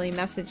out until he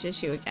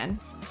messages you again.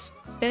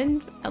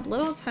 Spend a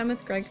little time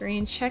with Gregory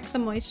and check the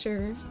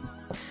moisture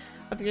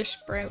of your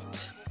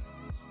sprout.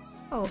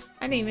 Oh,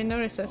 I didn't even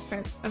notice that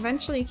sprout.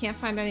 Eventually you can't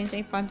find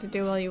anything fun to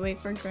do while you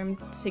wait for Grim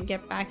to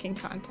get back in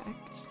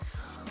contact.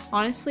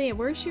 Honestly, it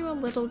worries you a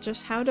little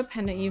just how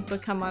dependent you've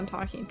become on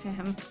talking to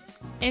him.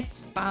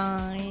 It's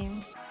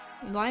fine.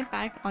 You lie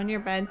back on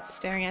your bed,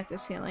 staring at the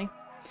ceiling.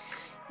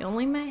 You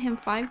only met him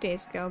 5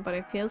 days ago, but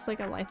it feels like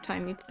a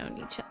lifetime you've known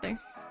each other.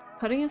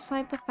 Putting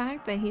aside the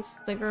fact that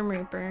he's the Grim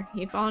Reaper,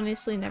 you've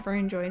honestly never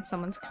enjoyed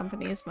someone's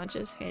company as much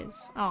as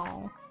his.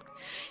 Oh.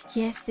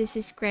 Yes, this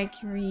is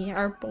Gregory,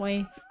 our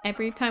boy.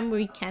 Every time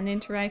we can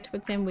interact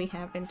with him, we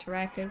have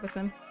interacted with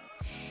him.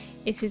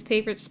 It's his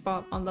favorite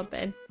spot on the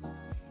bed.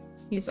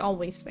 He's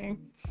always there.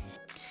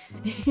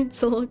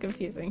 It's a little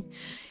confusing.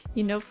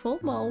 You know full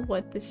well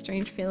what this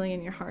strange feeling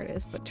in your heart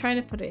is, but try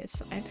to put it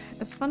aside.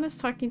 As fun as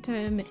talking to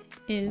him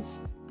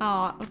is...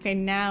 okay,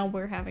 now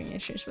we're having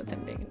issues with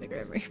him being the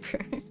Grim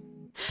Reaper.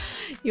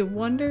 You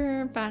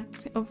wander back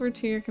over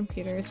to your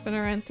computer. It's been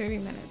around 30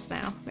 minutes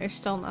now. There's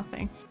still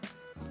nothing.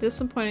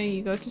 Disappointed,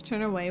 you go to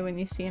turn away when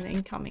you see an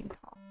incoming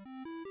call.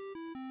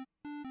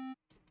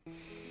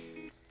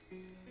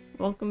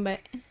 Welcome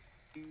back.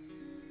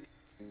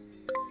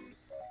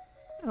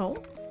 Oh,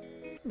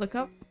 look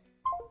up.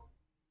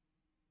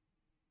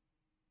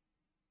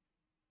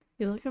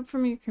 You look up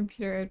from your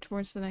computer out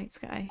towards the night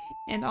sky,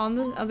 and on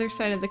the other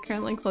side of the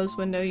currently closed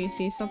window you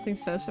see something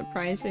so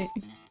surprising.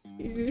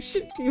 You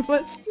should be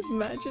once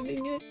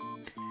imagining it.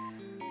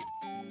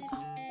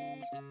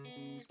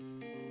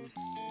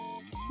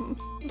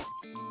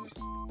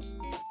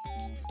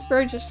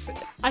 Bro, just...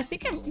 I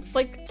think I'm,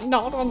 like,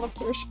 not on the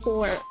first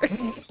floor.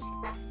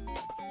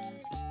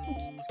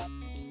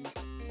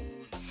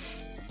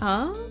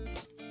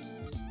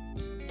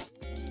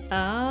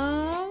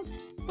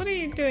 What are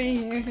you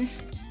doing here?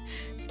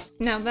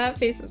 Now that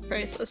face is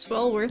priceless.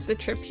 Well worth the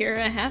trip here,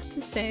 I have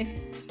to say.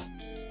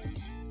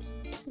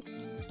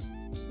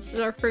 This is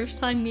our first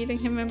time meeting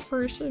him in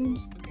person.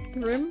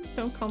 Grim?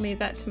 Don't call me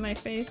that to my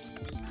face.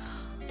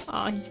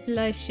 Aw, he's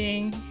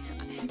blushing.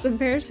 It's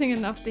embarrassing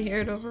enough to hear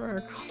it over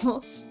our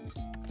calls.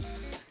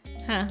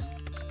 Huh.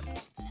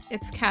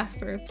 It's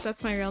Casper.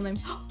 That's my real name.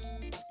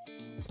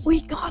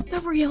 We got the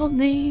real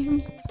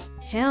name!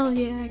 Hell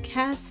yeah,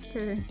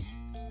 Casper.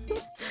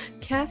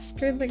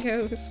 Casper the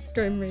Ghost,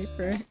 Grim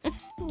Reaper.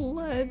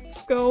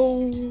 Let's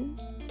go!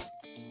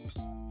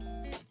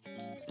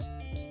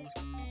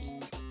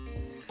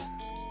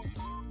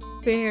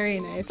 Very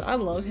nice. I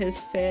love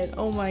his fit.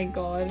 Oh my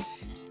god.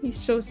 He's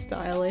so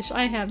stylish.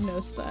 I have no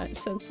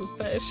sense of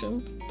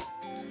fashion.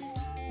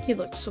 He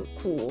looks so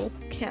cool.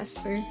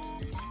 Casper.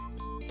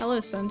 Hello,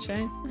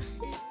 sunshine.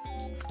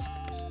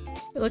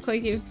 You look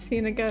like you've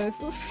seen a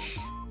ghost.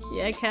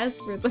 Yeah,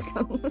 Casper the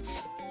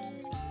ghost.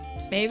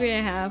 Maybe I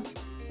have.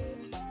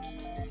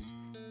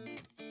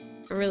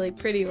 A really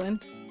pretty one.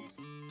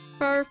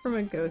 Far from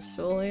a ghost,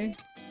 Sully.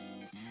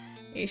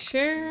 You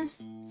sure?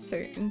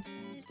 Certain.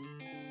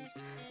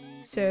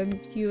 So,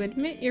 you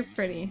admit you're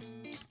pretty.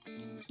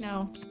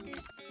 No.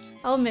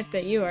 I'll admit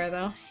that you are,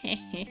 though.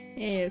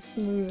 Hehe,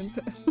 smooth.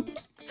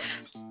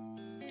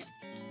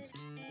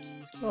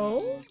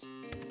 Oh?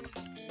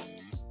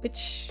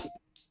 Which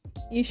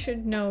you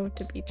should know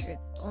to be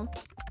truthful.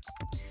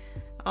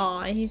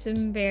 Aw, he's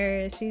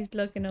embarrassed. He's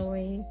looking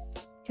away.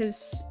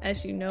 Because,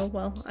 as you know,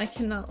 well, I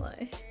cannot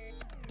lie.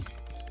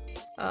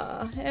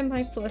 Am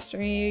I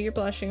flustering you? You're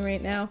blushing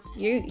right now.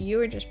 You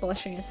were just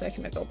blushing a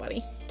second ago,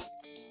 buddy.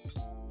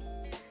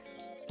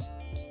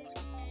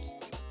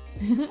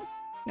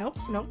 Nope,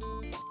 nope.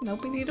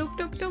 Nopey nope,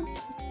 nope,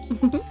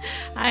 nope.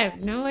 I have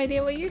no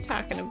idea what you're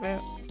talking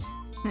about.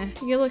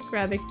 You look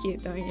rather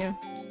cute, don't you?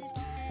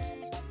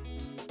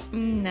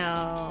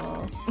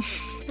 No.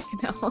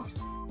 No.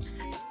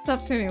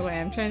 Stop turning away.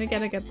 I'm trying to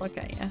get a good look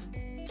at you.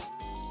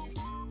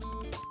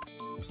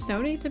 There's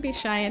no need to be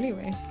shy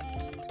anyway.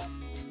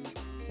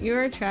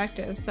 You're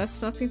attractive.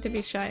 That's nothing to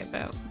be shy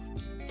about.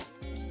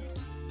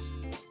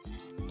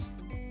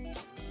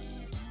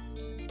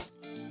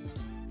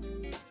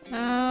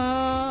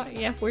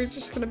 Yeah, we're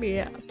just gonna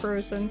be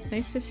frozen.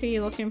 Nice to see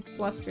you looking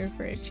flustered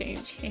for a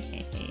change.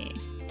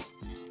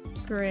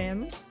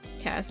 Grim.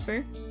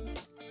 Casper.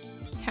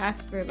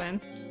 Casper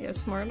then.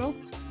 Yes, mortal.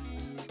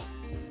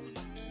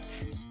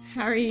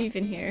 How are you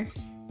even here?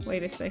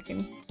 Wait a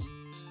second.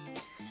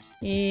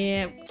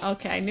 Yeah,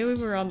 okay, I knew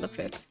we were on the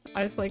 5th.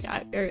 I was like,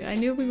 I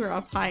knew we were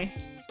up high.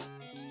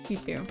 You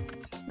do.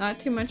 Not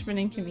too much of an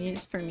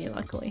inconvenience for me,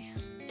 luckily.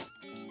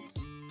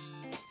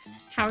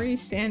 How are you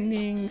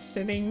standing,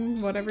 sitting,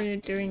 whatever you're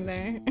doing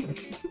there?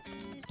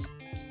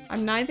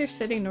 I'm neither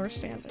sitting nor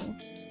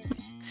standing.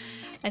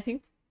 I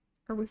think,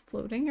 are we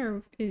floating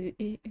or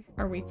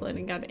are we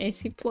floating? God, is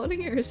he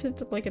floating or is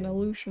it like an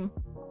illusion?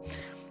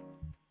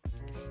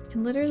 I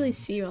can literally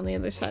see you on the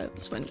other side of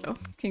this window.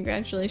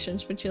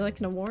 Congratulations, would you like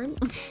an award?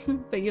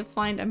 But you'll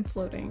find I'm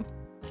floating.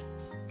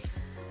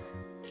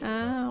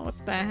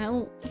 What the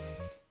hell?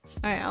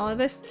 Alright, I'll add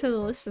this to the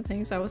list of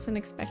things I wasn't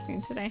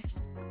expecting today.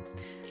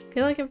 I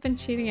feel like I've been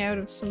cheating out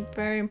of some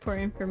very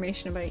important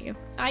information about you.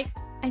 I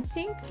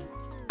think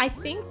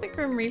the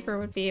Grim Reaper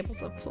would be able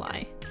to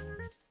fly.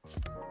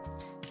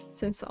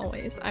 Since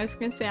always. I was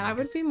gonna say, I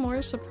would be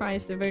more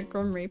surprised if a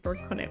Grim Reaper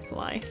couldn't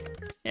fly.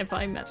 If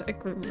I met a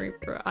Grim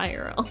Reaper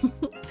IRL.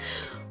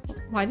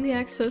 Why do you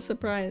act so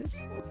surprised?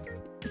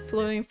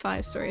 Floating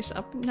 5 stories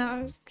up.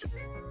 Now,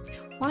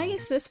 why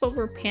is this what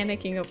we're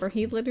panicking over?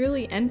 He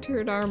literally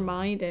entered our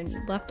mind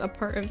and left a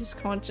part of his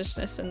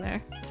consciousness in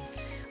there.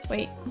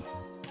 Wait,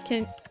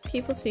 can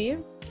people see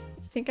you?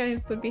 I think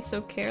I would be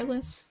so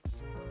careless.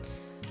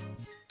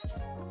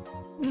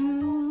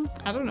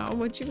 I don't know,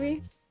 would you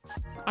be?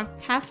 I've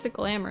cast a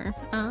glamour.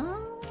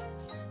 Oh,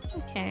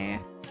 okay.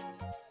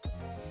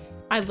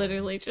 I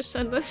literally just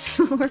said this.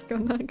 We're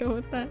gonna go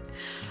with that.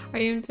 Are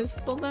you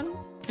invisible then?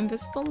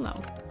 Invisible? No.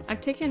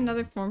 I've taken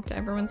another form to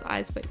everyone's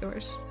eyes but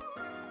yours.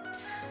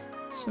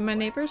 So my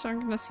neighbors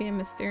aren't gonna see a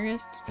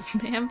mysterious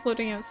man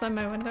floating outside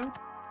my window?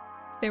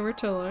 If they were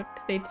to look,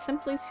 they'd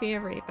simply see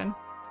a raven.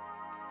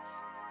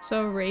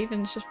 So a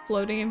raven's just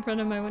floating in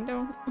front of my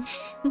window?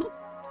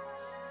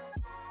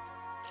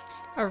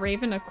 A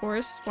raven, of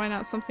course. Why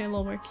not something a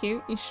little more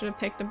cute? You should have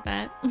picked a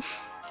bat.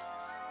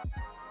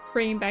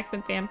 Bringing back the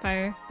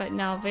vampire, but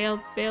now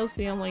Veil's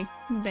the only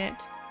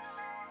vet.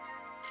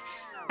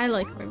 I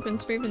like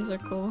ravens. Ravens are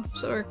cool.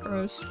 So are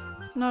crows.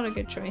 Not a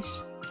good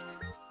choice.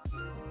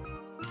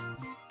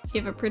 You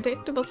have a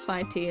predictable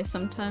side to you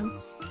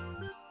sometimes.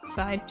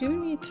 But I do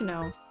need to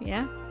know,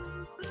 yeah?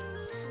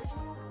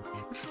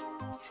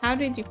 How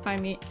did you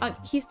find me?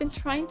 He's been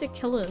trying to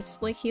kill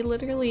us. Like, he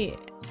literally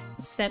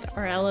set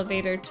our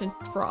elevator to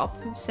drop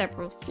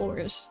several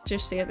floors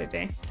just the other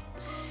day.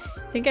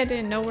 Think I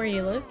didn't know where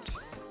you lived?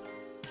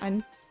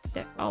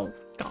 Oh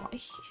god.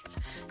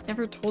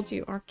 Never told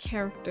you our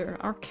character.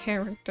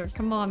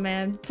 Come on,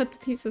 man. Put the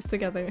pieces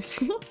together.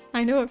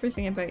 I know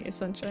everything about you,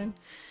 Sunshine.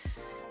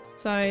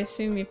 So I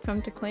assume you've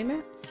come to claim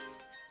it?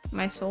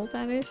 My soul,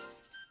 that is?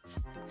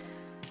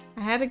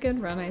 I had a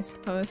good run, I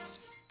suppose.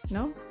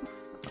 No?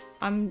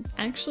 I'm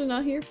actually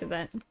not here for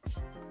that.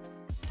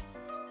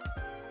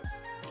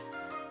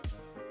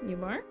 You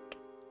aren't?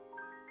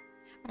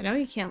 I know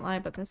you can't lie,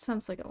 but that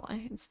sounds like a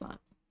lie. It's not.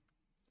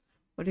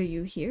 What are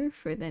you here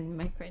for then,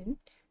 my friend?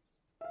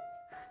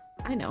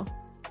 I know.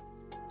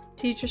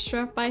 Did you just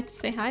drop by to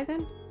say hi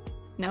then?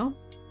 No?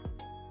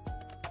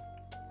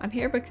 I'm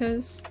here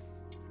because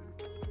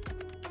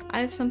I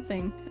have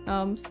something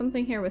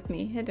here with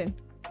me, hidden.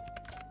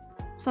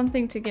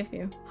 Something to give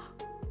you.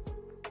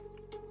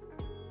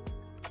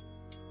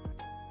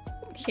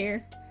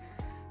 Here.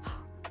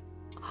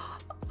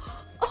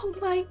 Oh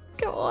my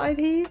god,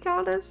 he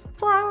got us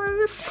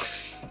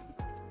flowers!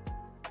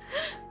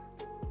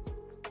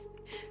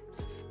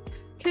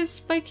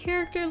 Because my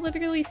character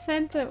literally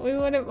said that we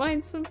wouldn't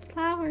mind some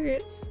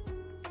flowers.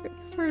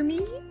 For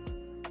me?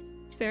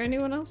 Is there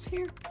anyone else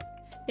here?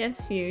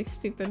 Yes, you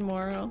stupid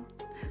moral.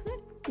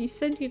 You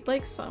said you'd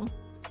like some.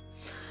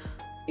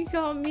 You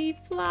got me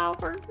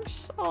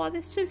flowers. Oh,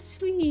 that's so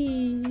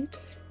sweet.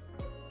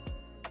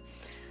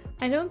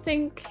 I didn't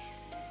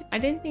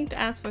think to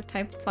ask what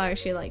type of flower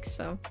she likes,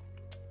 so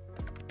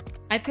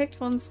I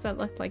picked ones that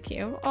look like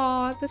you.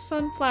 Aw, the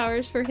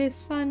sunflowers for his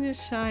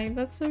sunshine.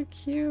 That's so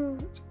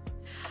cute.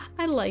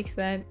 I like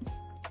that.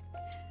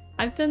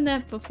 I've done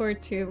that before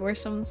too, where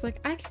someone's like,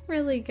 I can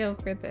really go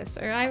for this,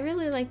 or I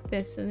really like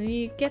this, and then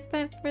you get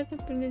that for them,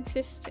 and it's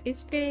just,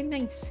 it's very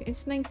nice.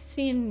 It's nice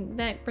seeing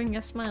that bring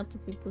a smile to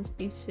people's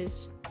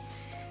faces.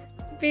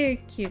 Very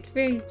cute,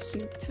 very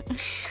cute.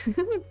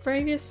 The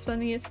brightest,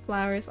 sunniest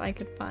flowers I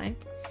could find.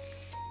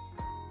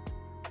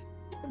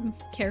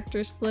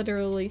 Characters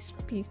literally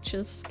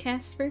speechless.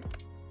 Casper?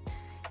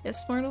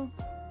 Yes, Mortal?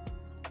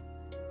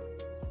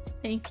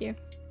 Thank you.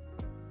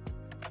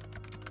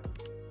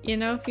 You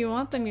know, if you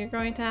want them, you're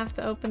going to have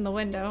to open the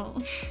window.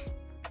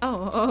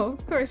 Oh,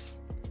 of course.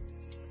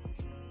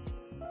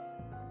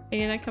 Are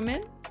you gonna come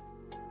in?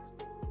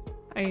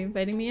 Are you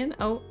inviting me in?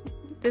 Oh,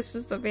 this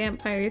is the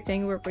vampire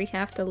thing where we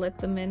have to let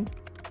them in.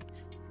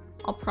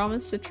 I'll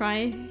promise to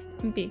try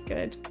and be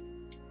good.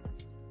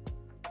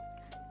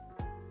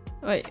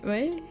 Wait,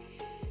 wait.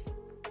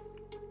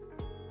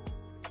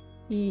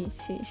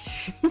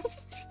 Yeesh.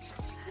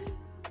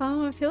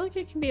 Oh, I feel like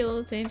it can be a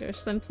little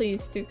dangerous. Then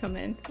please do come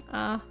in.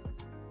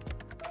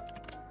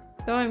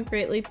 Though I'm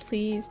greatly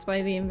pleased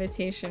by the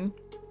invitation.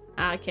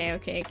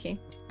 Okay.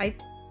 I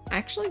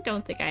actually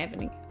don't think I have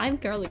any. I'm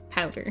garlic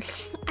powder.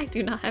 I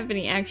do not have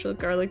any actual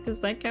garlic.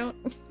 Does that count?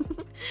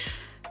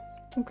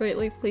 I'm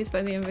greatly pleased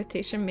by the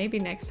invitation. Maybe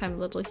next time,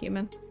 little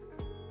human.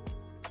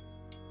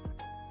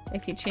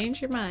 If you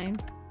change your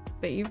mind.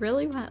 But you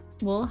really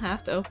will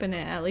have to open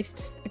it at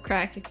least a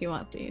crack if you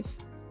want these.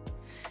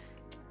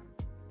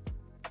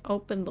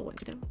 Open the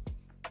window.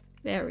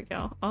 There we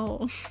go.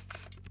 Oh.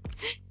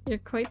 You're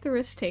quite the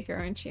risk taker,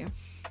 aren't you?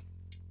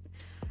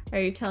 Are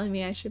you telling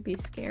me I should be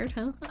scared,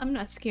 huh? I'm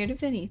not scared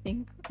of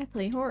anything. I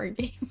play horror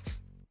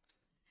games.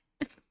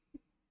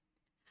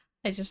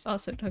 I just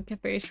also don't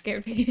get very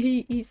scared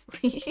very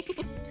easily.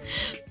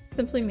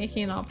 Simply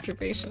making an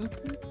observation.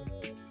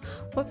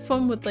 What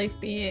fun would life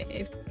be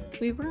if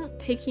we weren't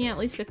taking at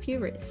least a few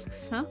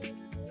risks, huh?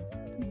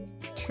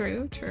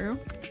 True, true.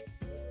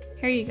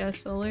 Here you go,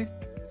 Solar.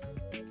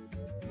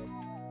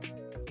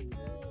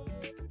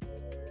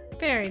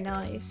 Very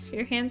nice.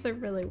 Your hands are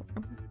really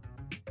warm.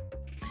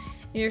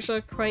 Yours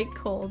are quite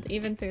cold,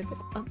 even through the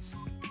gloves.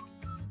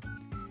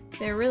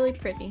 They're really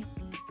pretty.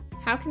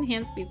 How can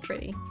hands be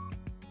pretty?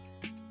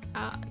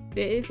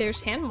 There's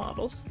hand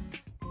models.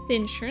 The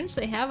insurance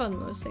they have on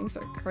those things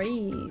are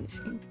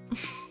crazy.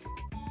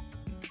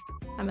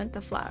 I meant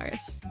the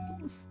flowers.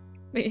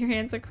 But your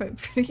hands are quite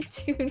pretty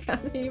too, now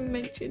that you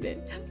mentioned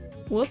it.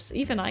 Whoops,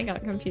 even I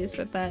got confused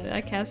with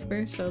that,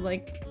 Casper, so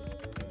like...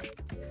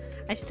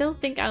 I still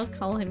think I'll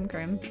call him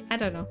Grim. I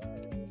don't know.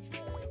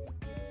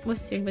 We'll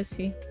see.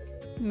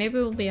 Maybe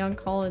we'll be on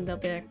call and they'll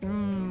be like,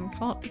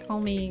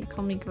 call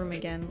me Grim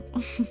again.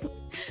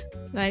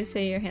 And I'd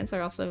say your hands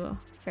are also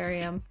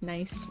very,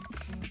 nice.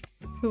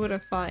 Who would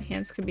have thought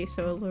hands could be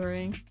so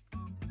alluring?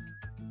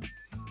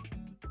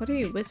 What are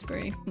you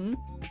whispering,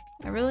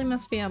 I really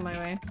must be on my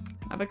way.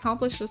 I've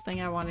accomplished this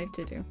thing I wanted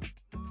to do.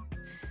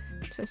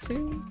 So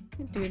soon?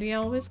 Duty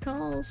always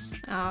calls.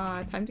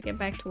 Time to get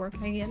back to work.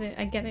 I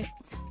get it.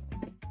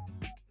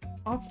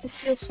 Off to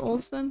steal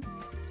souls then?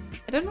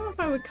 I don't know if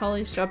I would call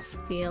these jobs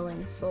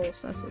stealing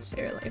souls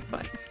necessarily,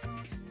 but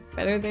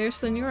better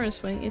theirs than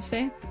yours, wouldn't you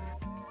say?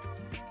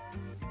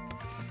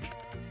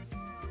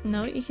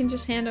 No, you can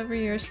just hand over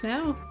yours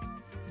now.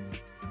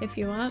 If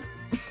you want.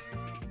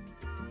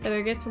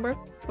 Better get to work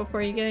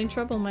before you get in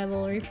trouble, my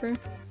little Reaper.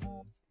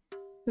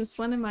 Since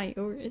when am I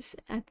yours?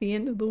 At the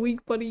end of the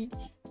week, buddy.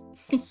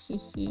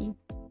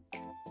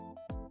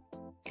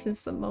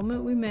 Since the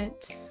moment we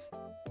met.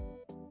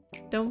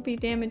 Don't be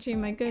damaging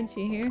my goods,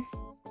 you hear?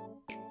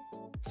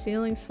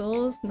 Stealing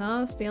souls?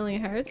 No,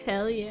 stealing hearts?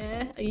 Hell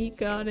yeah. You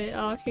got it,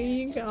 Aki,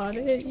 you got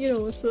it. You know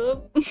what's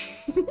up.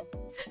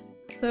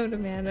 So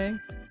demanding.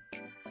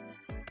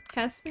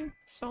 Casper?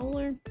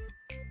 Solar?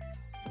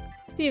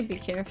 Do be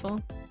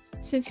careful.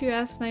 Since you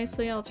asked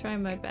nicely, I'll try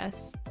my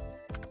best.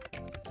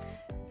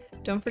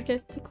 Don't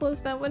forget to close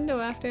that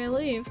window after I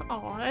leave.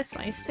 Aw, that's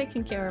nice,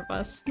 taking care of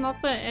us.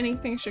 Not that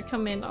anything should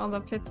come in on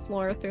the 5th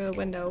floor through the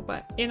window,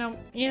 but you know,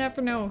 you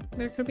never know.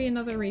 There could be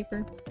another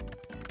Reaper.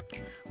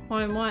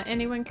 Wouldn't want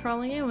anyone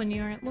crawling in when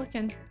you aren't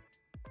looking.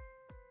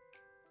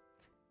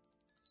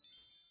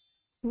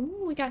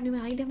 Ooh, we got new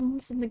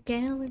items in the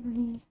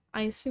gallery.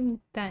 I assume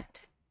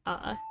that,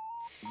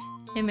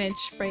 image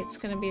sprite's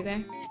gonna be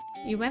there.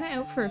 You went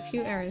out for a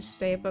few errands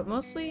today, but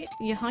mostly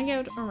you hung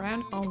out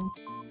around home.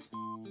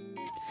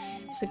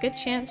 It's a good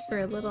chance for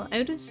a little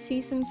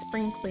out-of-season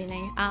spring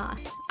cleaning.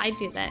 I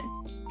do that.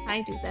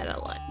 I do that a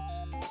lot.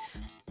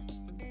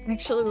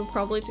 Actually, we'll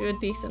probably do a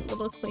decent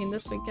little clean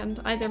this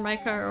weekend. Either my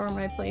car or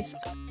my place.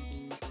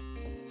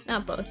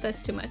 Not both,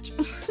 that's too much.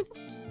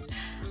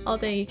 All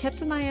day you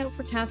kept an eye out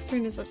for Casper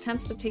and his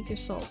attempts to take your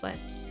soul, but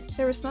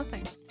there was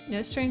nothing.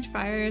 No strange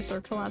fires or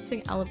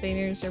collapsing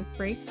elevators or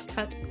brakes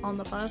cut on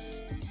the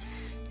bus.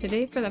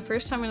 Today, for the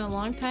first time in a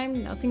long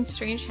time, nothing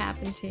strange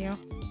happened to you.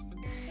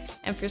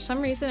 And for some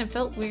reason, it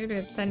felt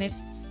weirder than if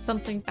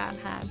something bad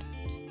had.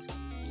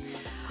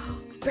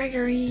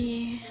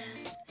 Gregory!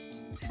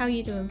 How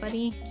you doing,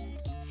 buddy?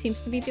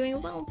 seems to be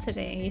doing well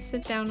today. You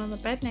sit down on the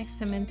bed next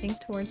to him and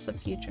think towards the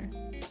future.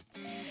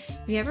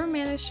 If you ever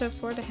managed to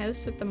afford a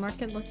house with the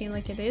market looking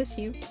like it is,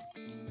 you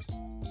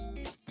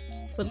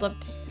would love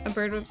to. A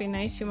bird would be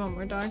nice. You want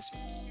more dogs?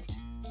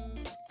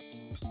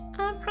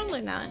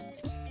 Probably not.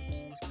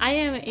 I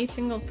am a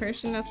single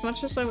person. As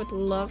much as I would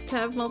love to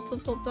have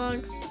multiple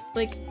dogs,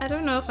 like, I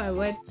don't know if I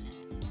would.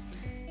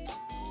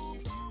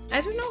 I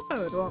don't know if I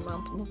would want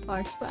multiple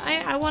dogs, but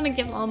I want to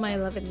give all my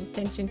love and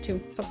attention to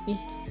Puppy.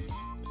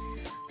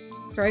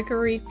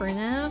 Gregory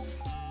Fernav?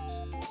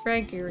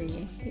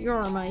 Gregory,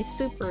 you're my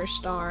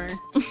superstar.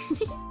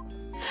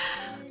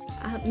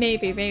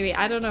 Maybe.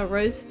 I don't know.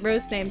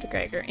 Rose named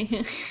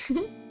Gregory.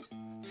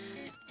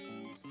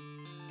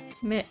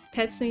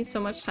 Pets need so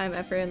much time,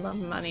 effort, and love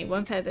and money.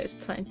 One pet is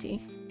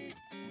plenty.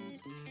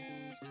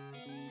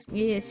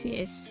 Yes.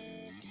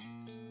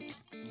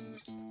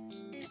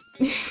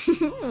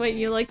 Wait,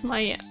 you like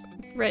my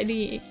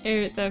Freddy,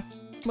 or the,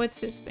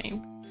 what's his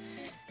name?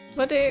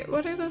 What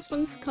are those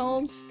ones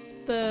called?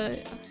 The,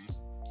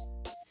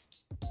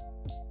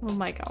 oh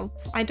my god,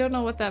 I don't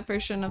know what that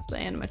version of the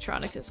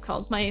animatronic is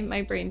called.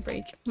 My brain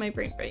break.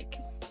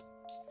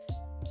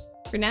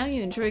 For now,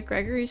 you enjoy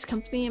Gregory's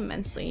company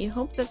immensely. You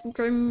hope that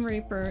Grim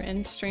Reaper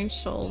and Strange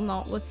Soul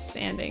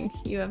notwithstanding,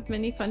 you have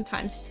many fun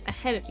times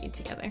ahead of you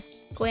together.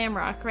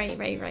 Glamrock, right.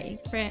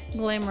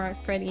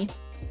 Glamrock Freddy.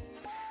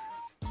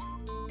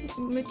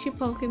 What you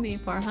poking me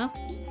for, huh?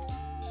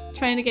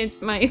 Trying to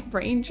get my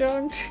brain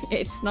jugged?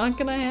 It's not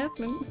gonna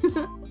happen.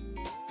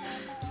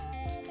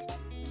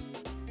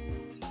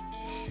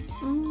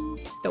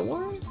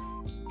 Door?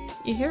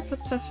 You hear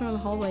footsteps from the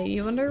hallway.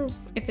 You wonder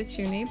if it's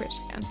your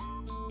neighbors again.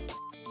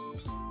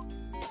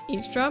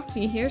 Eavesdrop,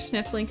 you hear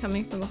sniffling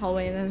coming from the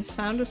hallway and then the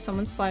sound of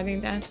someone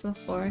sliding down to the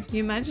floor.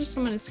 You imagine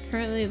someone is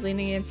currently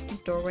leaning against the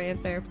doorway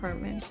of their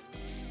apartment.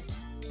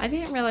 I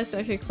didn't realize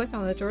I could click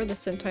on the door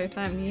this entire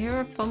time. You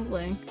hear a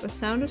fumbling, the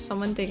sound of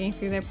someone digging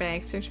through their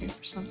bag searching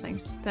for something,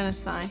 then a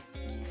sigh.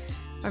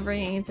 A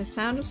ringing, the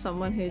sound of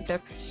someone who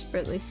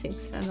desperately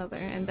seeks another,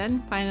 and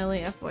then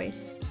finally a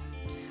voice.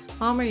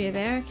 Mom, are you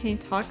there? Can you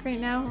talk right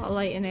now? A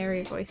light and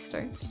airy voice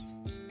starts.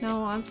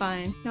 No, I'm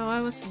fine. No,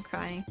 I wasn't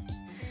crying.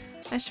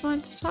 I just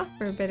wanted to talk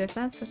for a bit, if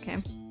that's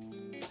okay.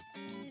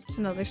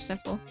 Another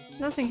sniffle.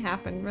 Nothing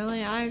happened,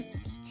 really. I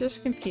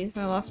just confused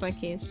and I lost my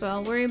keys, but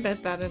I'll worry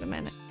about that in a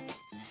minute.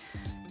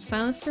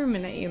 Silence for a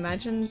minute. You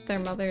imagine their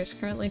mother is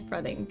currently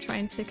fretting,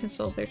 trying to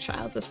console their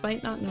child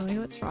despite not knowing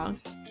what's wrong.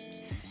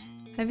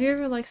 Have you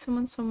ever liked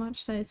someone so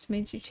much that it's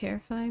made you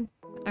terrified?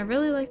 I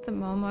really like them,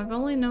 Mom. I've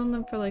only known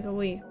them for like a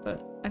week,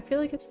 but I feel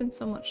like it's been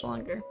so much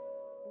longer.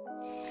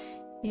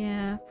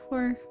 Yeah,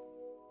 poor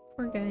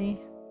guy.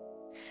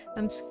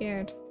 I'm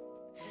scared.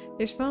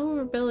 There's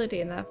vulnerability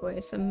in that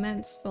voice,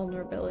 immense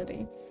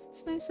vulnerability.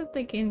 It's nice that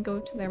they can go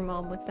to their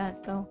mom with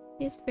that, though.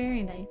 It's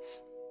very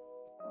nice.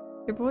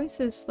 Your voice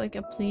is like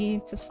a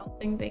plea to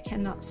something they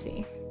cannot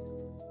see.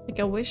 Like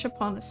a wish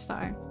upon a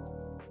star.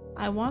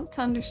 I want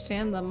to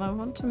understand them, I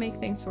want to make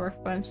things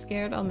work, but I'm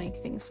scared I'll make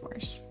things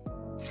worse.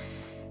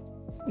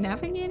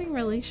 Navigating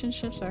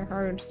relationships are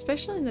hard,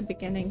 especially in the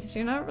beginning, because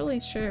you're not really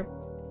sure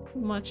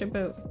much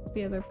about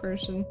the other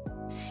person.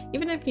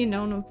 Even if you've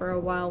known them for a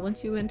while,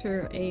 once you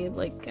enter a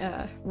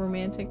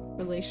romantic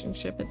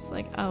relationship, it's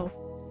like, oh,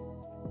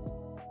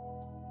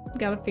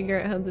 gotta figure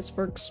out how this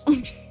works.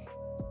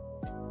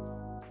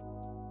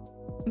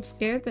 I'm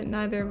scared that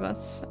neither of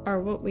us are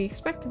what we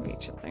expect of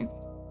each other.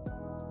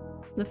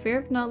 The fear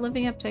of not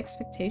living up to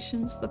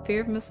expectations, the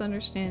fear of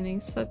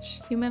misunderstandings,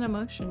 such human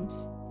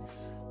emotions.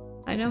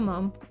 I know,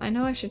 Mom. I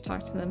know I should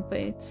talk to them, but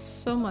it's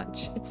so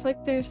much. It's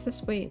like there's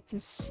this weight,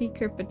 this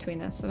secret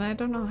between us, and I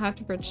don't know how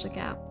to bridge the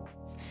gap.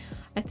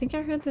 I think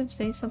I heard them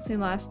say something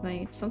last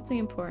night, something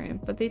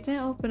important, but they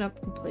didn't open up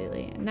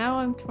completely, and now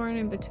I'm torn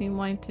in between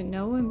wanting to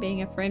know and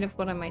being afraid of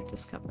what I might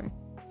discover.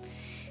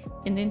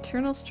 An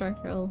internal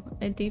struggle,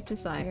 a deep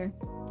desire.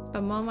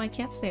 But Mom, I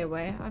can't stay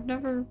away. I've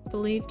never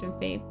believed in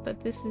fate,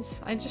 but this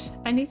is-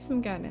 I need some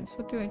guidance.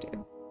 What do I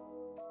do?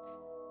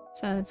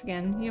 Silence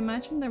again. You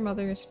imagine their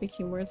mother is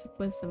speaking words of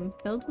wisdom,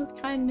 filled with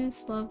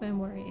kindness, love, and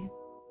worry.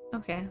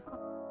 Okay,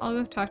 I'll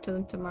go talk to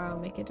them tomorrow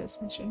and make a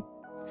decision.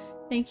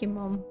 Thank you,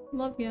 Mom.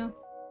 Love ya.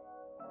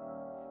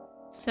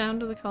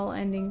 Sound of the call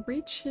ending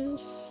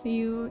reaches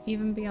you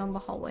even beyond the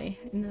hallway,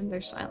 and then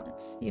there's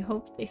silence. You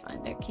hope they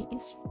find their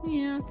keys.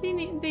 Yeah, they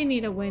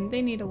need a win.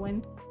 They need a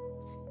win.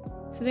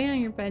 Sitting on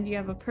your bed, you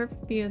have a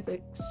perfect view of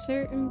the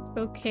certain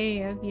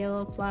bouquet of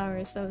yellow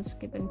flowers that was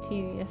given to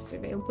you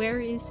yesterday. Where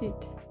is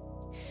it?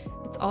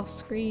 It's off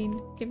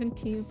screen, given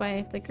to you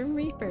by the Grim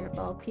Reaper of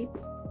all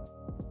people.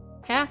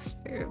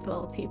 Casper of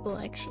all people,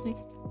 actually.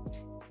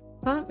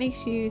 Thought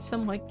makes you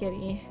somewhat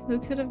giddy. Who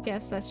could have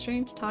guessed that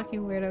strange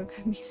talking weirdo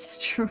could be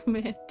such a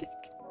romantic?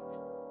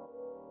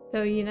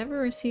 Though you never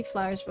received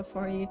flowers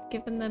before, you've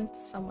given them to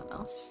someone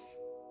else.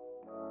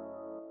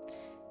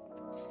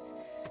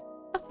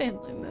 A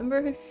family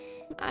member,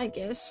 I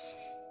guess.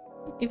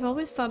 You've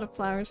always thought of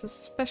flowers as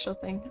a special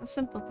thing, a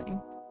simple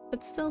thing,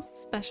 but still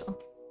special.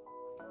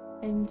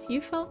 And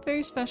you felt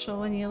very special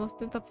when you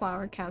looked at the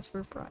flower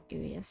Casper brought you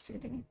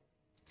yesterday.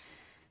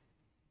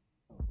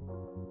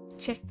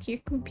 Check your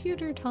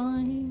computer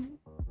time.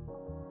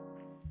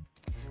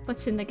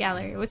 What's in the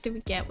gallery? What did we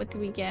get? What did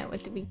we get?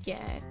 What did we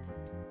get?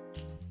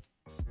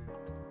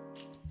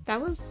 That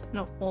was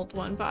an old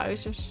one, but I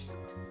was just...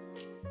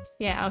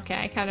 Yeah, okay,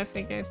 I kind of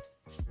figured.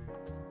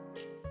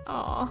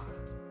 Aww.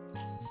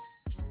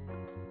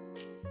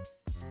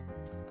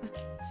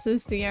 This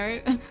is the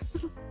art.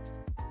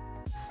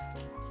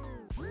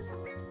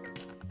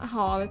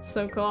 Oh, that's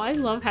so cool. I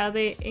love how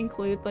they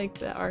include like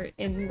the art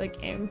in the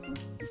game.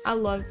 I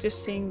love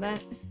just seeing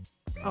that.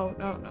 Oh,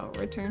 no,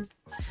 return.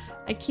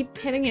 I keep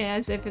hitting it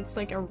as if it's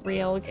like a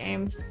real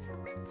game.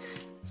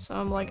 So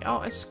I'm like,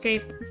 oh,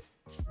 escape.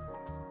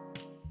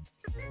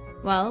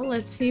 Well,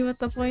 let's see what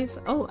the voice...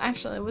 Oh,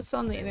 actually, what's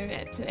on the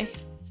internet today?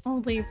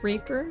 Only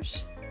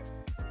Reapers?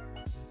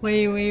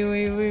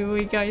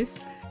 Wait, guys.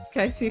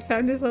 Guys, we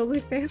found his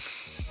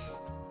OnlyFans.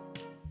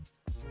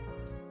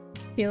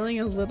 Feeling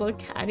a little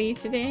catty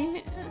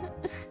today?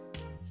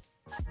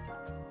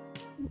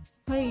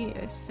 Wait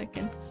a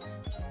second.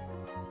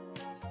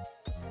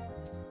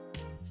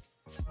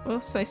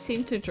 Oops, I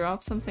seem to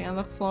drop something on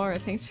the floor.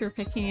 Thanks for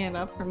picking it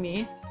up for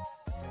me.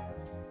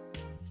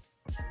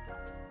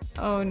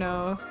 Oh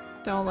no.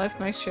 Don't lift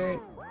my shirt.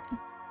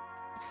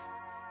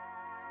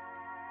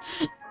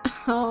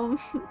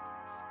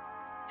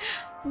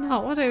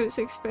 Not what I was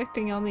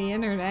expecting on the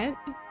internet.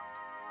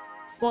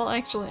 Well,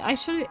 actually, I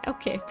should...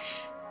 Okay.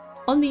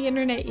 On the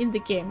internet in the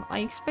game. I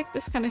expect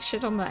this kind of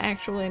shit on the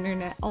actual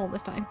internet all the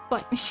time,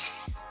 but...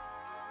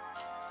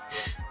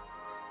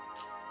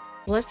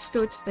 Let's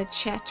go to the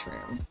chat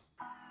room.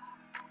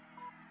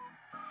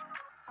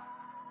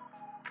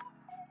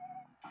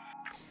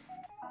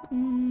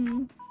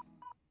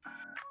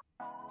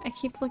 I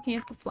keep looking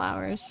at the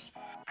flowers.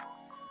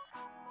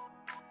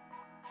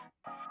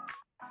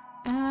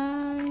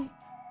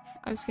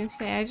 I was gonna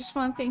say, I just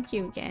want to thank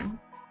you again.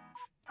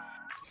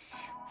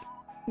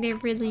 They're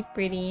really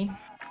pretty.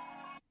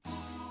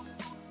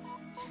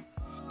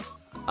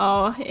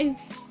 Oh,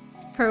 it's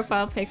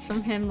profile pics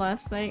from him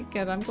last night.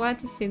 Good, I'm glad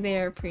to see they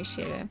are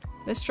appreciated.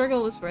 The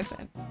struggle was worth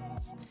it.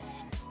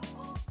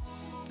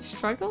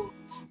 Struggle?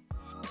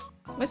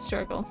 What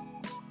struggle?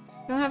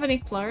 You don't have any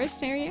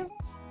florists near you?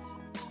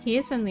 He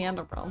is in the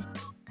underworld.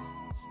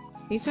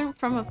 These aren't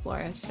from a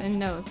florist, and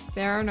no,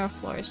 there are no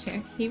florists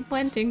here. He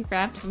went and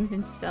grabbed them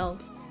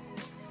himself.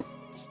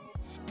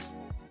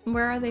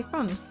 Where are they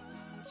from?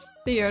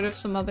 The yard of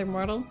some other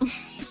mortal.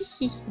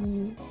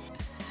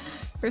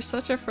 For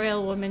such a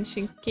frail woman,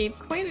 she gave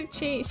quite a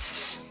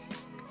chase.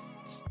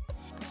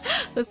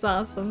 That's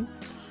awesome.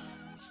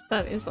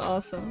 That is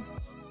awesome.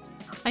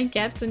 I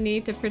get the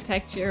need to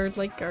protect your,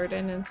 like,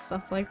 garden and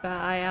stuff like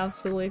that. I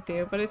absolutely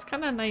do. But it's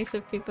kind of nice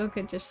if people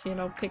could just, you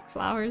know, pick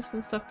flowers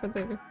and stuff for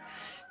their...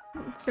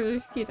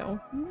 for, you know,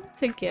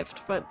 to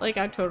gift. But, like,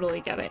 I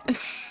totally get it.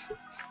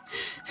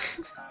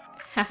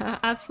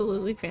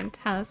 Absolutely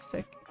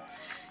fantastic.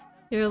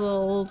 You're a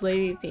little old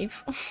lady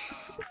thief.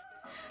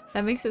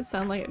 That makes it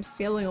sound like I'm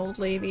stealing old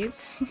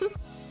ladies.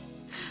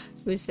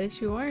 Who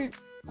says you aren't?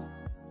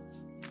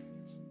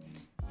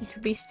 You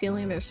could be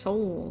stealing their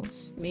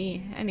souls.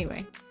 Me.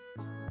 Anyway.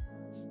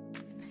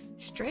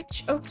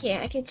 Stretch? Oh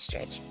yeah, I can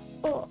stretch.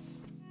 Oh.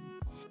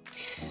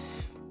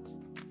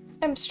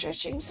 I'm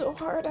stretching so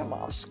hard I'm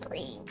off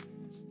screen.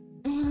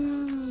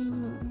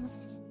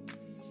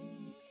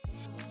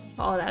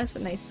 Oh, that was a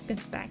nice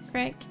good back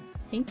crack.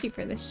 Thank you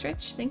for the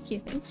stretch. Thank you,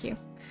 thank you.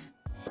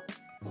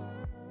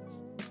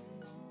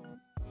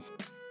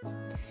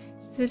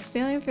 Is it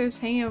stealing if it was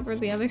hanging over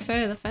the other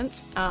side of the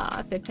fence?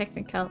 Ah, the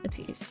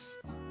technicalities.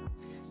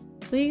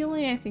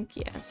 Legally, I think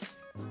yes.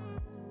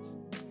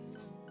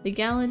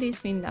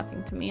 Legalities mean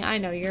nothing to me. I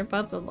know, you're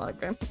above the law,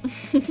 Grip.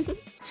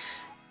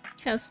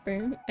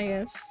 Casper, I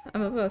guess.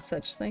 I'm above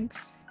such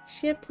things.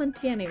 She had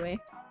plenty anyway.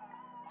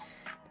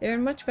 They're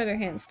in much better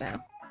hands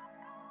now.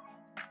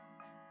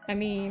 I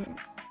mean,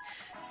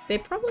 they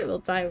probably will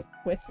die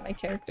with my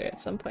character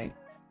at some point.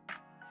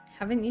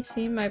 Haven't you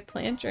seen my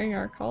plant during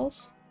our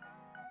calls?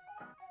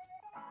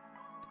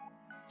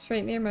 It's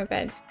right near my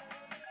bed.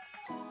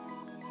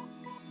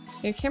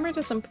 Your camera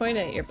doesn't point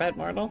at your bed,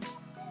 mortal.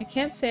 I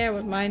can't say I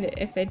would mind it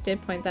if it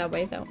did point that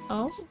way, though.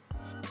 Oh?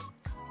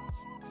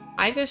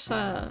 I just,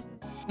 nah,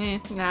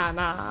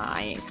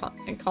 I ain't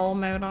gonna call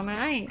him out on it.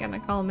 I ain't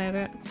gonna call him out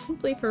on it.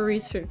 Simply for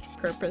research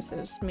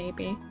purposes,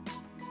 maybe.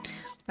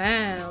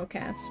 Wow,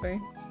 Casper.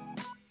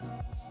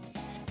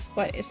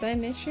 What, is that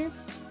an issue?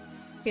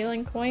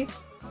 Feeling coy?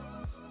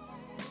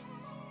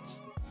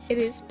 It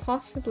is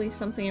possibly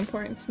something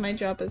important to my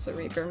job as a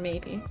Reaper,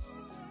 maybe.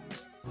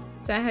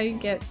 Is that how you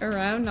get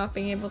around not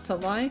being able to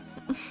lie?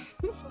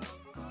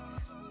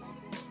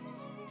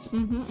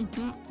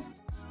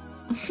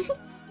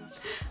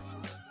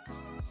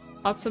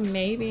 Lots of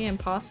maybe and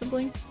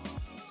possibly.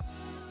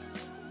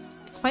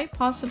 Quite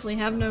possibly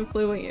have no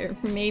clue what you're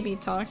maybe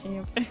talking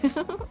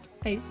about.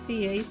 I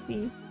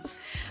see.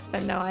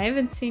 But no, I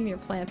haven't seen your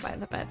plant by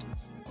the bed.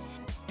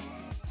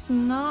 It's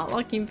not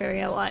looking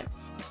very alive.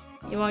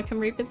 You want to come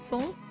reap its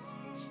soul?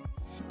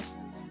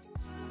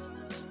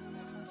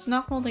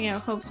 Not holding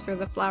out hopes for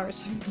the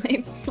flowers from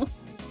label.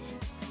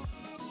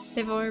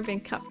 They've already been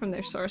cut from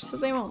their source, so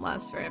they won't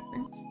last forever.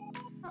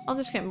 I'll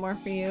just get more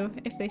for you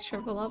if they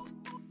shrivel up.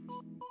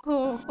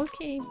 Oh,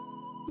 okay.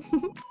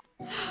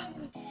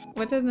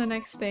 What in the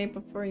next day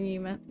before you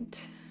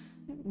meant...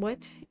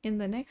 What in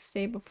the next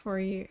day before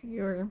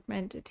you're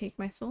meant to take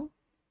my soul?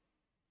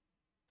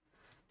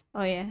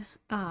 Oh yeah.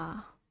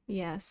 Ah,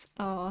 yes.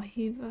 Oh,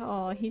 he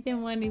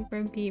didn't want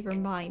to be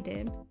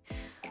reminded.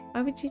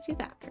 Why would you do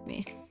that for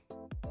me?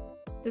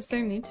 Does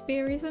there need to be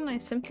a reason? I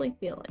simply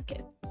feel like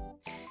it.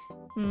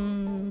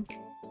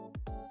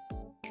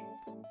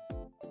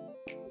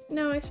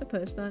 No, I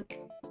suppose not.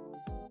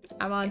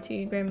 I'm on to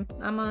you, Grim.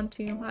 I'm on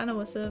to you. I know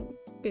what's up.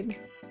 Good.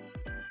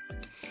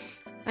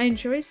 I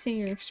enjoyed seeing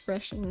your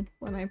expression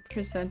when I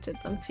presented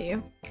them to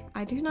you.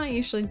 I do not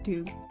usually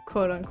do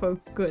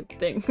quote-unquote good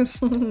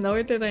things,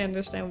 nor did I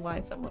understand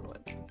why someone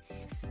would.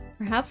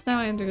 Perhaps now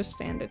I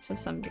understand it to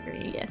some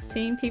degree. Yes,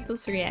 seeing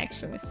people's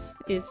reactions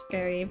is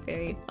very,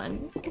 very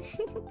fun.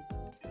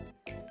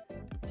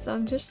 So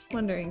I'm just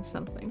wondering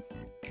something.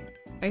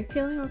 Are you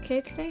feeling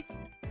okay today?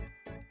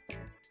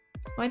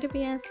 Why did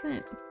we ask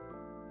that?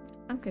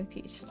 I'm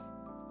confused.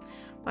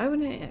 Why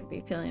wouldn't I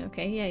be feeling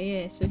okay?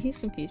 Yeah, so he's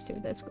confused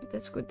too. That's good,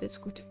 that's good, that's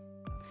good.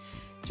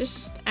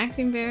 Just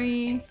acting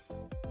very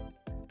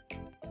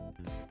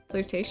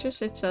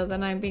flirtatious. If so,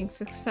 then I'm being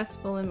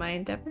successful in my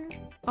endeavor.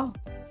 Oh.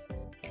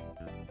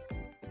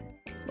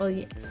 Well,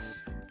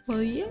 yes.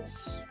 Well,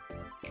 yes.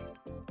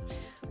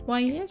 Why,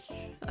 yes.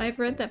 I've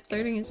read that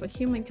flirting is a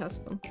human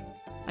custom.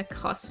 A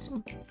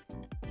custom.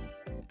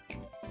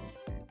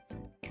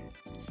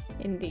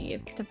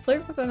 Indeed. To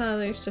flirt with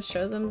another is to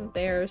show them that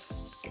they are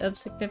of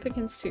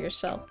significance to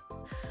yourself.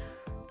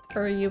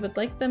 Or you would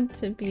like them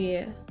to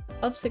be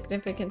of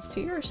significance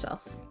to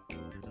yourself.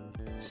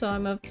 So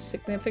I'm of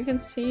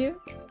significance to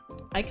you?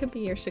 I could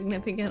be your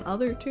significant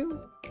other too.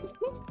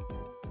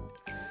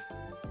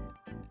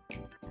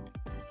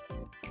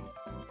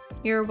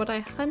 You're what I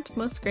hunt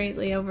most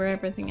greatly over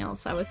everything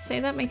else. I would say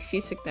that makes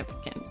you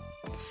significant.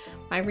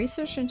 My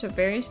research into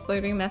various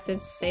flirting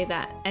methods say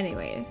that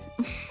anyways.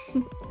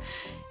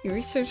 You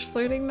research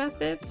flirting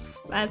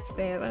methods? That's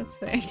fair, that's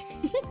fair.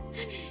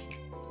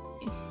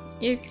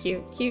 You're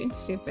cute. Cute and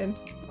stupid.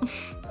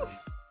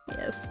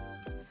 Yes.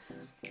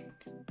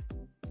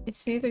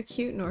 It's neither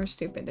cute nor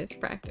stupid, it's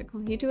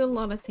practical. You do a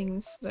lot of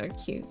things that are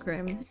cute,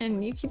 Grim.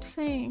 And you keep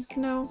saying,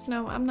 no,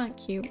 I'm not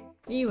cute.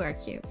 You are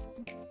cute.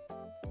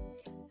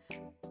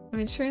 I'm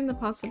ensuring the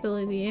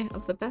possibility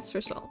of the best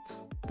result.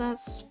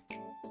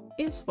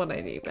 Is what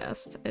I do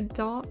best.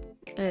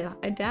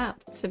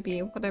 Adapt to be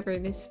whatever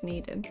is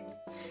needed.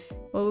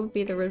 What would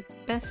be the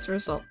best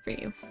result for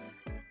you?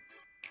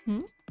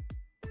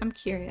 I'm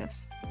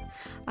curious.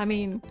 I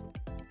mean,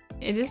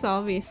 it is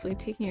obviously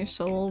taking your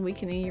soul,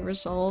 weakening your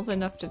resolve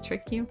enough to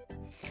trick you.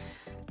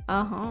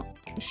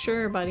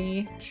 Sure,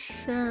 buddy.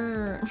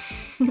 Sure.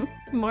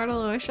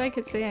 Mortal, I wish I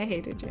could say I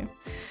hated you.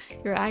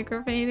 You're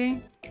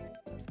aggravating.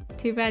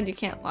 Too bad you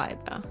can't lie,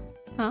 though.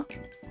 Huh?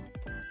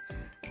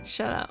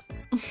 Shut up.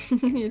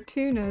 You're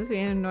too nosy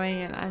and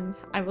annoying, and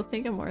I will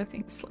think of more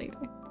things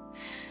later.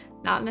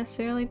 Not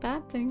necessarily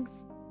bad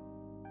things.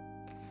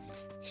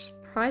 You're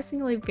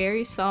surprisingly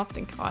very soft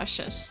and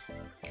cautious.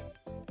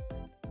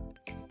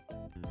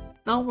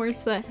 All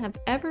words that have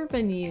ever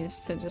been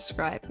used to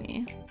describe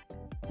me.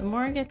 The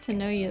more I get to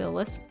know you, the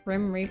less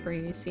Grim Reaper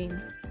you seem.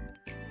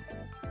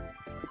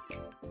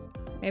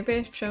 Maybe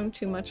I've shown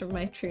too much of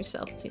my true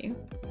self to you.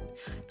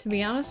 To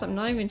be honest, I'm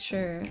not even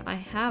sure I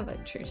have a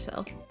true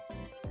self.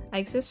 I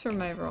exist for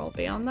my role.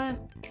 Beyond that,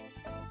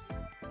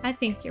 I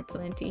think you're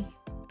plenty.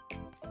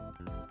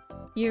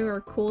 You're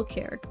a cool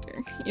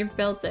character. You're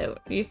built out.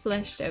 You're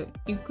fleshed out.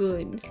 You're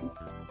good.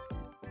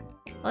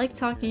 I like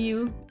talking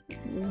you.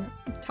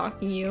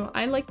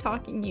 I like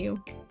talking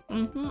you.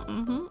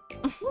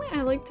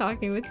 I like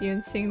talking with you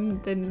and seeing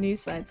the new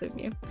sides of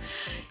you.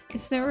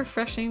 Isn't it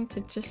refreshing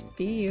to just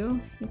be you?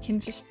 You can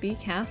just be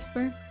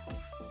Casper.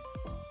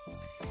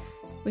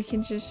 We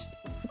can just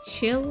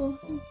chill,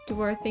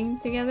 do our thing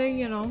together,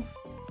 you know.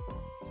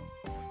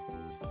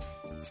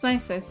 It's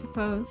nice, I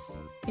suppose.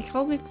 You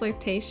called me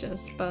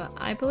flirtatious, but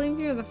I believe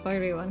you're the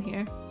flirty one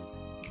here.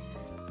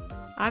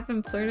 I've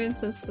been flirting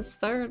since the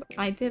start.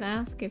 I did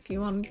ask if you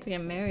wanted to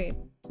get married.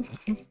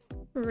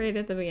 Right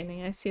at the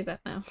beginning, I see that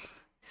now.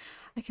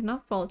 I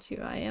cannot fault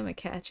you. I am a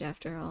catch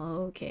after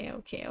all. Okay.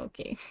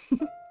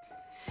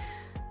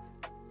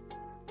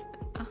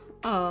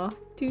 Aw,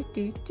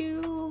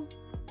 do.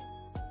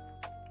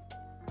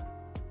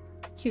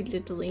 Cute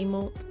little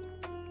emote.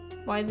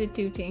 Why the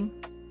tooting?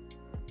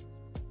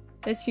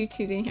 That's you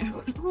tooting your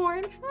own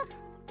horn.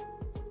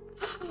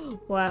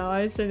 Wow,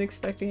 I wasn't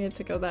expecting it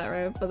to go that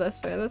route, but that's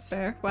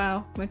fair.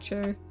 Wow,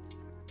 mature.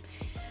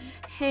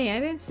 Hey, I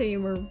didn't say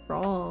you were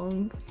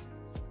wrong.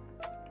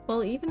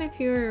 Well, even if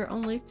you're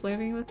only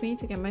flirting with me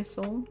to get my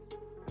soul,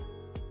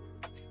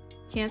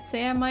 can't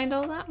say I mind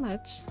all that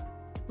much.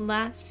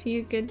 Last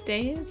few good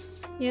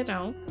days, you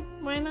know,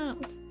 why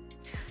not?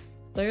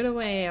 Cleared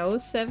away. Oh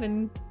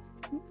 07.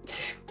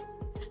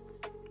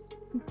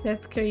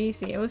 That's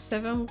crazy.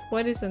 07?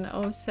 What is an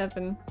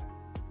 07?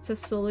 It's a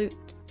salute.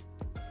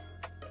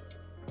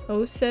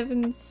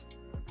 07's.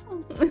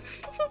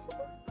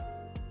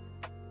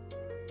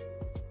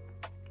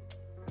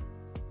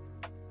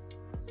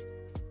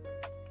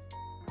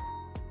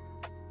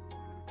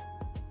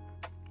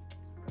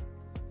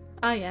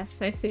 Ah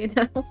yes, I see it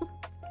now.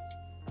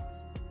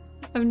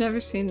 I've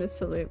never seen the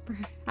salute.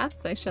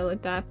 Perhaps I shall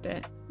adapt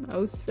it.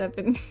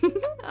 07.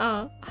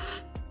 Oh,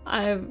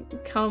 I've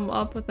come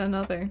up with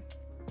another.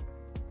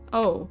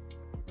 Oh.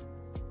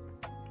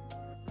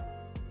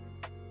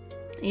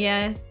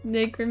 Yeah,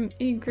 the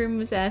Grim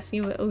was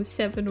asking what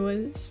 07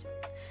 was.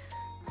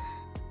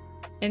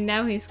 And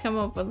now he's come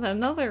up with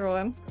another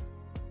one.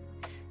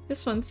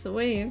 This one's the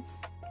wave.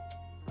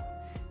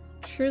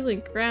 Truly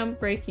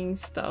groundbreaking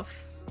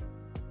stuff.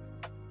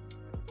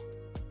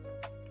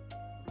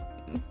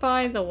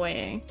 By the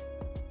way,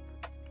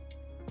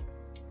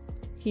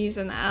 he's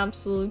an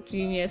absolute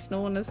genius.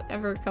 No one has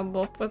ever come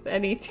up with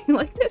anything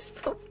like this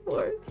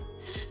before.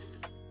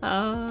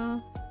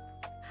 I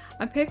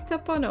picked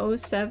up on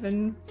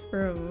 07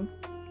 from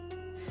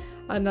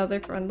another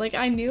friend. Like,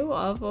 I knew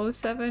of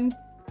 07,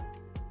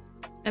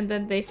 and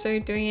then they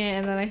started doing it,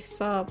 and then I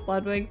saw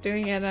Bloodwig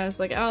doing it, and I was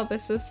like, oh,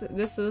 this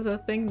is a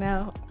thing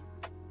now.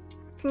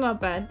 It's not a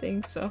bad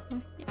thing, so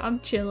I'm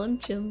chill.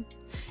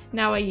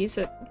 Now I use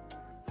it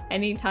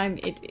anytime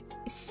it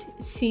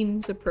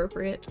seems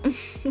appropriate.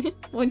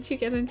 Once you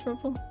get in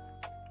trouble.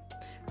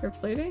 For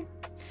flirting?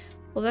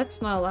 Well,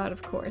 that's not allowed,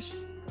 of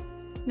course.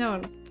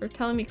 No, for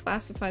telling me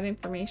classified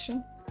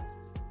information.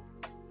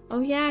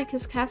 Oh yeah,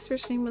 because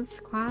Casper's name was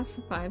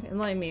classified.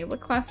 Enlighten me,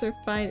 what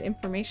classified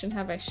information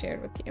have I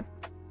shared with you?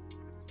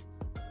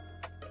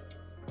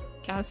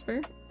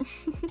 Casper?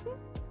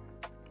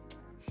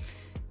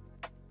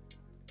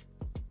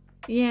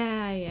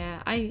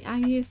 Yeah,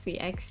 I use the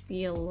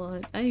XD a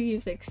lot. I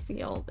use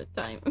XD all the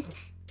time.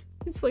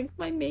 It's like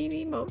my main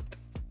emote.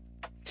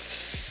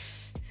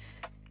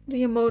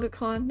 The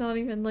emoticon, not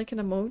even like an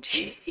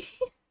emoji.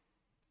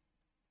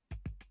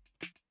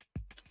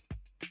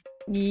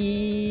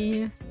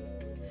 Yeah,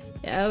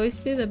 I always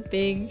do the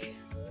big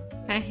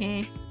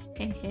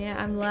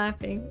I'm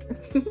laughing.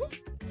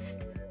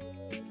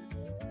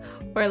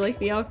 Or like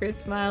the awkward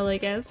smile, I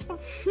guess.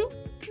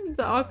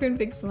 The awkward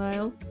big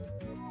smile.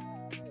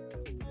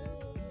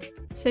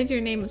 Said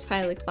your name was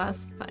highly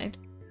classified.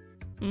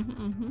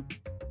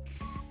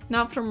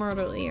 Not for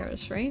mortal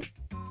ears, right?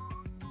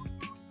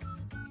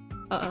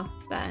 Uh-oh,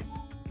 that.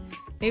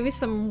 Maybe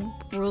some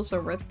rules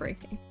are worth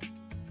breaking.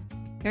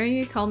 Hearing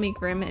you call me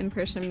Grim in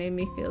person made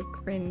me feel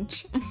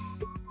cringe.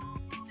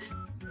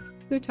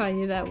 Who taught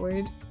you that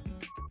word?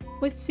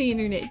 What's the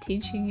internet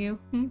teaching you?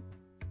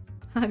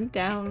 I'm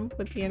down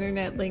with the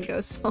internet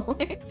lingo,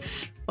 Solar.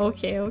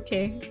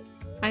 Okay.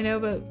 I know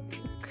about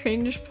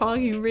cringe,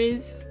 pog, and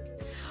Riz.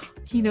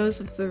 He knows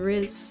of the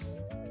Riz.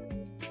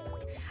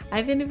 I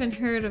haven't even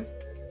heard of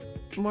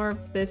more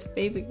of this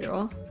baby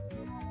girl.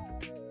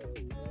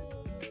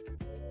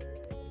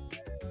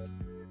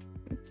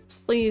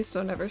 Please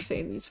don't ever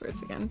say these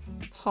words again.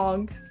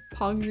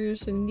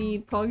 Poggers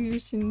indeed,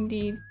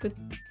 but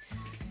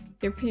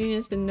your opinion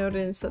has been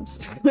noted and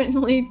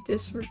subsequently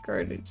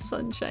disregarded.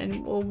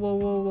 Sunshine.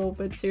 Whoa,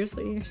 but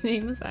seriously, your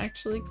name is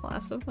actually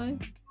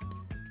classified?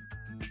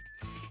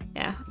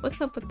 Yeah,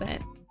 what's up with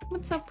that?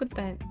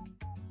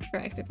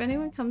 Correct. If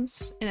anyone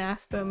comes and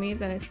asks about me,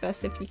 then it's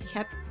best if you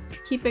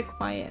keep it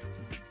quiet.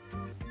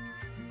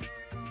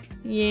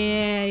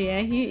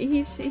 Yeah,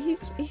 he's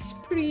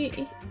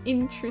pretty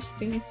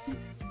interesting.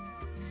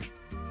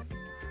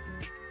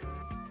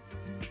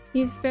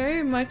 He's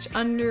very much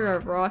under a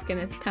rock, and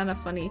it's kind of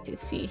funny to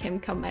see him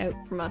come out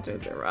from under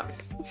the rock.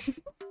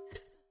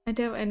 I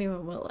doubt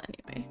anyone will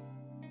anyway.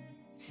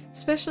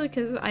 Especially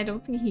because I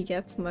don't think he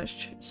gets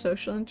much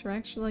social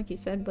interaction. Like he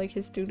said, like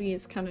his duty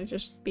is kind of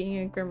just being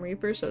a Grim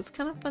Reaper, so it's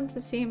kind of fun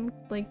to see him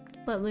like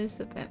let loose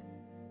a bit.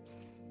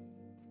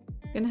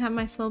 Gonna have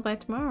my soul by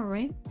tomorrow,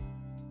 right?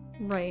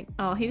 Right.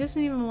 Oh, he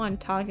doesn't even want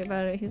to talk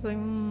about it. He's like,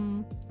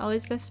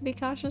 always best to be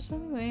cautious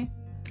anyway.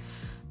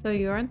 Though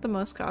you aren't the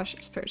most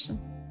cautious person.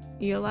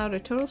 You allowed a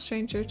total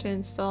stranger to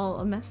install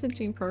a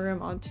messaging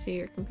program onto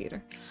your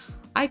computer.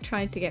 I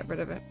tried to get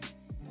rid of it.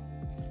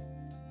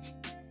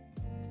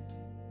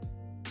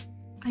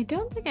 I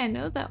don't think I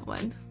know that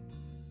one.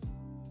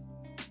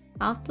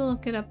 I'll have to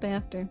look it up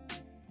after.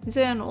 Is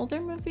it an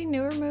older movie?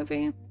 Newer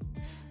movie?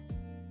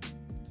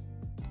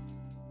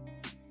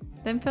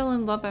 Then fell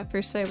in love at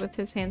first sight with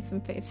his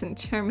handsome face and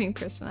charming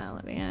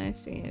personality. I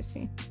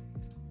see.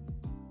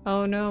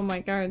 Oh no, my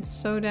guard's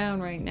so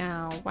down right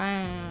now.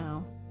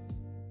 Wow.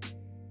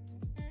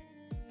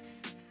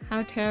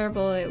 How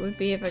terrible it would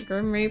be if a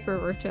Grim Reaper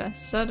were to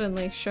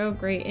suddenly show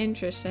great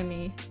interest in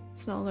me.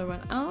 It's an older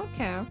one. Oh,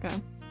 okay.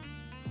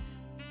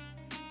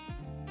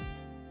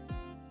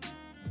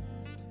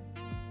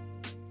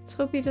 Let's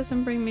hope he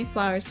doesn't bring me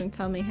flowers and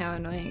tell me how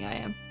annoying I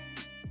am.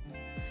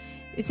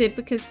 Is it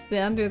because the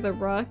under the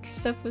rock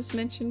stuff was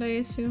mentioned, I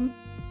assume?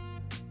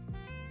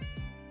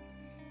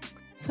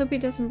 hope he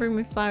doesn't bring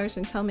me flowers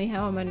and tell me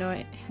how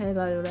annoying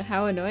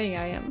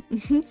I am.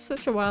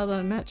 Such a wild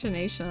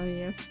imagination on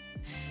you.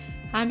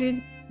 How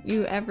did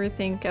you ever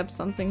think up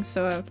something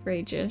so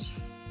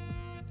outrageous?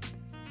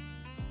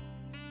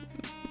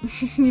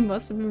 He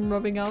must have been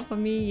rubbing off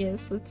on me.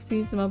 Yes, let's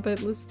tease him a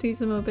bit. Let's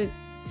tease him a bit.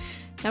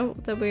 Now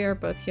that we are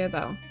both here,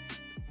 though,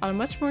 on a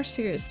much more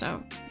serious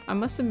note, I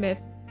must admit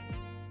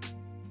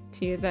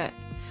to you that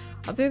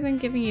other than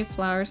giving you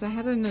flowers, I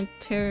had an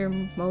ulterior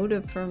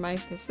motive for my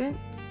visit.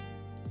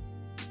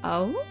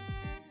 Oh?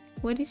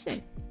 What is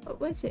it? What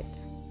was it?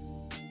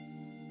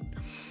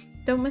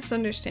 Don't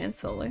misunderstand,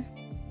 Solar.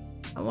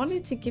 I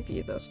wanted to give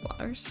you those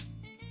flowers.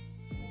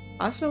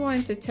 I also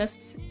wanted to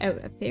test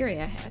out a theory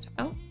I had.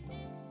 Oh?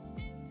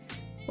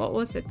 What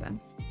was it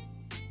then?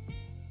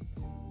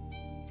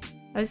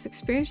 I was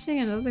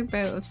experiencing another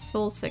bout of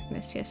soul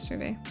sickness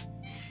yesterday.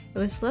 It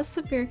was less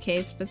severe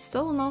case, but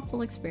still an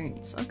awful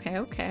experience. Okay,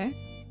 okay.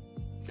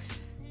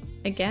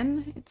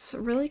 Again, it's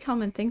a really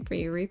common thing for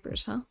you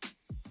Reapers, huh?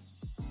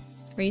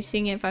 Were you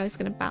seeing if I was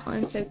gonna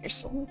balance out your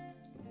soul?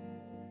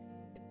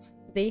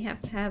 They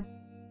have to have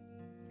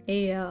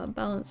a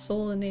balanced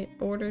soul in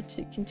order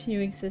to continue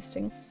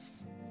existing.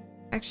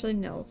 Actually,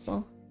 no.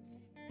 Well,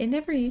 it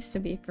never used to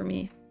be for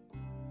me.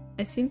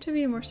 I seem to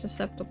be more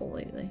susceptible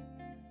lately.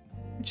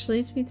 Which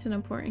leads me to an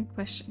important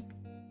question.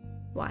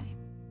 Why?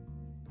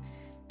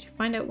 Did you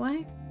find out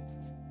why?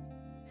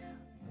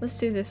 Let's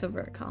do this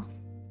over a call.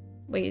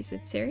 Wait, is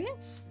it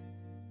serious?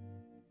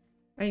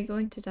 Are you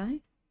going to die?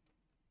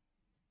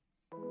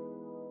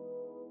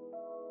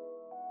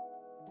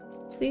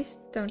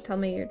 Please don't tell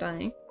me you're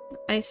dying.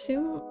 I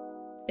assume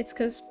it's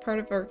because part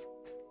of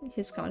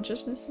his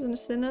consciousness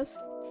is in us?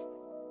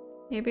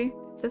 Maybe?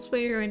 If that's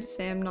what you're going to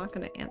say, I'm not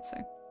going to answer.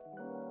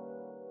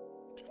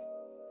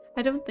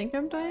 I don't think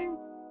I'm dying.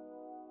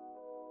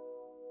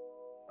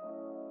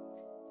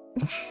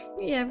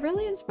 Yeah,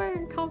 really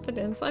inspiring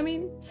confidence. I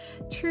mean,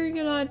 true,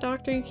 you're not a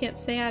doctor, you can't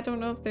say. I don't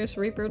know if there's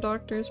Reaper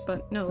doctors,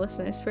 but no,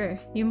 listen, I swear,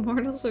 you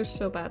mortals are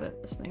so bad at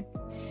listening.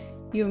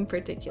 You in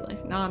particular.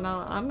 No,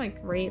 I'm a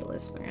great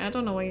listener. I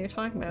don't know what you're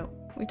talking about.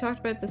 We talked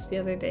about this the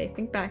other day.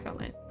 Think back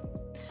on it.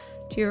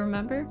 Do you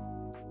remember?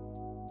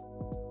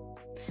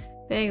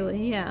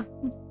 Vaguely, yeah.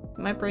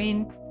 My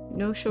brain,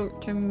 no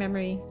short-term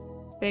memory,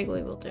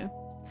 vaguely will do.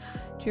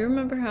 Do you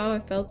remember how I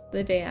felt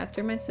the day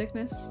after my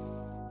sickness?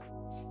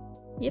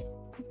 Yep,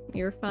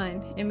 you were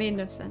fine. It made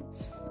no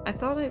sense. I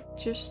thought it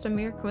just a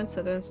mere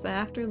coincidence that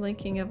after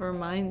linking of our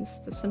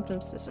minds, the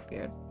symptoms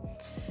disappeared.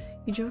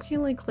 You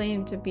jokingly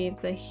claimed to be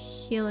the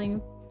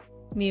healing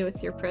me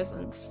with your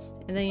presence.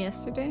 And then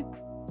yesterday?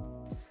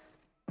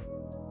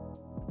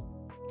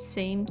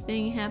 Same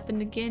thing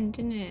happened again,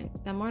 didn't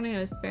it? That morning I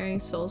was ferrying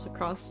souls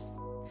across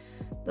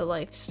the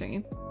life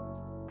stream.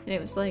 And it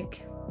was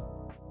like...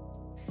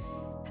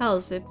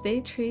 Hells, if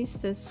they trace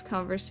this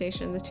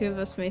conversation, the two of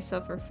us may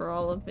suffer for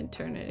all of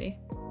eternity.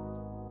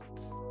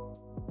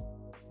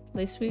 At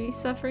least we be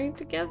suffering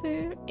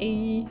together.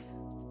 Ayy.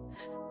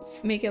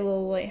 Make it a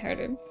little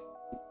lighthearted.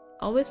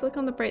 Always look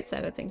on the bright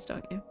side of things,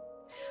 don't you?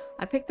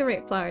 I picked the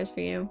right flowers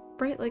for you.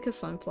 Bright like a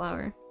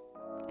sunflower.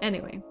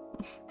 Anyway,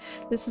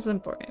 this is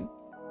important.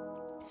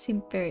 You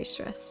seem very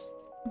stressed.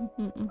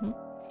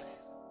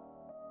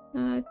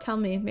 Tell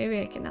me,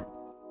 maybe I can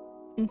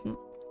help.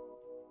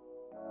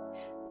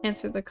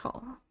 Answer the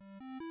call.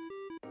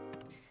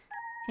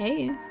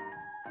 Hey.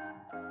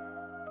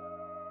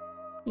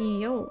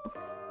 Yo.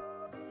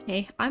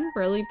 Hey, I'm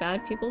really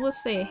bad. People will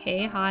say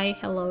hey, hi,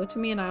 hello to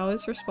me, and I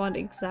always respond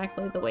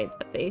exactly the way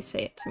that they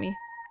say it to me.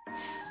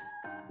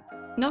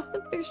 Not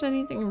that there's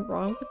anything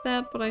wrong with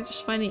that, but I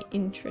just find it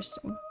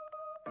interesting.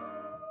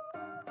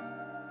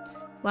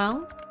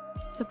 Well,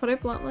 to put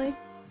it bluntly,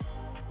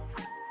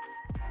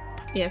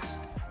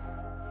 yes.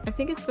 I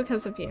think it's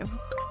because of you.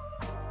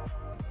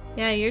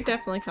 Yeah, you're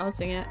definitely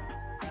causing it.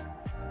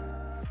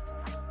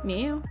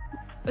 Me?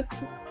 What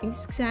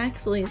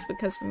exactly is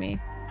because of me?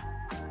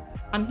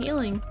 I'm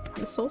healing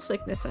the soul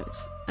sickness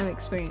I'm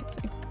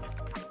experiencing.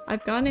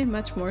 I've gotten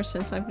much more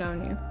since I've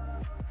known you.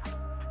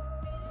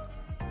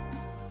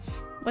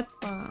 What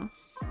the?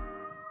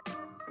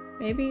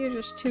 Maybe you're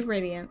just too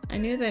radiant. I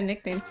knew that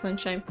nickname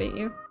Sunshine fit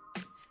you.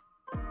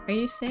 Are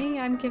you saying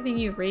I'm giving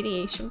you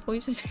radiation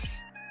poisoning?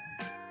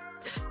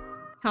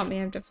 Help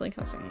me, I'm definitely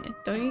causing it.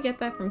 Don't you get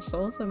that from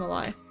souls? I'm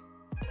alive.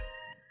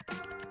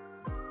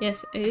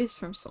 Yes, it is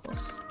from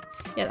souls.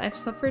 Yet I've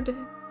suffered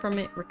from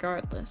it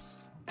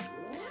regardless.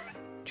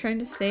 Trying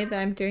to say that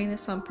I'm doing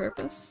this on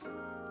purpose?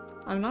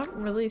 I'm not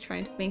really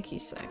trying to make you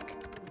sick.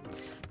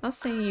 I'm not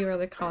saying you are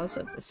the cause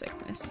of the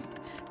sickness,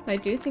 but I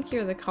do think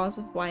you're the cause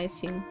of why I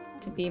seem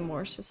to be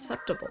more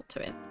susceptible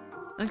to it.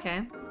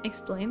 Okay,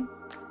 explain.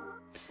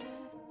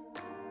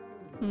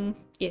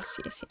 Yes.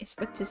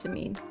 What does it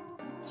mean?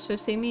 So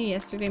seeing me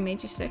yesterday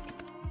made you sick?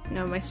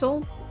 No, my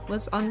soul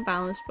was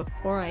unbalanced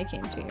before I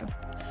came to you.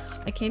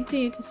 I came to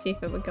you to see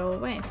if it would go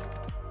away.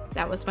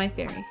 That was my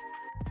theory.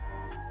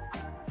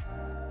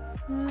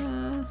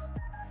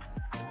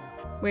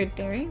 Weird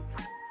theory,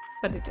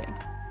 but it did.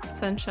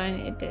 Sunshine,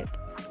 it did.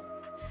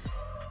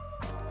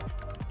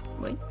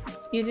 What?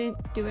 You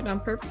didn't do it on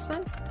purpose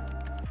then?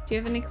 Do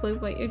you have any clue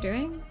what you're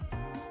doing?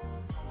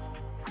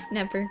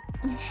 Never.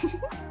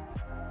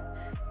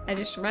 I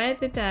just ride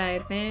the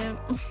tide, man.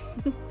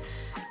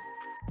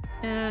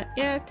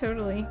 Yeah,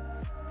 totally.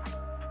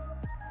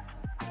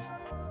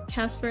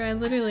 Casper, I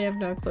literally have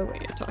no clue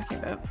what you're talking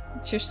about.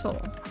 It's your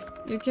soul.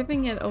 You're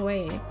giving it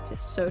away,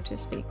 so to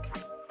speak.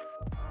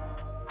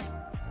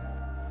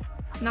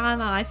 No,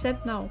 I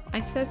said no. I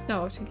said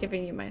no to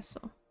giving you my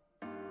soul.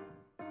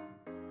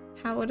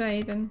 How would I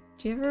even...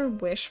 Do you ever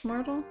wish,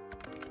 mortal?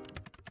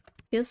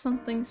 Feel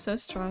something so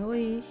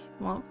strongly,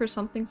 want for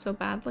something so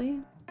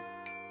badly?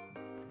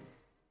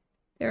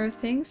 There are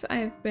things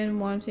I've been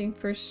wanting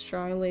for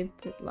strongly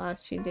the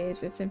last few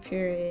days. It's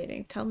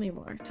infuriating. Tell me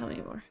more. Tell me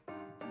more.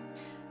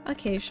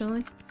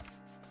 Occasionally. You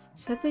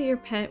said that your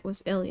pet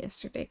was ill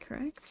yesterday,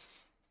 correct?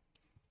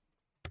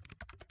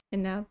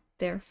 And now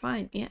they're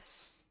fine.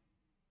 Yes.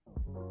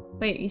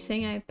 Wait, you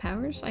saying I have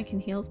powers? I can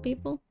heal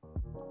people?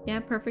 Yeah,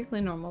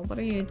 perfectly normal. What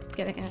are you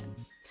getting at?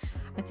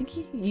 I think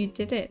you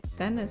did it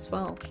then as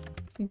well.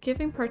 You're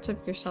giving parts of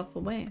yourself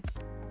away.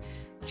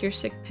 To your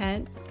sick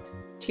pet,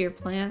 to your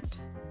plant,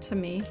 to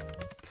me.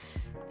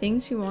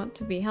 Things you want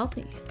to be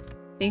healthy.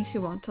 Things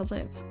you want to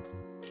live.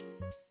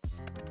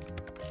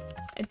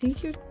 I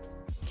think you're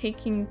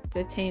taking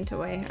the taint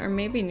away, or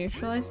maybe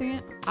neutralizing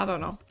it? I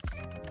don't know.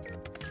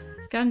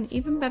 Got an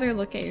even better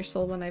look at your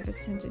soul when I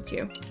visited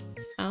you.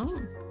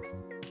 Oh.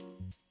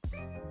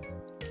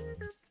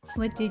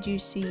 What did you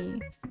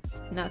see?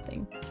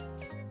 Nothing.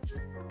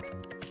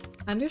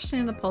 I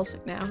understand the pulse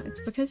now.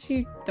 It's because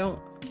you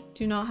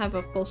do not have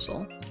a full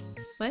soul.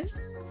 What?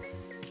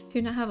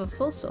 Do not have a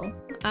full soul?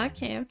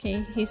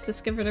 Okay. He's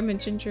discovered I'm a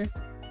ginger.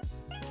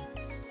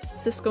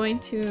 Is this going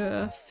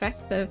to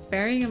affect the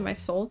ferrying of my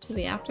soul to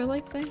the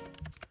afterlife thing?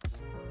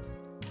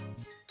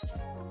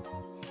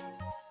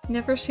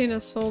 Never seen a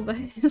soul that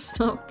is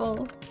not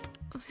full.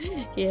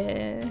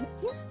 Yeah.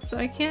 So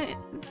I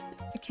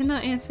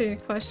cannot answer your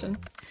question.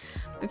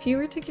 If you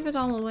were to give it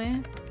all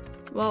away,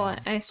 well,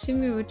 I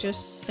assume it would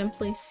just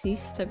simply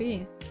cease to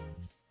be.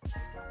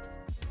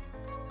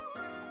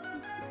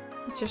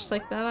 Just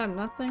like that, I'm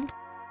nothing.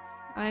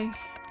 I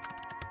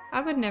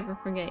would never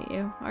forget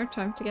you. Our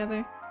time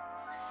together.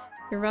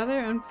 You're rather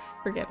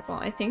unforgettable.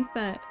 I think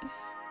that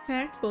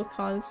fact will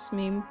cause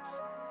me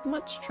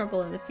much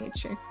trouble in the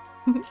future.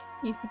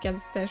 You think I'm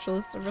special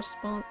as a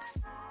response.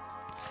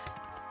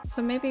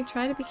 So maybe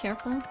try to be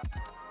careful.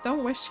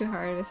 Don't wish too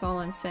hard is all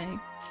I'm saying.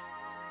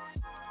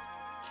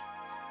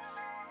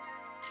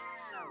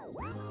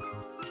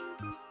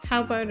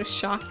 How about a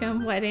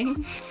shotgun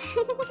wedding?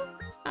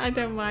 I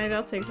don't mind,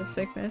 I'll take the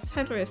sickness.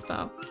 How do I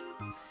stop?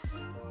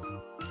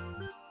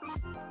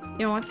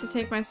 You want to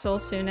take my soul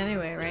soon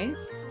anyway, right?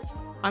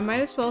 I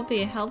might as well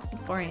be a help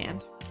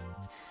beforehand.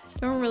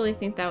 Don't really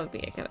think that would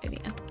be a good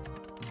idea.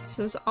 This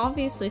is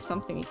obviously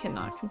something you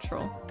cannot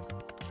control.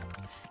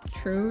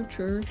 True.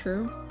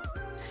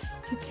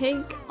 You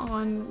take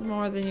on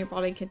more than your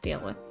body could deal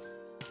with.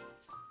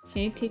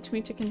 Can you teach me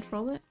to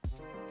control it?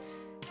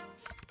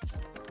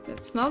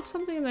 It's not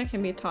something that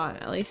can be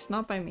taught, at least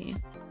not by me.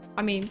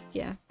 I mean,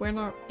 yeah,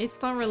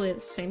 it's not really the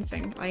same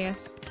thing, I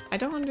guess. I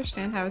don't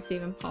understand how it's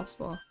even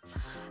possible.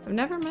 I've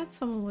never met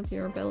someone with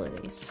your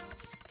abilities.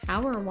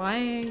 How or why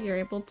you're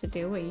able to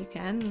do what you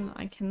can,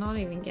 I cannot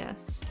even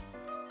guess.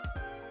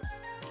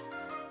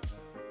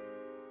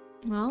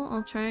 Well,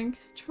 I'll try and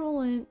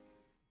control it.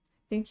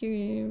 I'll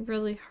think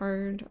really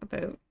hard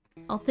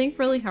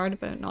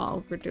about not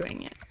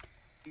overdoing it.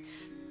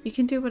 You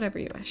can do whatever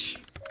you wish.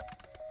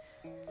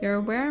 You're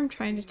aware I'm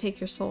trying to take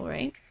your soul,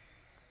 right?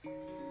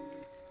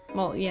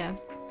 Well, yeah.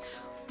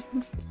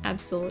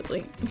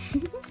 Absolutely.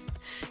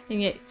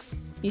 And yet,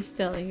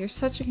 you're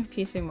such a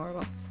confusing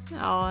mortal.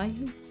 Aw,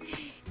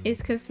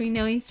 it's because we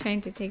know he's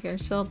trying to take our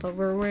soul, but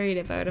we're worried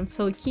about him,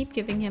 so we keep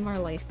giving him our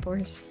life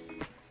force.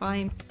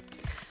 Fine.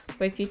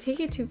 But if you take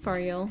it too far,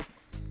 you'll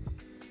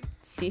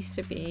cease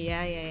to be.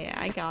 Yeah,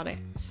 I got it.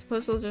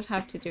 Suppose we'll just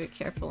have to do it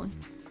carefully.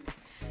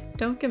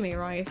 Don't get me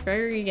wrong, if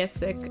Gregory gets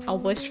sick, I'll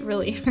wish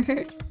really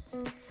hard.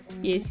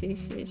 Yes.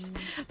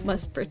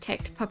 Must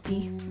protect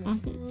puppy.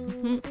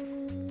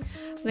 Don't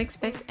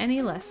expect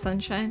any less,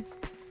 sunshine.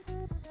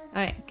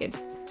 Alright, good.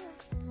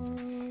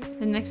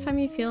 The next time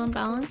you feel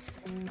imbalanced,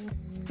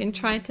 you can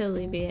try to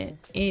alleviate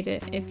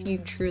it if you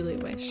truly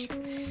wish.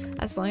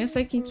 As long as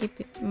I can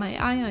keep my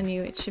eye on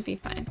you, it should be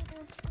fine.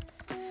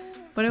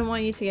 Wouldn't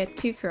want you to get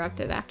too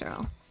corrupted after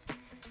all.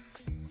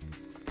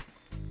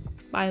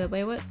 By the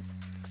way, what?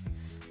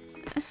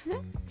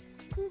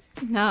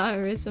 Nah,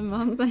 Arisa,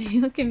 Mom,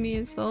 look at me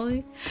and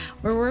Sully.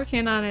 We're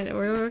working on it.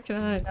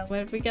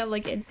 We got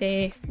like a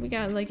day.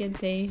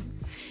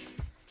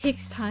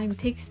 Takes time.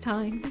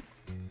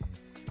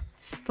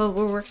 But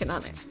we're working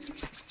on it.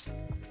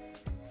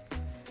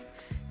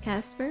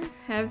 Casper?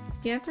 Have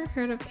you ever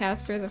heard of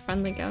Casper the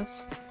Friendly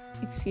Ghost?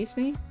 Excuse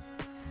me?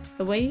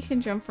 The way you can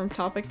jump from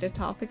topic to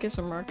topic is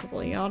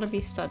remarkable. You ought to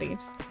be studied.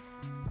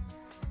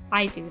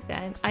 I do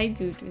that. I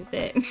do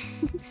that.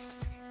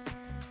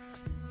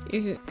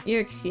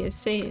 Your excuse.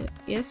 Say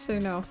yes or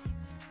no.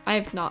 I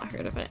have not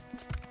heard of it.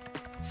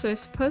 So I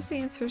suppose the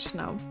answer is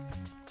no.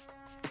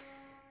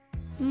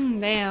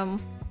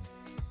 Damn.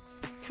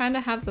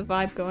 Kinda have the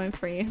vibe going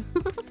for you.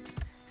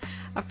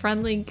 A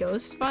friendly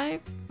ghost vibe?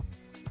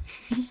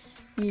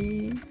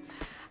 Yeah.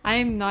 I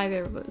am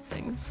neither of those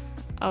things.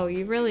 Oh,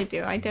 you really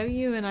do. I doubt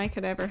you and I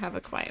could ever have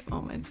a quiet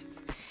moment.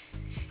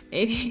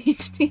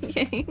 ADHD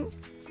gang.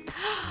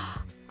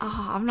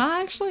 I'm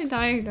not actually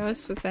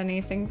diagnosed with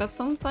anything, but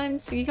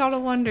sometimes you gotta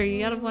wonder,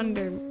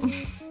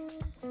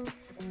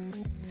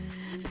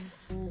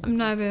 I'm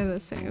neither of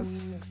those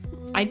things.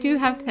 I do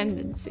have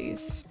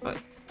tendencies, but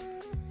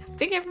I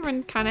think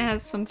everyone kind of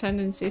has some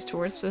tendencies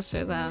towards this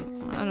or that.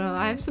 I don't know,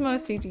 I have some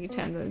OCD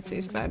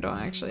tendencies, but I don't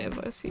actually have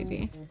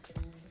OCD.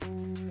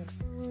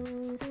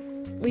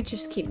 We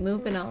just keep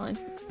moving on.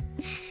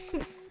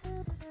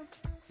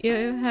 You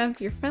have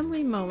your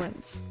friendly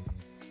moments.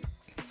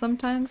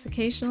 Sometimes,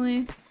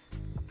 occasionally.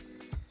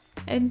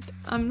 And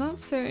I'm not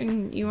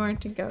certain you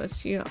aren't a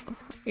ghost.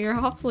 You're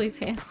awfully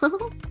pale.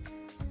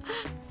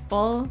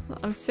 Well,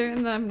 I'm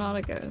certain that I'm not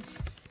a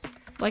ghost.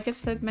 Like I've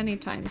said many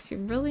times, you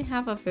really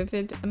have a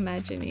vivid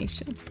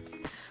imagination.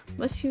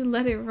 Must you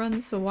let it run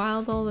so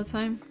wild all the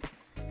time?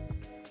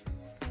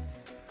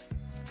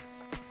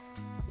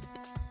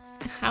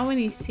 How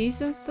many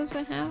seasons does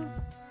it have?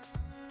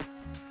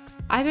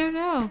 I don't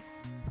know.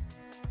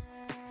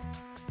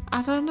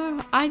 I don't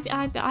know. I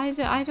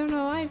don't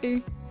know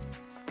either.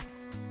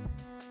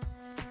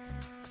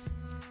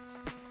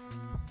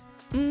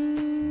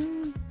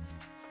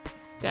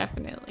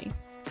 Definitely.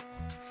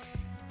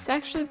 It's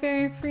actually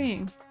very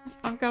freeing.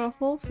 I've got a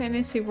whole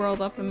fantasy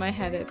world up in my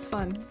head. It's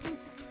fun.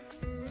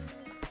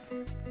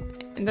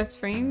 And that's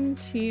freeing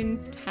to you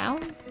how?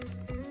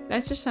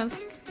 That just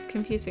sounds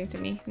confusing to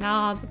me.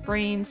 Nah, the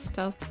brain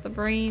stuff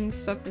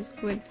is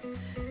good.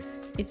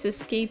 It's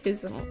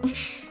escapism.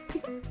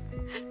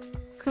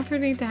 It's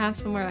comforting to have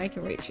somewhere I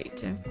can retreat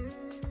to.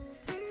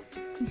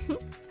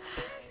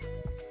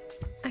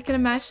 I can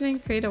imagine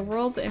and create a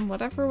world in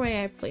whatever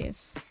way I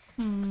please.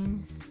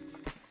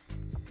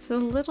 It's a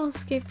little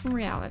escape from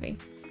reality.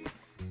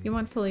 You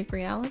want to leave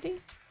reality?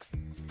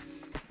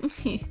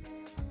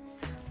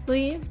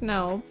 Leave?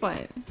 No,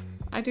 but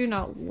I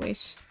don't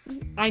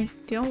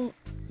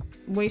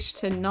wish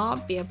to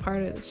not be a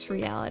part of this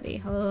reality.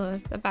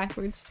 The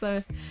backwards,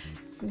 the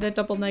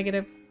double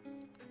negative.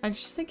 I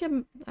just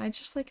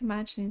like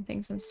imagining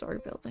things and story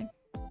building.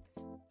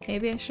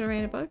 Maybe I should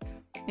write a book?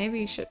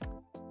 Maybe you should.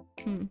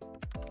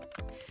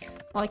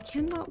 Well, I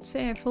cannot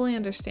say I fully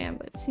understand,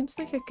 but it seems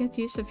like a good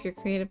use of your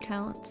creative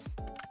talents.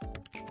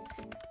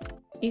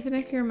 Even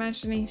if your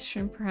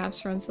imagination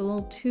perhaps runs a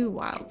little too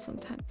wild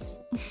sometimes.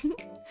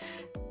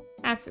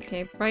 That's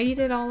okay. Write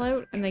it all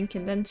out and then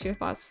condense your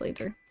thoughts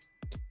later.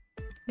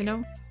 You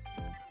know?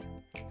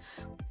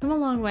 Come a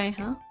long way,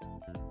 huh?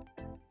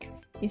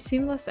 You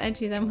seem less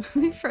edgy than when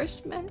we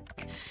first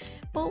met.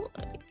 Well,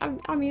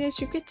 I mean,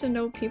 as you get to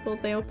know people,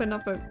 they open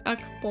up a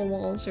couple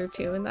walls or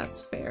two, and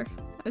that's fair.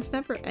 I was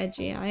never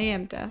edgy. I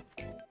am death.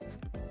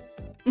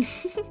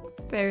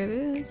 There it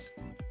is.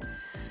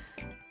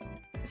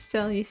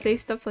 Still, you say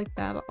stuff like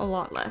that a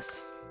lot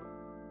less.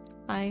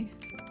 I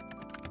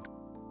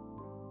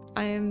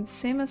am the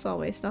same as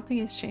always. Nothing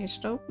has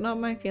changed. Nope, not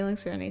my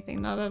feelings or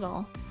anything. Not at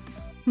all.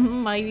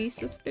 Mighty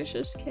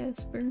suspicious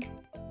Casper.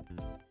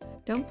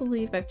 Don't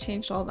believe I've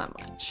changed all that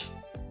much.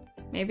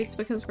 Maybe it's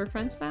because we're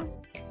friends now?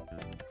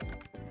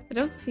 I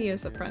don't see you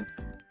as a friend.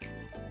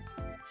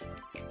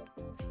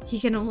 He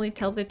can only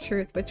tell the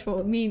truth, which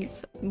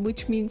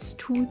means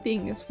two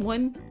things.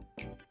 One,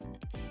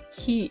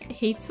 he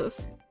hates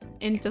us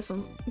and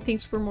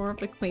thinks we're more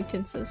of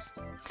acquaintances.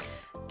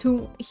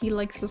 Two, he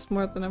likes us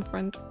more than a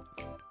friend.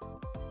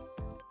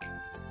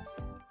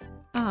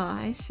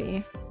 Ah, I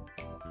see.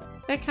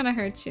 That kind of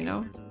hurts, you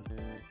know.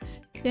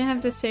 You didn't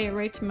have to say it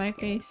right to my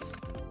face.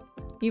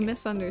 You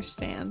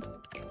misunderstand.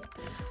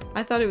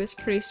 I thought it was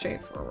pretty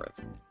straightforward.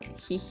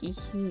 Hee,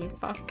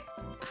 fuck.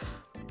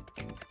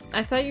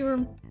 I thought you were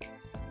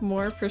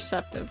more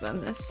perceptive than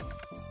this.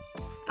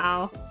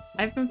 Ow.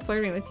 I've been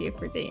flirting with you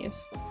for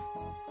days.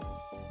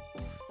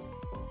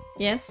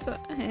 Yes,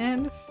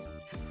 and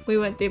we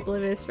went the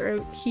oblivious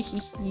route.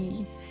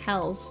 Hee.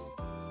 Hells.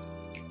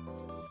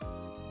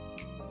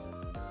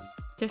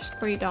 Just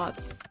 3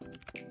 dots.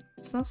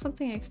 It's not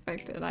something I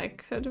expected. I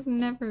could have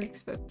never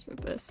expected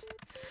this.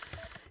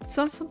 It's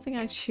not something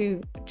I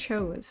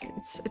chose.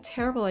 It's a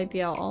terrible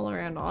idea all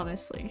around,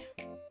 honestly.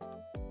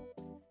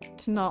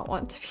 To not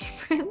want to be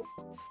friends.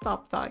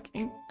 Stop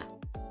talking.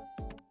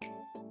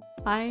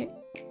 I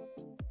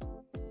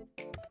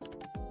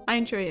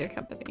enjoy your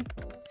company.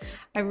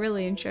 I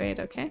really enjoy it,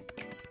 okay?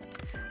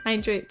 I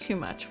enjoy it too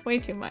much. Way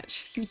too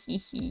much.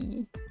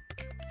 Hee.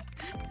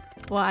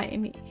 Why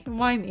me?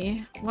 Why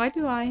me? Why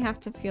do I have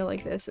to feel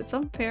like this? It's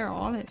unfair,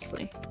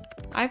 honestly.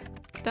 I've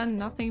done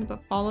nothing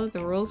but follow the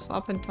rules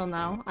up until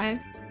now. I've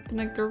been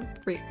a good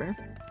reaper.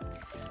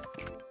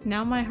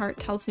 Now my heart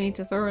tells me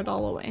to throw it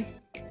all away.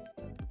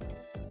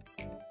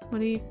 What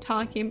are you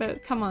talking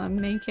about? Come on,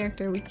 main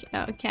character.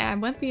 Okay, I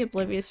went the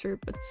oblivious route,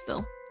 but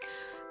still.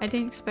 I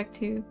didn't expect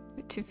to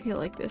feel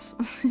like this.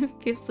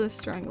 Feel so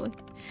strongly.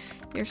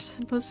 You're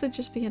supposed to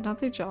just be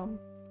another job.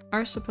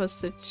 Are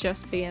supposed to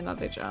just be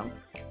another job.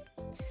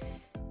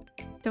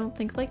 Don't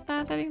think like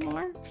that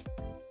anymore.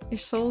 Your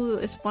soul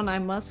is one I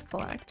must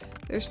collect.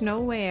 There's no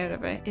way out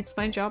of it. It's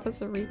my job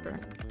as a Reaper.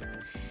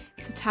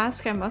 It's a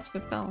task I must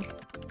fulfill.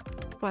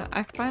 But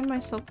I find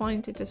myself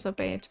wanting to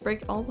disobey it, to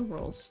break all the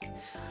rules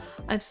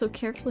I've so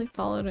carefully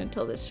followed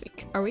until this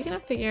week. Are we gonna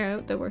figure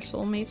out that we're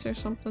soulmates or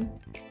something?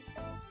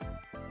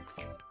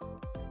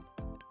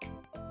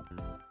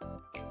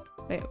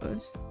 Wait,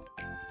 what?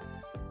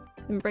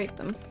 And break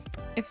them.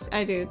 If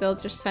I do, they'll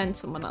just send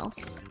someone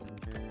else.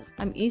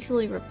 I'm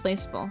easily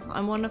replaceable.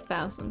 I'm one of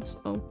thousands.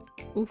 Oh,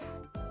 oof.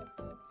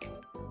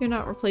 You're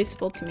not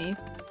replaceable to me.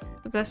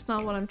 But that's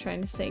not what I'm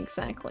trying to say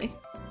exactly.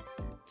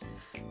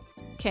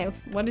 Okay,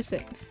 what is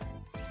it?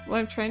 What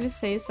I'm trying to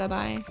say is that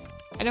I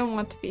don't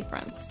want to be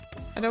friends.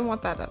 I don't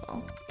want that at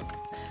all.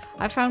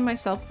 I found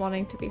myself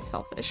wanting to be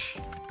selfish.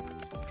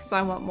 Because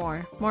I want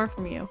more. More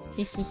from you.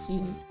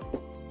 Hehehe.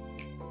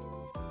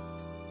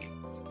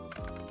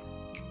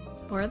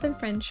 More than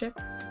friendship.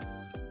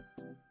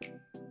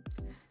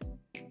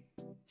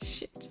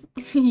 Shit.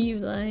 You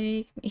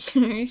like me. Are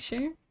you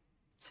sure?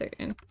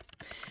 Certain.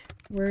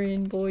 We're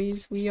in,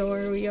 boys. We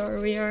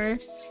are.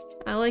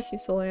 I like you,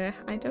 Solia.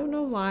 I don't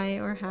know why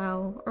or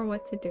how or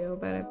what to do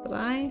about it, but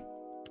I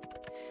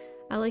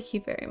like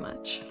you very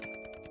much.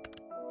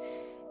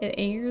 It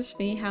angers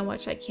me how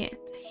much I can't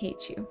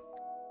hate you.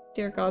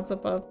 Dear gods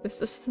above,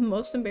 this is the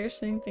most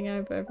embarrassing thing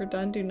I've ever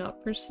done. Do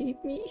not perceive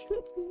me.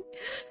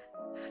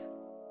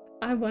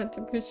 I want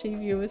to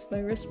perceive you as my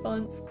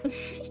response.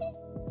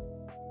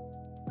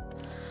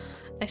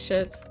 I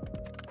should.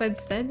 But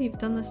instead, you've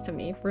done this to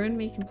me. Ruined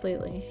me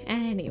completely.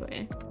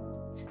 Anyway.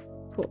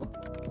 Cool.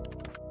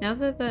 Now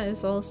that that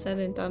is all said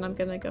and done, I'm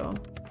gonna go.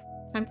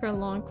 Time for a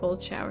long,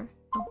 cold shower.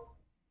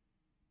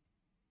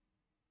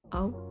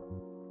 Oh.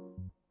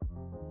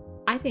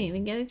 I didn't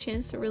even get a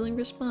chance to really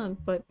respond,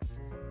 but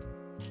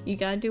you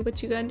gotta do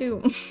what you gotta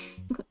do.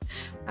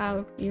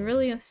 Wow, you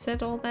really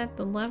said all that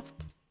then left?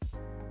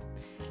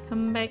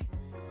 Come back.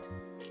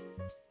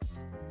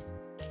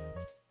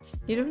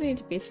 You don't need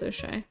to be so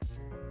shy.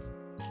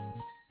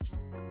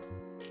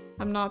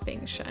 I'm not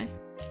being shy.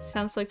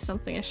 Sounds like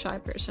something a shy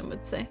person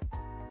would say.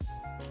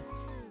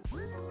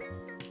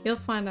 You'll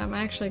find I'm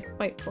actually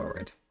quite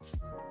forward.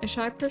 A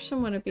shy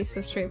person wouldn't be so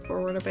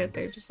straightforward about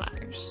their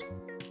desires.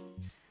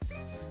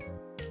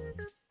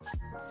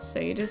 So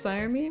you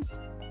desire me?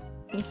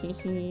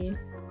 Hehehe.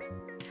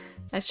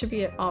 That should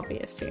be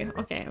obvious to you.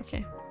 Okay,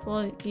 okay.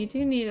 Well, you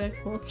do need a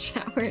cold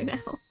shower now.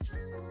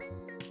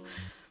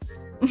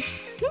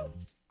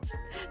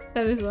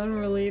 That is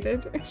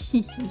unrelated.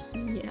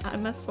 Yeah, I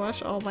must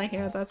wash all my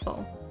hair, that's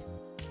all.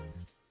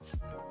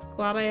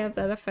 Glad I have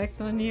that effect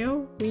on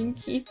you.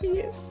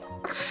 Winkies.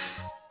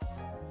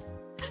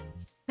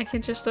 I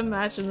can just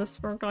imagine the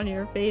smirk on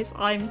your face.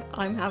 I'm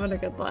having a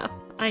good laugh.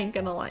 I ain't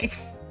gonna lie.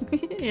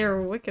 You're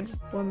a wicked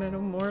woman,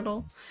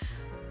 immortal.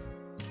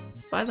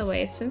 By the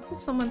way, since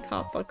it's someone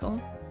top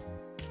buckle,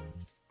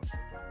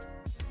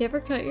 you ever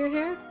cut your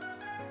hair?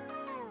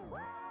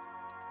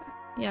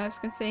 Yeah, I was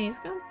gonna say he's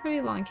got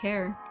pretty long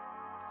hair.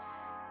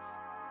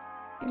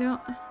 You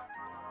don't.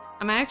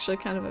 I'm actually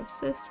kind of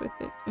obsessed with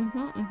it.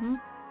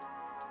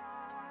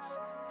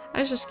 I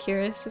was just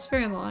curious. It's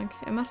very long.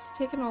 It must have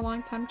taken a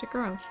long time to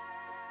grow.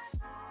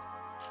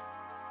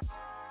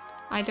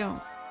 I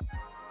don't.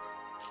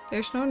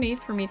 There's no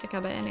need for me to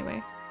cut it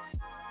anyway.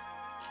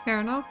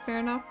 Fair enough, fair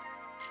enough.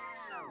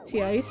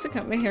 See, I used to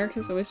cut my hair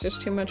because it was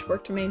just too much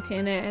work to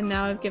maintain it, and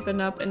now I've given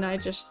up and I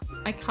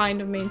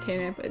kind of maintain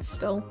it, but it's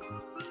still...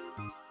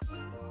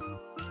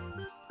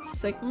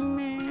 It's like,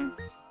 meh.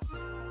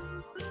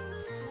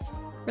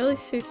 Really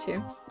suits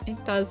you.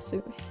 It does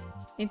suit.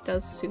 It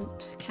does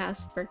suit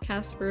Casper.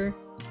 Casper.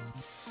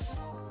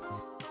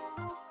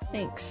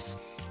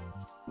 Thanks.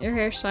 Your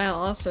hairstyle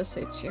also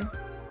suits you.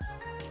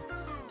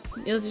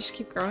 You'll just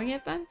keep growing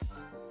it then?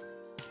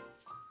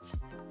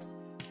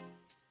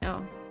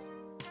 No.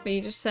 But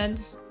you just said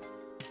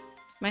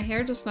my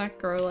hair does not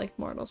grow like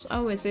mortals.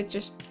 Oh, is it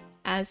just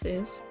as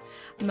is?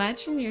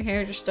 Imagine your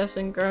hair just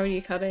doesn't grow,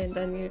 you cut it, and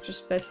then you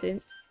just, that's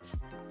it.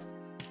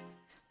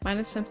 Mine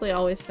has simply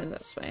always been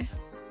this way.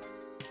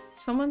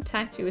 Someone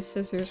attacked you with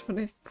scissors,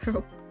 would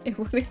it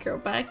wouldn't grow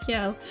back?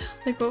 Yeah,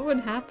 like what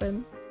would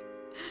happen?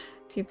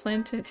 Do you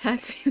plan to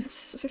attack me with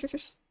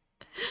scissors?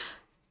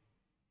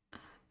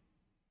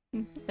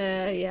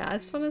 Yeah,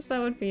 as fun as that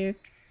would be,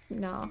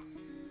 no.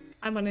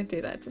 I wouldn't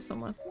do that to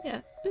someone.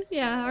 Yeah.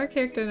 Yeah, our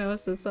character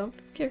knows this up.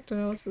 Character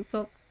knows this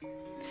up.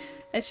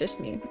 It's just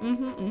me.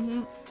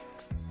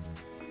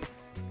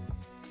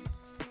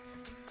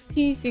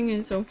 Teasing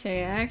is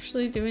okay.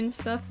 Actually doing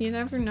stuff, you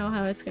never know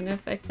how it's gonna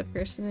affect the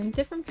person, and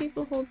different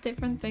people hold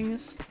different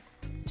things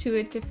to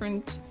a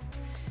different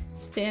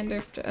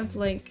standard of,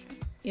 like,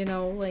 you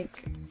know,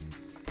 like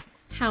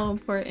how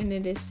important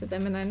it is to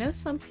them. And I know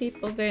some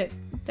people that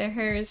their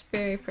hair is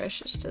very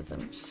precious to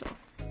them, so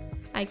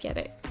I get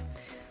it.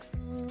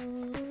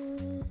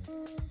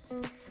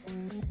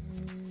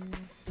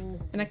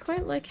 And I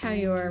quite like how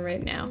you are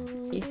right now.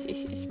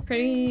 He's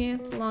pretty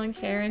long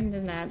hair and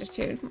an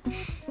attitude.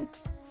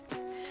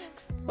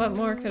 What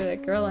more could a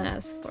girl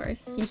ask for?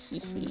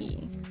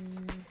 Hee.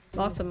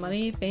 Lots of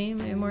money,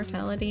 fame,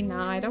 immortality.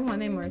 Nah, I don't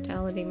want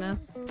immortality, man.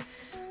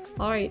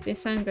 Alright, they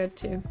sound good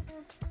too.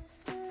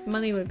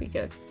 Money would be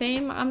good.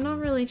 Fame, I'm not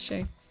really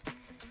sure.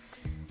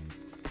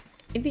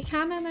 It'd be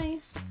kinda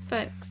nice,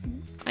 but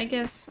I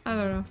guess, I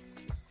don't know.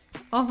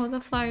 Oh,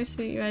 the flowers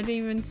suit you. I didn't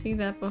even see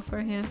that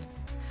beforehand.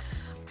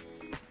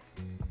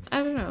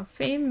 I don't know.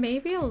 Fame,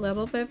 maybe a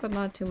little bit, but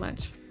not too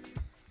much.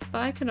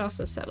 But I could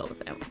also settle with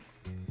that one.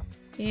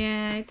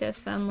 Yeah, it does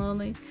sound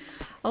lonely.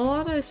 A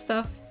lot of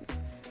stuff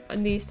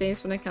these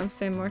days when it comes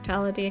to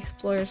immortality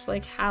explores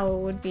like how it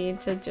would be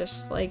to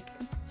just like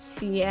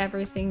see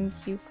everything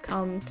you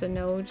come to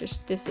know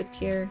just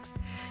disappear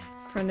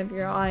in front of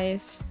your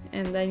eyes,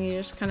 and then you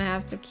just kind of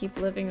have to keep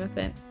living with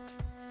it.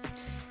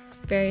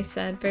 Very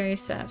sad, very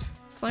sad.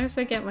 As long as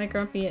I get my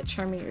grumpy yet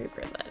charming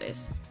Reaper, that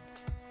is.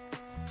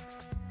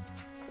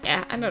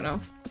 Yeah, I don't know.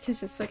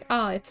 Because it's like,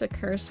 oh, it's a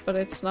curse, but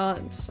it's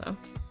not, so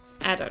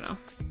I don't know.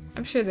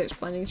 I'm sure there's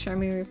plenty of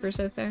charming Reapers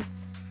out there.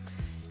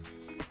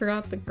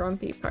 Forgot the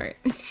grumpy part.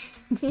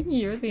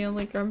 You're the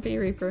only grumpy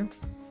Reaper.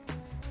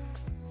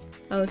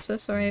 Oh, so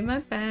sorry, my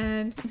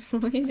bad.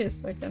 Wait a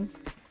second.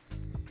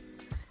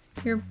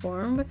 You're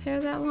born with hair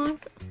that long?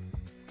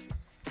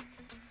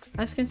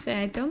 I was gonna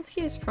say, I don't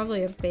think he's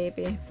probably a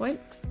baby.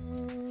 What?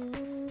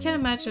 Can't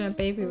imagine a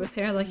baby with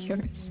hair like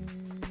yours.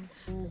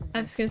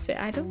 I was gonna say,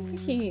 I don't think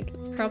he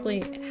probably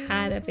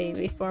had a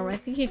baby form. I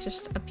think he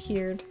just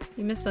appeared.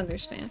 You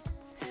misunderstand.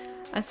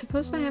 I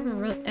suppose I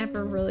haven't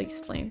ever really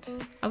explained.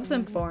 I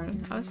wasn't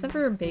born. I was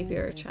never a baby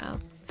or a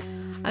child.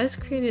 I was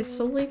created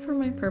solely for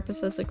my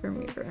purpose as a Grim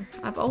Reaper.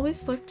 I've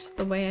always looked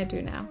the way I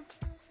do now.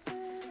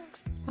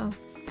 Oh.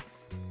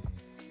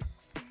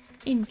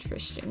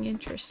 Interesting,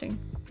 interesting.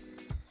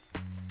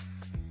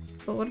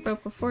 But what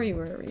about before you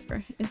were a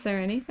Reaper? Is there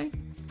anything?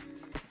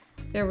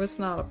 There was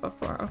not a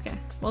before. Okay.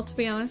 Well, to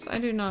be honest, I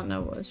do not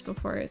know what was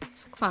before.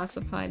 It's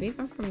classified,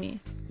 even for me.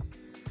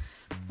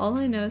 All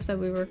I know is that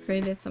we were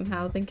created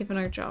somehow, then given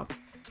our job.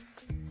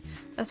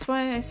 That's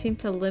why I seem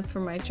to live for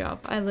my job.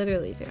 I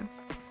literally do.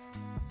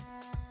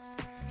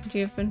 Could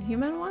you have been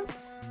human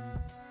once?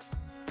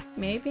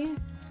 Maybe?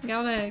 You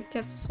gotta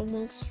get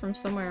souls from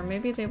somewhere.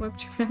 Maybe they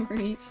wiped your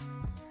memories.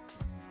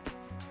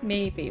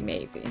 Maybe.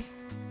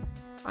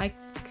 I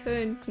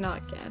could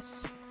not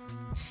guess.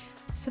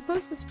 I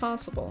suppose it's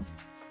possible.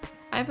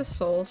 I have a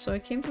soul, so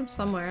it came from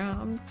somewhere.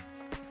 I'm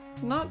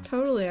not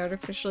totally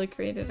artificially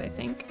created, I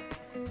think.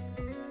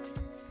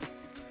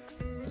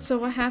 So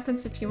what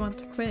happens if you want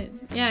to quit?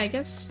 Yeah, I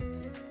guess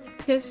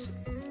because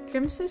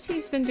Grim says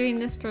he's been doing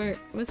this for,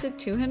 was it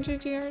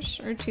 200 years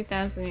or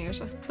 2,000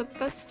 years? But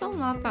that's still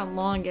not that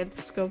long in the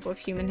scope of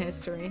human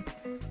history.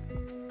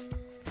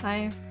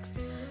 I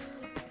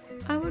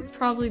would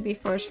probably be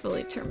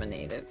forcefully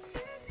terminated.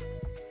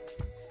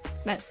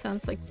 That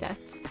sounds like death.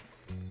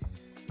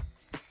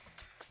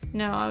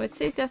 No, I would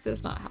say death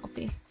is not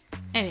healthy.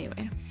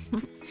 Anyway,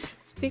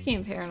 speaking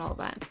of hair and all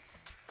that,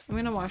 I'm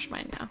gonna wash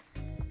mine now.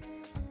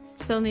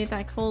 Still need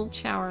that cold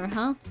shower,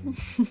 huh?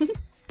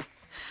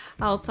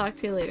 I'll talk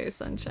to you later,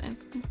 sunshine.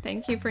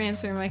 Thank you for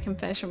answering my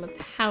confession with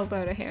how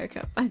about a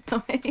haircut, by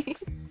the way.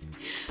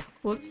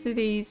 Whoopsie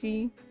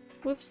daisy.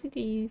 Whoopsie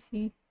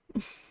daisy.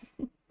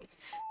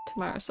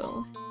 Tomorrow,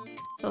 Solo.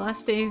 The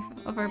last day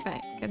of our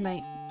bet. Good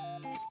night.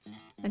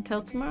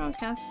 Until tomorrow,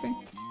 Casper.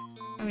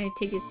 I'm gonna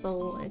take his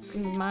soul. It's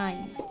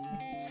mine.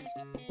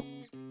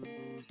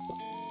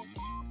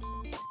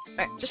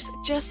 Sorry, just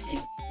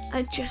adjusting.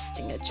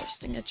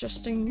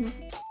 Adjusting.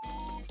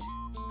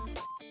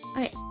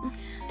 Alright.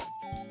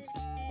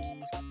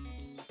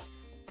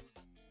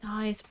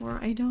 Nice, more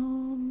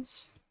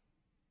items.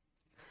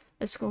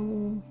 Let's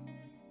go.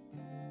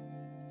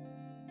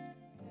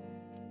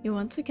 You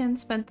once again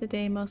spent the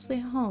day mostly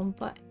at home,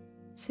 but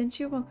since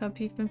you woke up,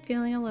 you've been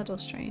feeling a little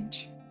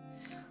strange.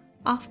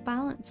 Off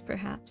balance,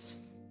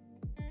 perhaps.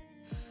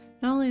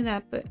 Not only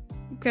that, but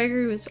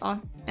Gregory was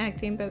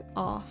acting a bit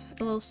off,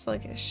 a little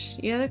sluggish.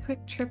 You had a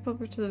quick trip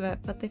over to the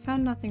vet, but they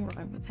found nothing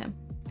wrong with him.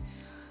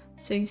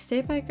 So you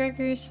stayed by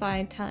Gregory's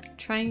side,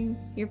 trying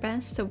your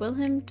best to will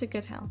him to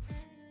good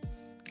health.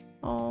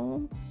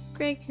 Oh,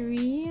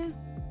 Gregory.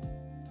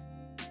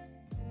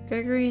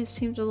 Gregory has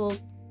seemed a little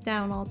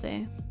down all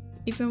day.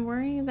 You've been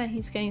worrying that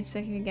he's getting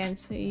sick again,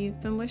 so you've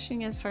been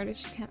wishing as hard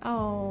as you can.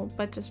 Oh,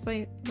 but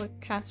despite what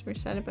Casper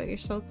said about your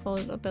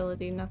so-called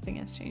ability, nothing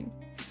has changed.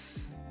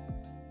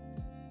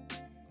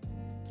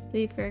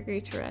 Leave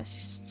Gregory to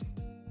rest.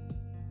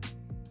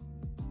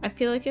 I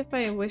feel like if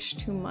I wish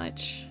too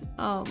much,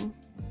 I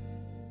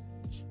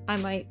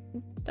might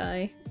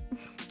die.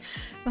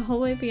 The whole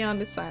way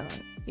beyond is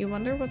silent. You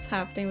wonder what's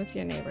happening with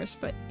your neighbors,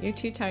 but you're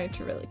too tired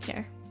to really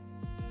care.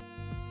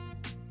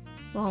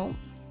 Well,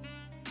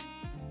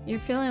 you're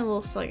feeling a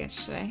little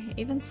sluggish today.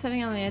 Even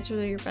sitting on the edge of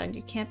your bed,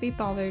 you can't be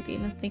bothered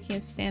even thinking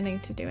of standing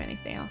to do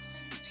anything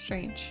else.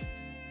 Strange.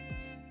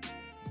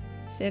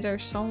 Sit or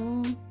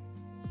soul.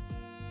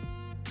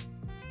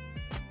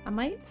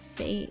 might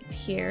save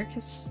here,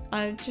 because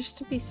just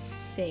to be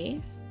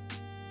safe.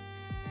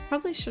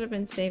 Probably should have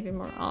been saving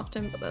more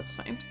often, but that's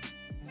fine.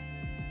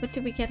 What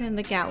did we get in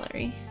the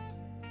gallery?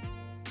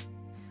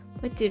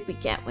 What did we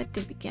get? What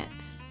did we get?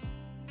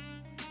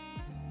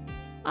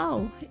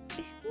 Oh,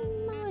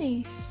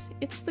 nice.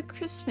 It's the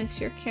Christmas,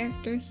 your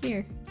character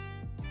here.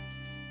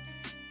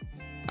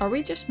 Are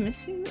we just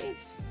missing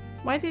these?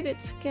 Why did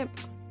it skip?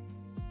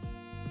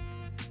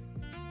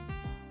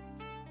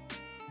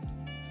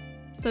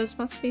 Those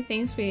must be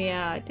things we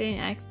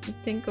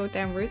didn't go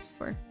down routes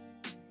for.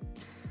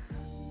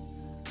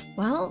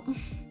 Well,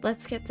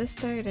 let's get this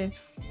started.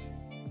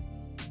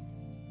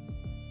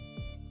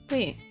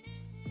 Wait.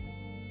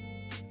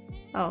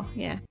 Oh,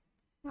 yeah.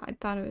 I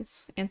thought it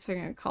was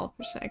answering a call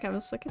for a sec. I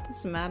was like, it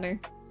doesn't matter.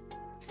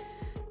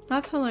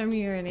 Not to alarm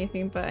you or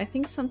anything, but I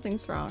think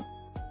something's wrong.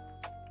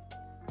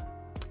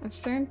 I'm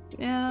certain.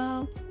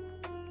 Yeah.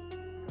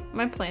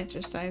 My plant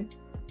just died.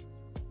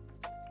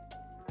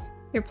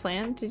 Your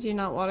plant? Did you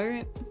not water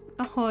it?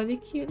 Oh, the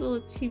cute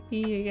little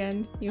chippy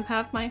again. You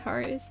have my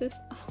heart, is this?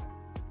 Oh.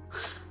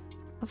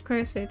 Of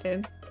course I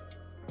did.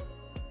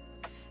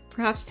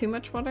 Perhaps too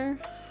much water?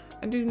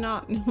 I do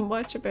not know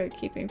much about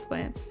keeping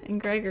plants, and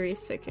Gregory's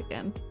sick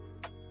again.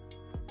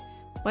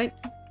 What?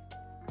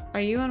 Are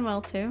you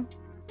unwell too?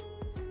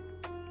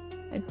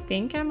 I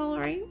think I'm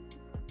alright?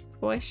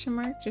 Question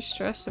mark? Just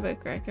stressed about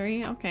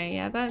Gregory? Okay,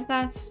 yeah,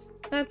 that's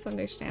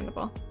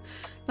understandable.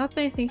 Not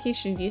that I think you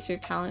should use your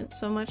talent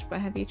so much, but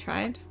have you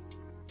tried?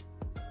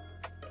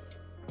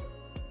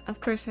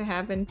 Of course I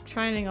have been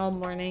trying all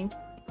morning,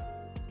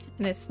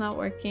 and it's not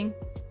working.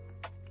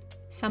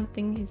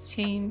 Something has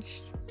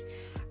changed.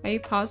 Are you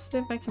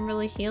positive I can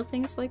really heal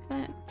things like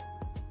that?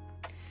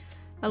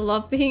 I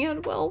love being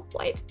unwell.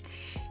 What?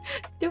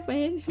 No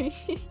man,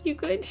 you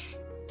good?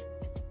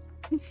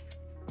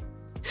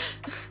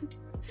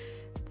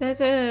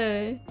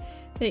 The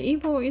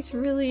emo is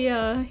really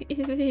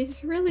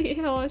is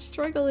really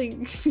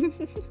struggling.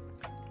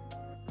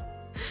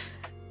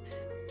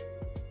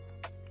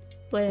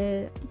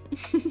 But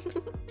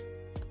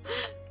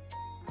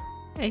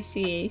I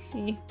see.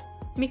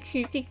 Make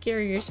sure you take care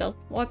of yourself.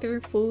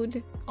 Water,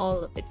 food, all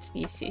of it.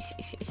 Yes.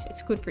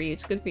 It's good for you.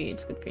 It's good for you.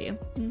 It's good for you.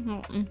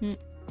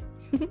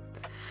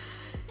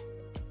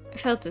 I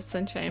felt it,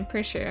 Sunshine. I'm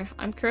pretty sure.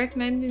 I'm correct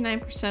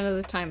 99% of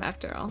the time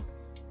after all.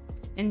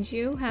 And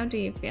you? How do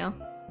you feel?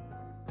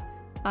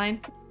 Fine.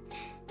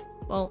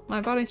 Well,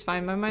 my body's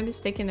fine. My mind is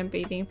taking a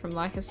beating from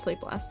lack of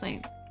sleep last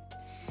night.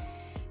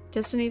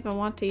 Doesn't even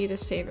want to eat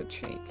his favorite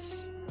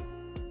treats.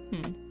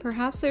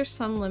 Perhaps there's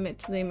some limit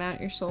to the amount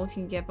your soul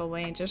can give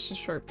away in just a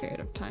short period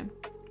of time.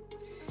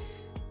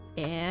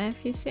 Yeah,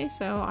 if you say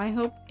so. I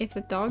hope if the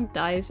dog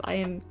dies, I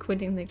am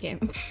quitting the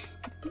game.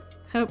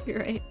 I hope you're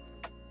right.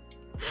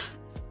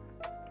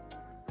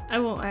 I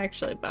won't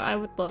actually, but I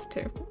would love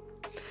to.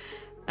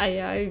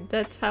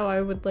 That's how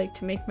I would like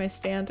to make my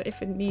stand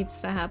if it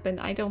needs to happen.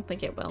 I don't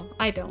think it will.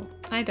 I don't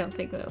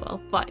think it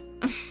will, but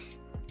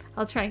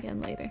I'll try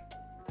again later.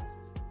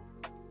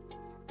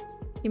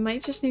 You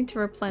might just need to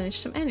replenish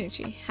some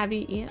energy. Have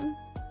you eaten?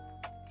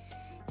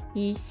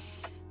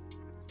 Yes.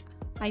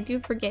 I do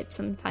forget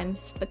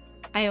sometimes, but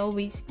I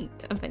always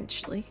eat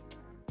eventually.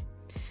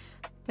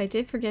 But I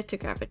did forget to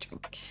grab a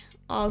drink.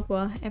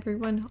 Agua,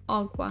 everyone,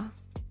 agua.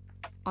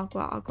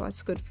 Agua,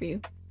 it's good for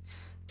you.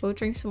 Go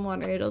drink some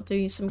water, it'll do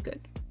you some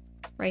good.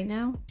 Right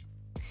now?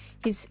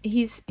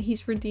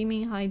 He's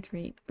redeeming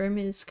hydrate.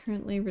 Burma is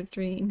currently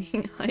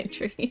redeeming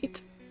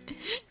hydrate.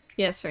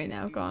 Yes, right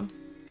now, go on.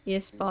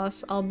 Yes,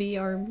 boss, I'll be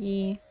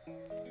RB.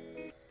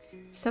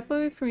 Step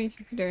away from your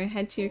computer and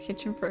head to your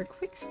kitchen for a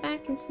quick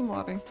snack and some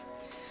water.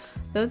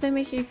 Though they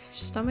make your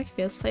stomach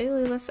feel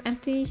slightly less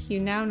empty,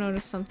 you now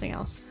notice something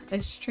else. A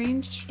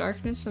strange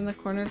darkness in the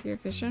corner of your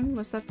vision.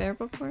 Was that there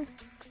before?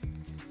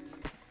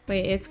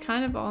 Wait, it's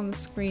kind of on the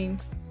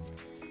screen.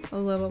 A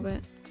little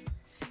bit.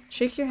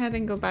 Shake your head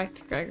and go back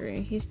to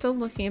Gregory. He's still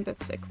looking a bit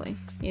sickly.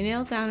 You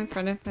kneel down in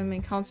front of him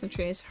and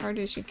concentrate as hard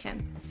as you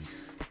can.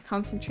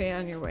 Concentrate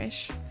on your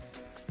wish.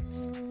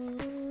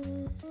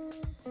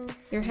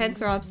 Your head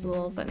throbs a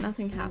little, but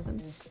nothing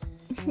happens.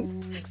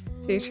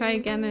 So you try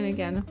again and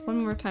again, one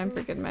more time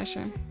for good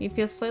measure. You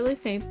feel slightly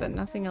faint, but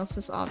nothing else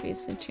is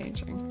obviously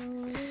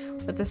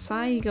changing. With a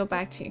sigh, you go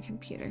back to your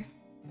computer.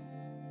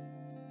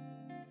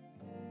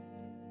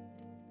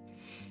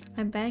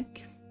 I'm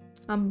back.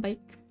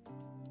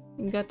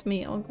 You got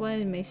me agua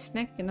in my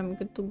snack and I'm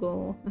good to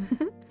go.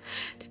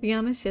 To be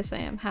honest, yes, I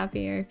am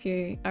happier if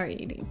you are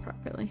eating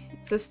properly.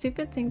 It's a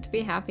stupid thing to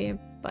be happy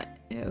about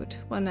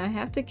when I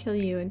have to kill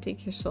you and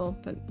take your soul,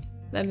 but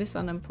that is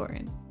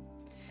unimportant.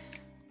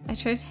 I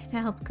tried to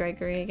help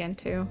Gregory again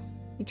too.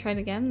 You tried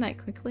again that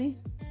quickly?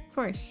 Of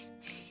course.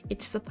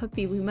 It's the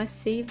puppy. We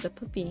must save the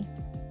puppy.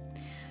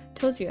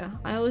 Told you,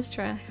 I always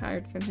try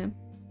hard for him.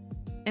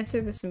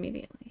 Answer this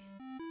immediately.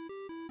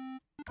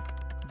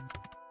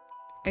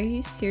 Are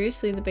you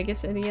seriously the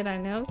biggest idiot I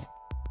know?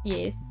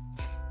 Yes.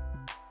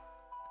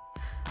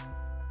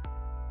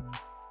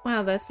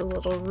 Wow, that's a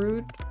little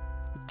rude.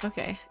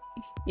 Okay,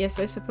 Yes,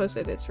 I suppose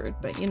it is rude,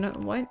 but you know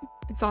what?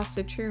 It's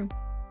also true.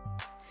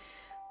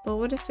 But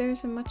what if there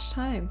isn't much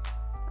time?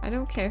 I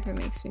don't care if it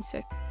makes me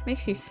sick.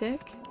 Makes you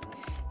sick?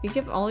 If you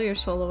give all your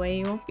soul away,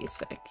 you won't be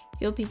sick.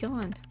 You'll be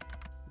gone.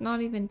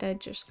 Not even dead,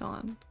 just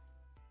gone.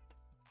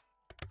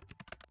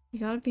 You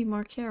gotta be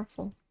more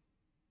careful.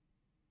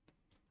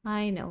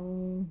 I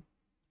know.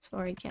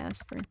 Sorry,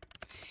 Casper.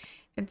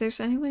 If there's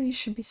anyone you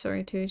should be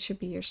sorry to, it should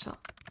be yourself.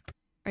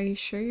 Are you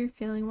sure you're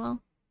feeling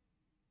well?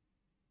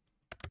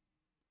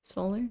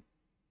 Solar?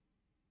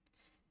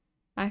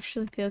 I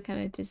actually feel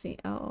kind of dizzy.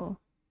 Uh-oh.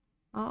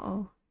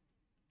 Uh-oh.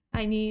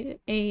 I need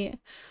a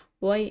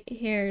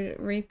white-haired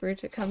Reaper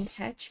to come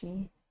catch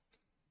me.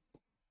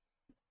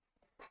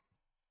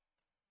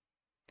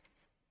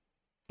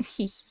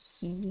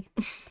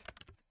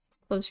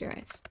 Close your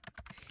eyes.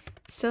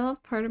 Still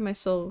have part of my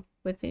soul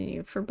within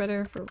you, for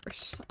better or for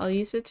worse. I'll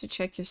use it to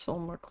check your soul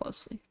more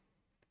closely.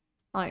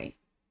 Alright.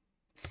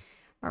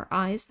 Our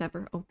eyes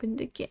never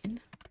opened again.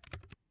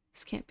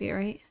 This can't be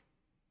right.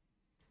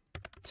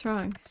 What's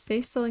wrong?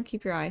 Stay still and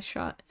keep your eyes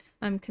shut.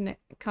 I'm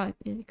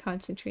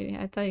concentrating.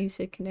 I thought you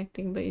said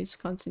connecting, but he's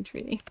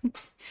concentrating.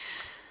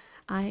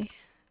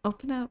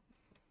 Open up.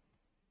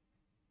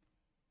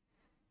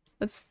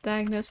 What's the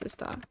diagnosis,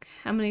 Doc?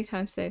 How many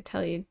times did I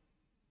tell you?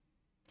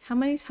 How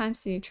many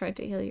times did you try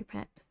to heal your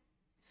pet?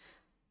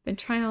 Been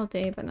trying all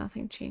day, but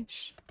nothing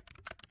changed.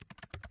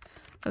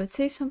 I would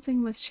say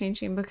something was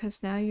changing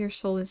because now your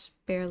soul is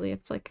barely a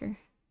flicker.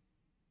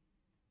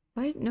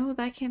 What? No,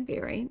 that can't be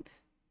right.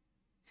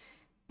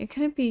 It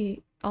couldn't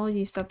be all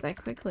used up that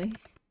quickly.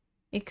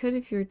 It could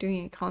if you were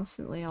doing it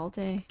constantly all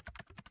day.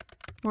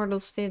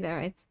 Mortals, stay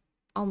there.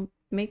 I'll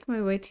make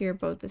my way to your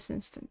boat this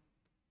instant.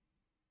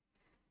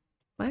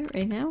 What?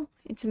 Right now?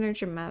 It's an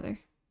urgent matter.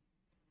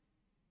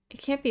 It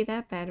can't be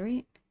that bad,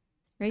 right?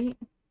 Right?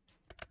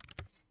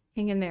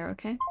 Hang in there,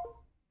 okay?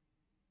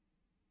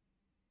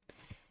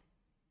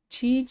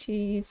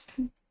 GG's.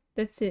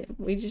 That's it.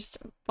 We just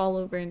fall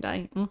over and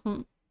die.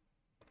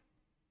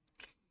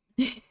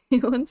 You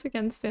once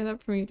again stand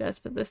up from your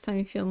desk, but this time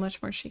you feel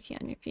much more shaky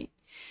on your feet.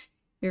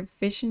 Your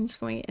vision's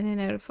going in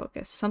and out of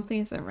focus. Something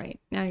isn't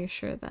right. Now you're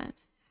sure of that.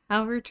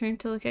 However, turning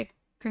to look at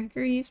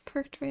Gregory, he's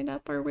perked right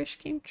up. Our wish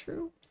came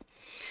true.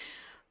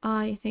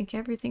 You think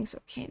everything's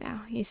okay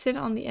now. You sit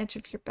on the edge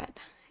of your bed,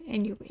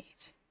 and you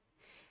wait.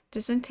 It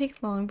doesn't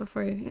take long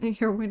before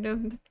your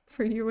window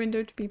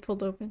to be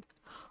pulled open.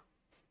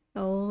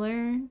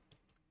 Solar.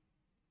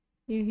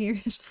 You hear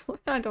his voice.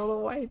 I don't know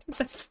why I did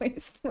that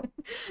voice.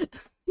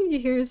 You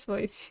hear his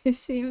voice. You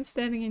see him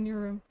standing in your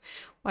room.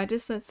 Why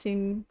does that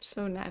seem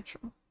so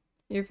natural?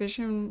 Your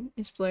vision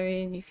is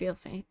blurry and you feel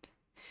faint.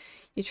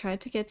 You try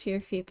to get to your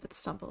feet but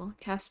stumble.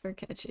 Casper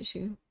catches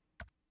you.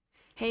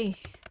 Hey,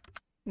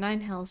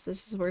 9 hells,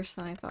 this is worse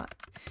than I thought.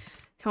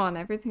 Come on,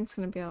 everything's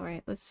gonna be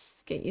alright.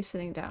 Let's get you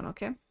sitting down,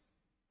 okay?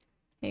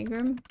 Hey,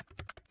 Grim.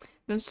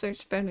 Don't start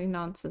spouting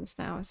nonsense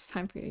now. It's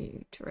time for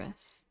you to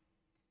rest.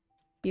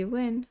 You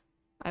win.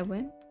 I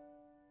win?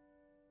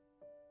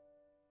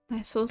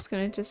 My soul's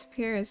gonna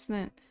disappear, isn't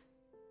it?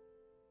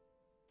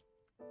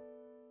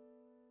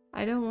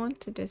 I don't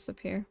want to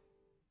disappear.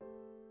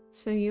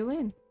 So you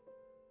win.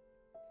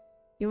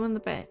 You won the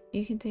bet.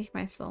 You can take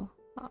my soul.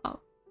 Uh-oh.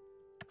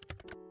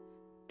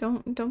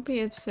 Don't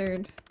be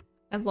absurd.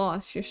 I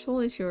lost. Your soul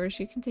is yours.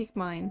 You can take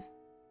mine.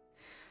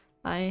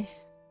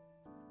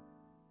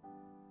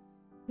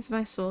 Is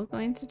my soul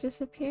going to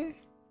disappear?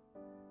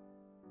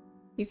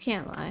 You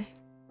can't lie.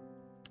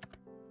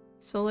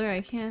 Solar,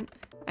 I can't.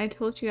 I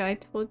told you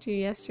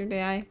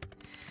yesterday I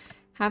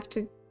have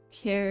to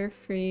care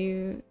for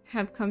you,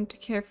 have come to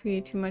care for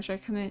you too much. I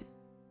couldn't.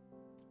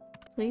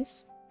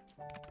 Please?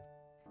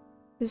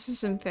 This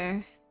isn't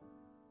fair.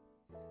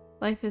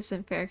 Life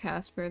isn't fair,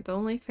 Casper. The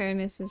only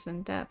fairness is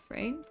in death,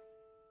 right?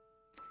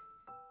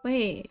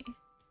 Wait.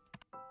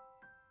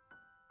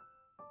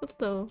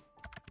 Hello.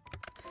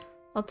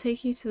 I'll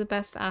take you to the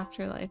best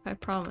afterlife, I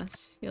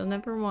promise. You'll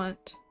never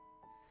want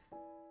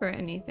for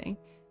anything.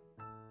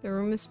 The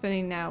room is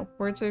spinning now.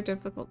 Words are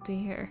difficult to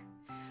hear.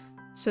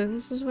 So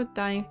this is what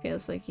dying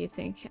feels like, you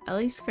think. At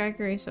least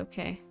Gregory's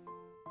okay.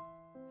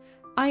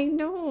 I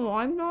know,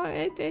 I'm not.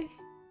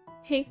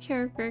 Take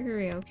care of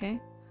Gregory, okay?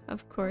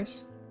 Of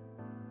course.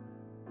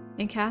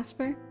 And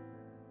Casper?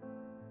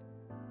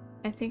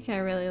 I think I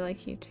really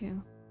like you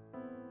too.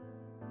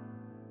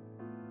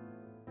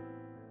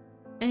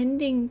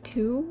 Ending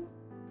 2?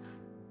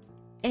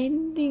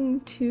 Ending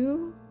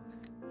 2?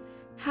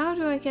 How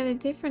do I get a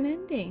different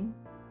ending?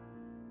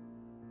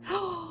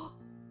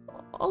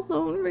 A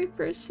Lone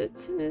Reaper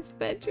sits in his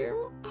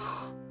bedroom.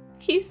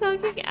 He's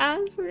hugging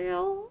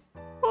Azrael.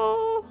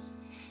 Oh.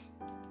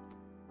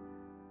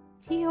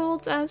 He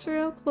holds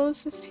Azrael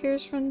close as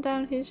tears run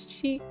down his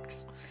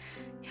cheeks.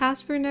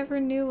 Casper never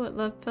knew what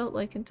love felt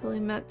like until he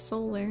met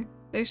Solar.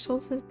 Their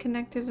souls had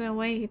connected in a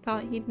way he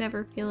thought he'd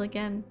never feel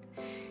again.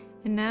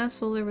 And now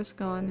Solar was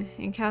gone,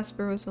 and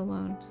Casper was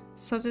alone.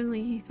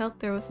 Suddenly he felt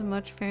there wasn't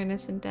much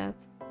fairness in death.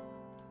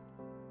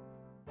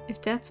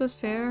 If death was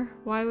fair,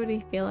 why would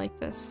he feel like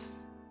this?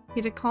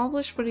 He'd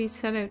accomplished what he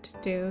set out to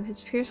do.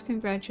 His peers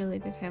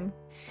congratulated him,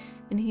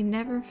 and he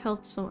never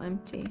felt so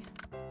empty.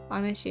 I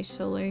miss you,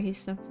 Solar, he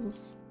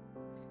sniffles.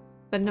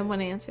 But no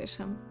one answers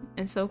him,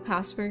 and so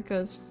Casper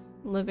goes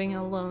living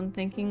alone,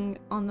 thinking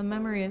on the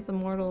memory of the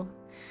mortal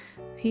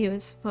he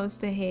was supposed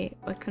to hate,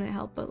 but couldn't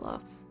help but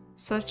love.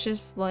 Such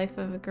is the life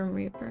of a Grim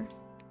Reaper.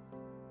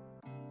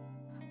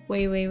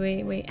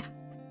 Wait.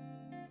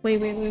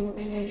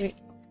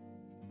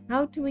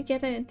 How do we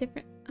get a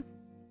different...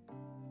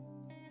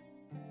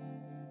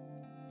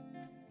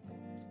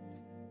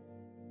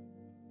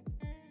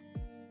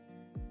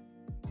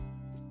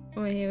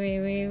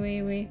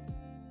 Wait.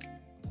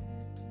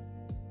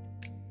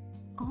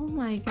 Oh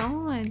my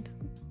god.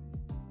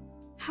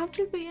 How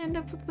did we end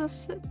up with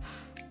this?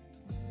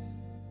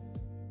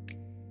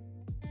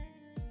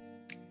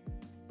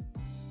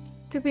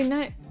 Did we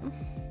not?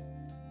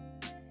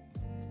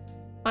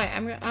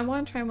 Alright, I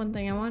want to try one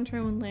thing.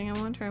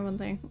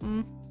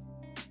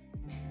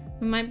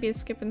 We might be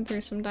skipping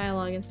through some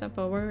dialogue and stuff,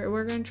 but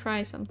we're gonna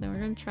try something.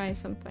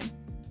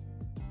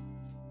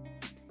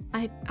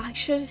 I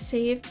should have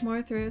saved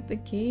more throughout the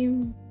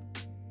game.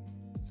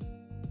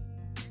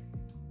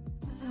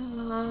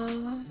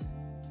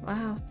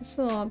 Wow, this is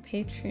a lot of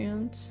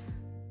patrons.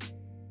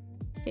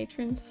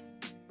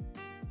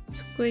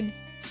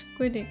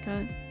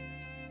 Squidica.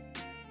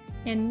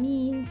 And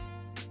me.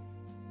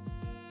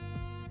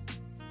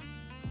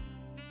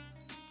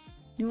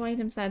 New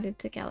items added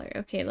to gallery.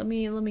 Okay, let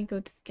me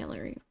go to the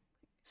gallery.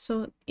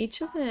 So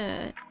each of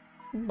the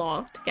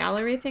locked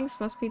gallery things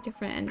must be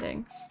different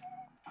endings.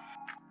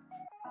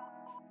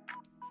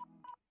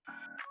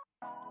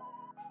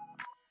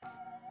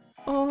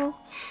 Oh.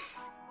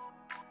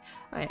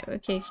 Alright,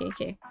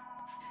 okay.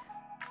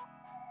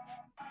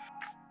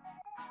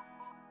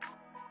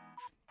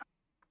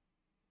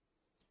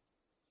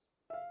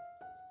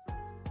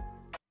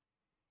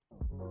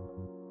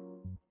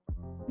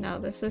 No,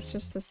 this is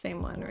just the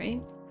same one,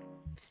 right?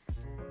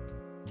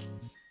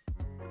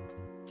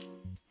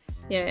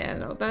 Yeah,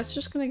 no, that's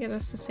just gonna get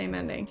us the same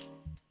ending.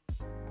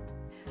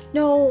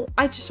 No,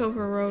 I just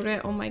overrode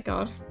it. Oh my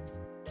god.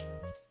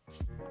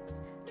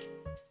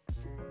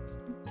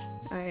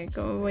 Alright,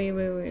 go. Wait.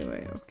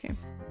 Okay.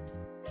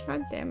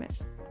 God damn it.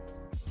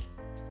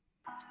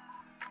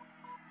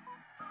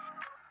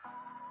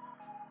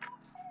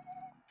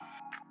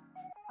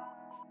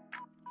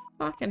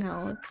 Fucking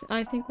hell.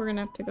 I think we're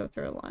gonna have to go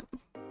through a lot.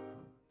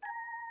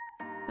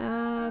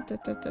 I'm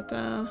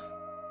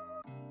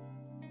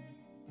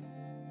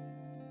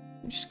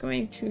just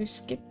going to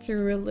skip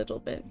through a little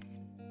bit.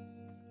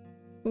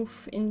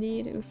 Oof,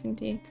 indeed.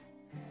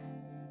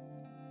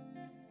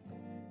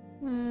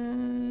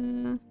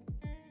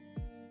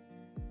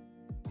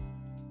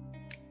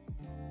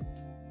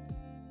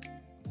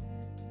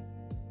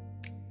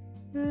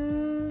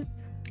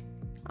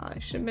 I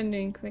should have been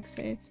doing quick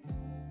save.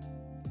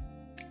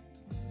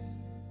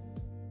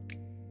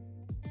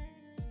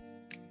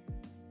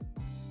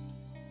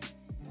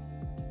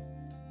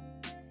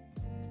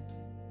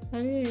 How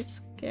do you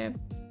skip?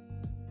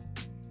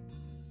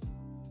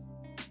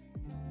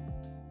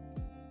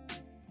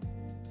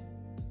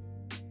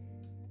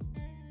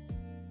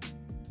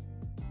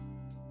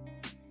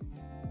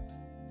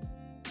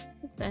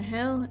 What the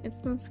hell?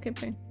 It's not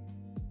skipping.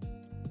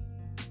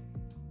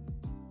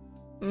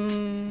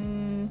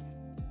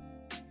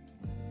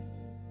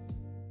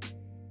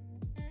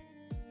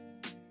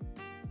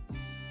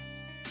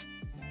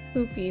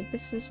 Poopy.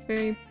 This is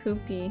very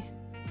poopy.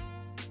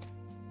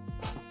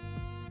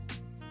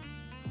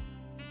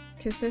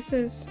 Because this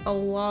is a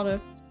lot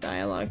of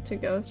dialogue to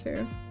go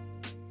through.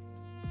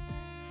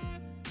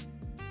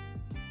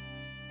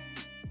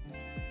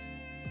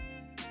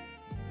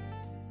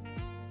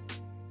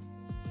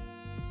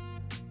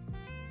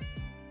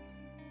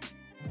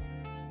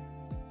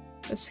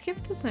 The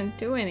skip doesn't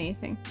do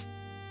anything.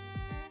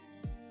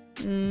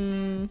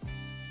 I'm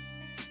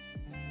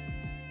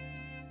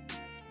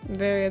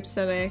very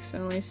upset I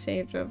accidentally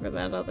saved over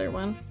that other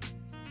one.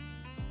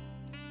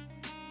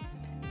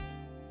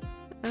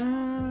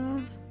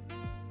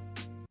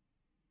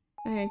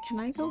 Okay, can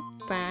I go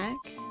back?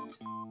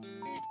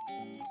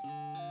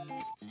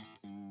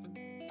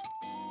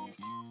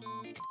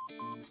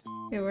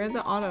 Okay, where are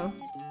the auto?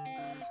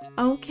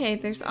 Okay,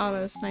 there's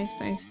autos. Nice.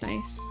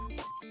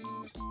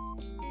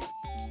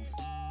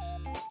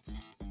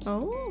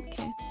 Oh,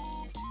 okay.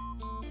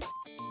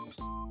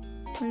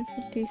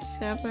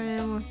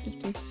 157,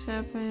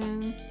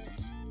 157.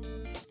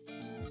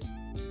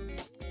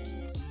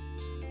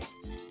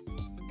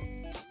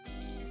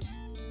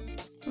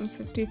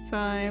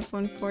 $155,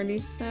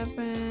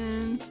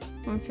 $147,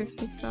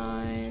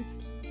 $155.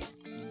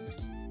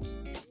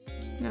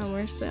 Now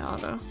where's the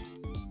auto?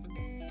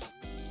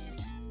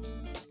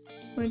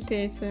 What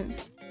day is it?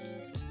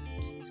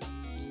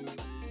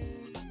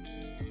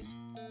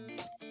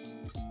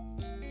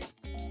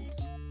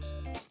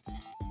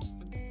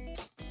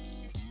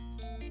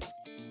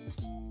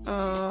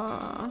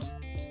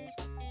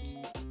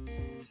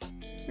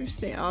 Where's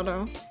the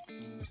auto?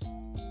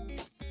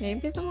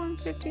 Maybe the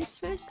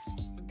 156?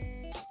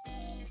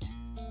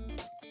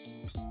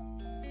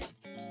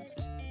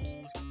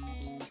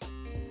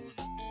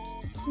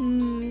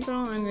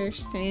 Don't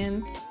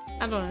understand.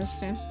 I don't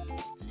understand.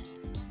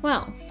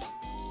 Well,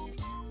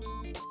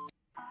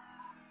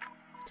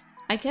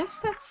 I guess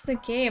that's the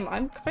game.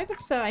 I'm quite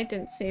upset I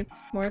didn't save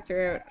more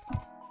throughout.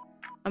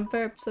 I'm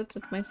very upset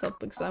with myself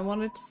because I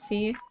wanted to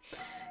see,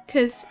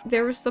 because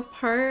there was the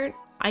part,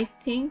 I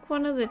think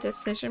one of the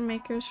decision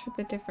makers for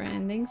the different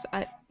endings,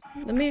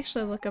 let me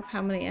actually look up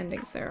how many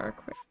endings there are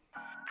quick.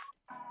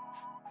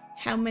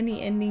 How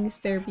many endings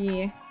there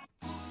be?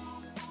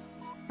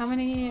 How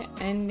many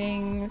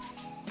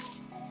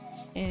endings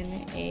in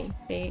a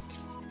fate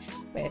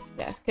with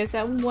death? Because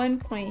at one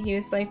point he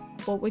was like,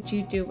 what would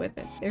you do with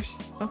it? There's,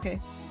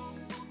 okay.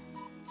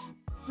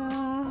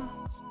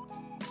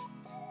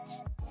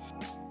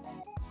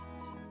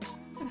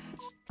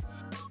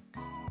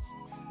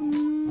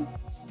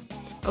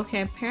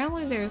 Okay,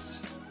 apparently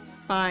there's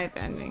 5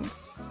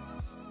 endings.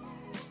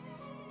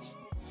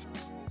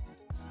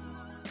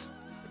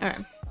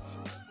 Alright.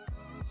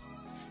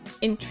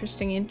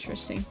 Interesting,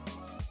 interesting.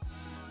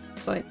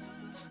 But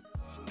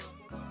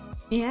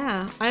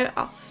yeah,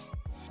 I'm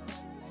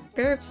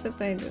very upset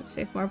that I didn't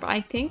save more, but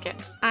I think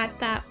at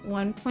that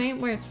one point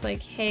where it's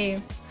like, hey,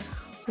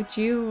 would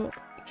you,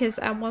 because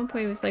at one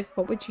point it was like,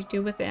 what would you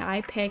do with it?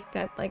 I picked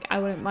that, like, I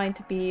wouldn't mind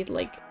to be,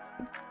 like,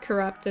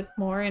 corrupted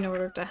more in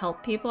order to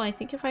help people. I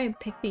think if I had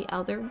picked the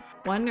other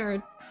one,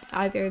 or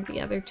either of the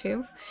other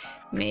two,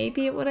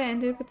 maybe it would have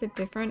ended with a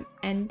different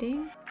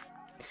ending.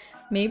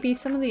 Maybe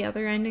some of the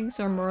other endings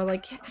are more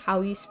like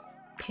how you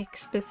pick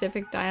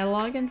specific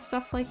dialogue and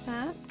stuff like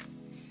that.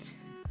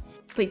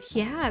 But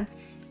yeah,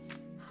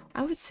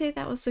 I would say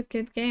that was a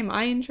good game.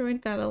 I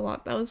enjoyed that a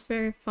lot. That was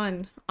very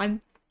fun.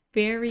 I'm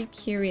very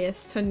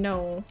curious to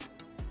know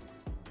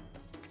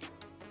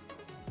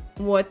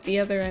what the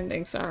other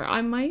endings are.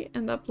 I might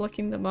end up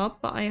looking them up,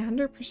 but I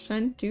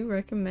 100% do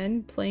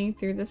recommend playing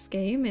through this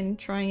game and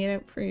trying it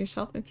out for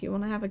yourself if you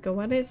want to have a go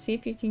at it. See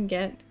if you can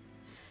get...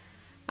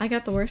 I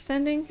got the worst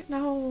ending?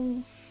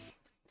 No.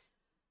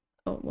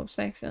 Oh, whoops,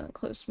 I accidentally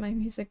closed my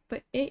music,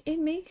 but it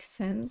makes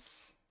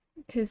sense.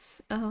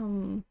 Because,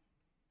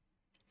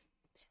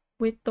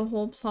 with the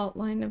whole plot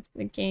line of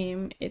the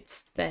game,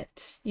 it's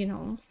that, you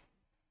know,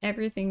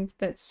 everything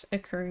that's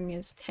occurring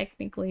is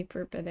technically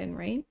forbidden,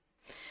 right?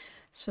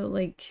 So,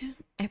 like,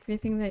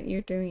 everything that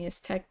you're doing is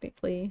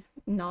technically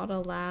not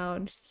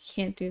allowed. You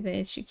can't do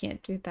this, you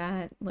can't do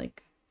that.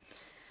 Like,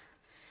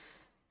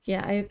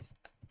 yeah,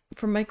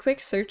 from my quick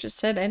search, it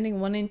said ending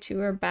 1 and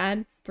 2 are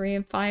bad, 3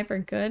 and 5 are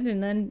good,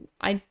 and then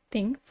I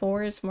think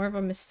 4 is more of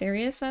a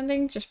mysterious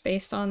ending, just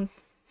based on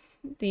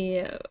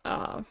the,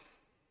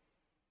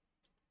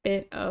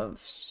 bit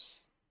of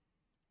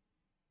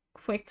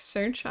quick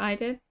search I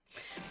did.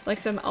 Like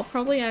I said, I'll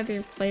probably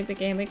either play the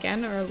game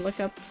again or look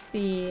up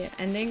the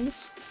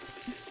endings.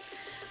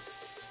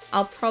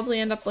 I'll probably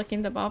end up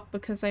looking them up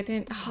because I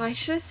didn't... Oh, I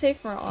should have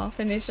saved more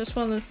often. It's just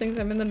one of those things,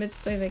 I'm in the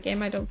midst of the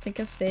game, I don't think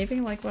of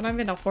saving. Like, when I'm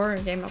in a horror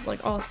game, I'm like,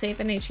 oh, I'll save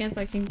any chance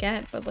I can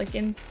get. But, like,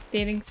 in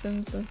dating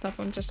sims and stuff,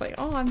 I'm just like,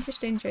 oh, I'm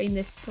just enjoying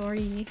this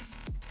story.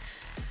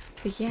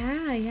 But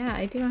yeah,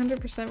 I do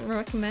 100%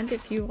 recommend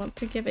if you want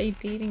to give a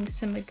dating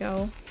sim a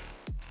go.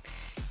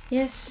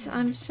 Yes,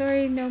 I'm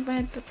sorry,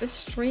 Nomad, but the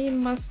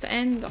stream must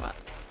end.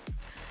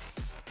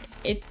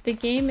 The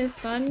game is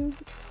done.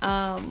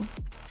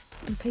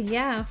 But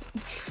yeah.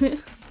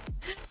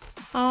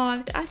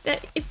 Oh,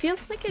 it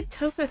feels like it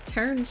took a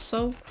turn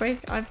so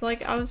quick. I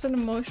wasn't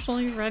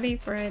emotionally ready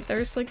for it.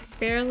 There's like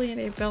barely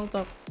any build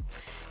up.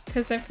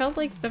 Because I felt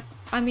like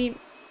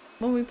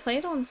when we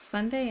played on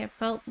Sunday, it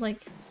felt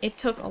like it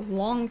took a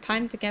long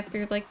time to get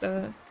through like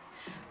the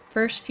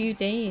first few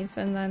days,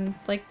 and then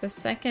like the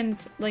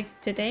second,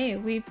 like today,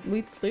 we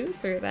flew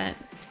through that.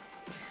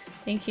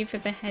 Thank you for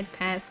the head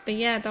pats. But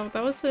yeah, that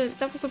was a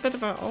bit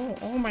of a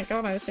oh my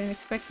god, I wasn't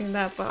expecting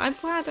that. But I'm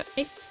glad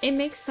it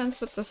makes sense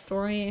with the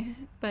story.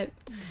 But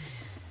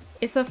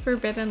it's a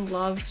forbidden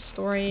love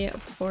story,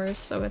 of course,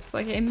 so it's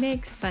like it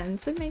makes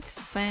sense. It makes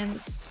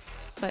sense.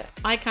 But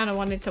I kind of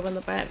wanted to win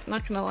the bet.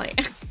 Not gonna lie.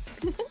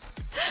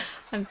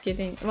 I'm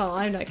kidding. Well,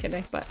 I'm not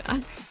kidding, but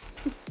I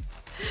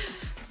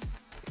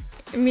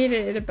made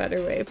it in a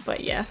better way.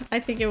 But yeah,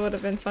 I think it would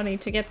have been funny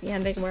to get the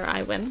ending where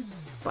I win.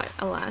 But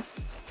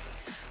alas.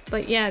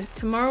 But yeah,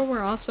 tomorrow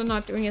we're also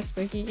not doing a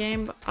spooky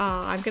game.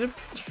 I'm gonna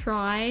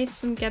try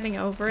some Getting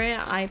Over It.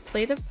 I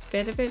played a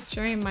bit of it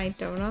during my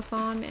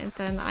donathon, and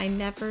then I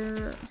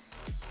never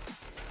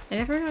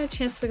got a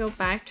chance to go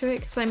back to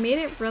it because I made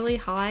it really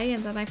high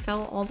and then I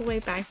fell all the way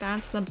back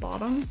down to the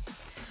bottom.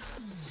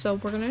 So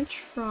we're gonna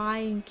try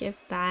and give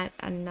that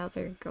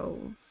another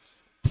go.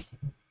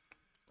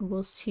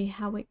 We'll see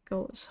how it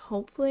goes.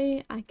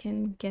 Hopefully I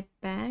can get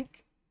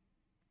back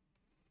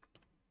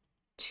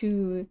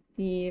to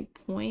the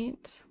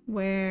point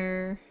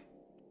where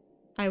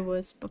I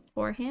was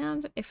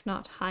beforehand, if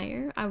not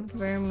higher. I would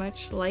very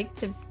much like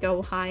to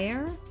go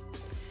higher,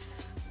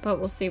 but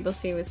we'll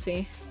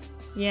see.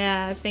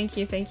 Yeah, thank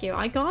you.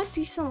 I got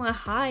decently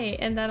high,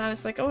 and then I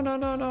was like, oh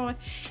no.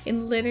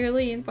 And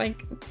literally in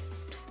like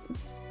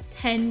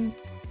 10,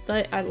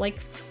 like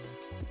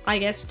I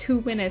guess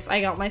 2 minutes,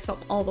 I got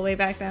myself all the way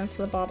back down to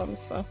the bottom,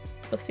 so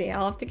we'll see.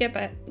 I'll have to get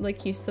back,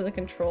 like, used to the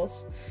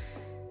controls.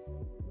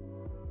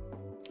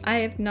 I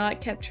have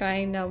not kept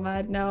trying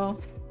Nomad, no.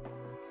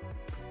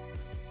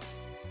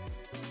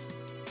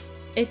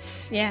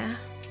 It's, yeah.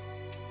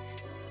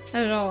 I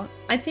don't know.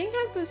 I think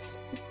I was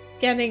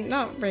getting,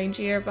 not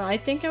rangier, but I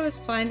think I was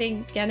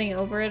finding getting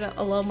over it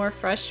a little more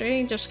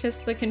frustrating just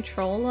because the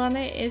control on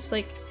it is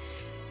like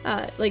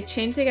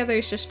chain together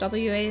is just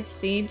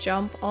WASD,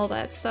 jump, all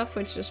that stuff,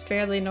 which is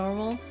fairly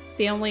normal.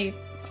 The only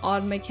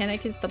odd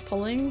mechanic is the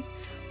pulling,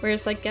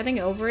 whereas like getting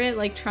over it,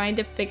 like trying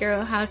to figure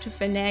out how to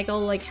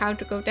finagle, like how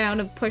to go down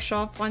and push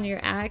off on your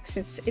axe,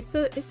 it's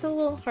a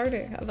little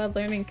harder of a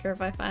learning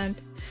curve, I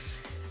found.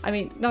 I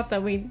mean, not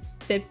that we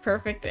did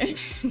perfect in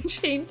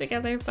chain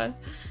together, but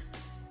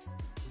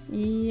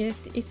yeah,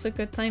 it's a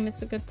good time,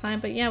 it's a good time.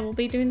 But yeah, we'll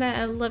be doing that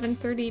at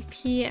 11:30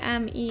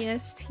 p.m.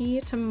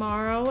 EST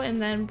tomorrow,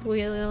 and then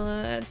we'll,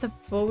 the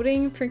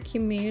voting for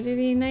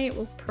community night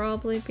will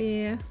probably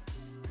be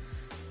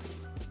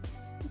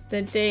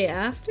the day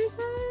after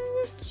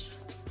that?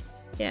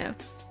 Yeah.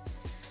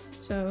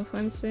 So,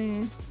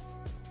 Wednesday...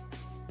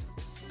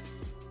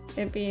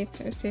 It'd be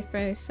Thursday,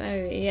 Friday,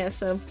 Saturday. Yeah,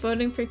 so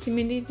voting for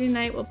community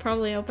night will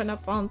probably open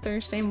up on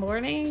Thursday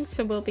morning,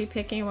 so we'll be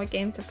picking what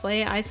game to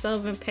play. I still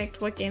haven't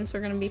picked what games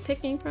we're gonna be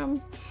picking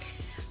from.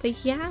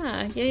 But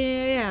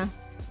yeah.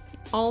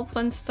 All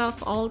fun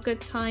stuff, all good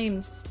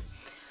times.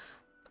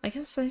 I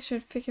guess I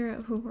should figure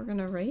out who we're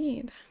gonna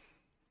raid.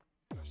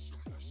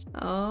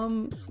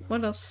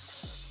 What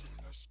else?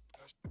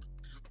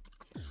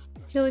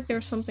 I feel like there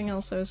was something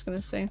else I was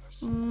gonna say.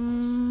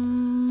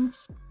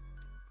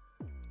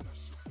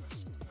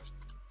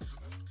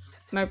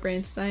 My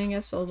brain's dying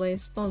as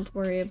always, don't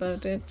worry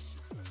about it.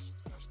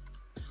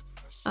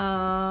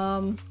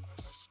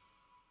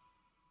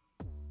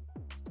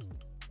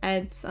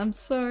 Ads, I'm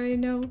sorry,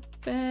 no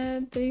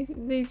bad.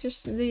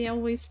 They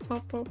always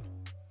pop up.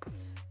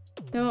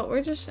 No,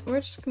 we're just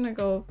gonna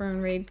go over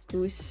and raid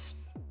Goose.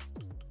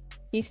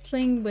 He's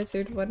playing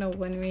Wizard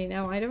 101 right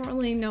now. I don't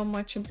really know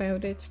much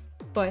about it,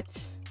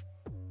 but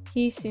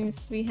he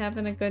seems to be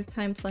having a good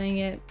time playing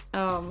it.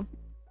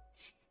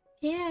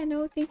 Yeah,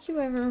 no, thank you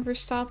everyone for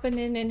stopping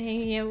in and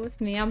hanging out with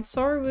me. I'm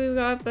sorry we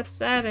got the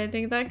sad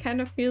ending. That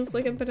kind of feels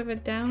like a bit of a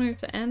downer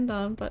to end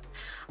on, but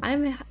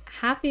I'm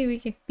happy we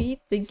could beat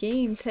the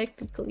game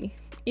technically,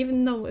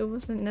 even though it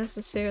wasn't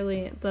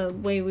necessarily the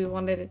way we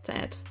wanted it to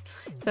end.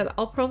 So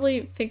I'll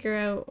probably figure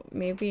out,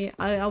 maybe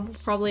I'll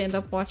probably end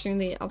up watching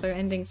the other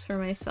endings for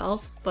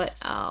myself, but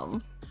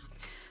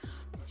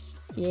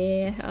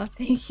yeah,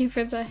 thank you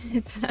for that.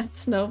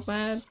 That's no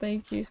bad.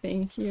 Thank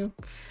you.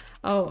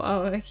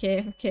 Oh,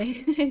 okay.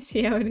 I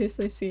see how it is.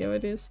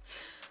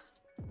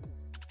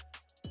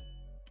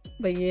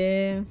 But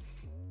yeah.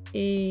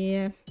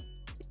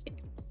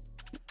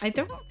 I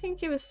don't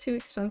think it was too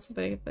expensive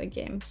of a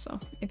game, so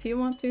if you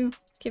want to,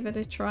 give it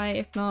a try.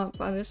 If not,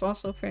 that is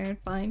also fair and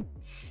fine.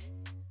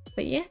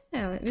 But yeah,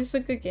 it was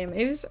a good game.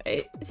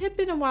 It had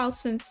been a while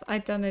since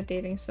I'd done a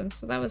dating sim,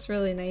 so that was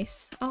really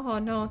nice. Oh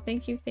no,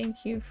 thank you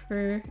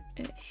for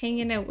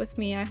hanging out with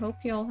me. I hope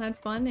you all had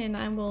fun, and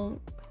I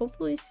will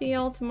hopefully see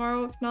y'all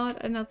tomorrow, if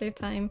not another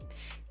time.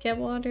 Get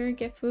water,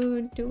 get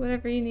food, do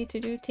whatever you need to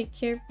do. Take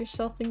care of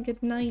yourself, and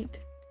good night.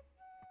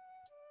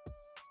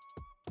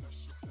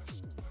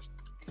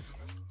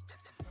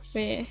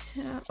 Wait,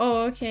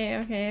 oh,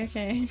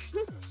 okay.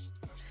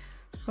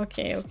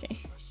 Okay.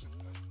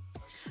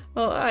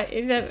 Well,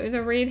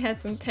 the raid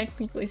hasn't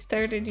technically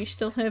started. You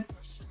still have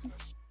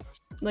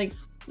like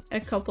a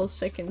couple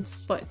seconds,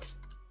 but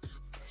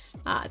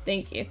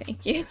thank you.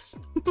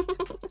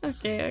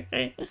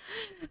 Okay.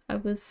 I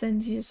will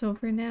send you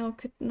over now.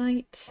 Good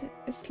night.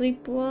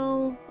 Sleep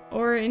well,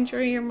 or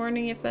enjoy your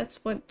morning if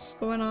that's what's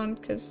going on,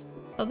 because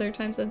other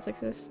time zones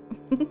exist.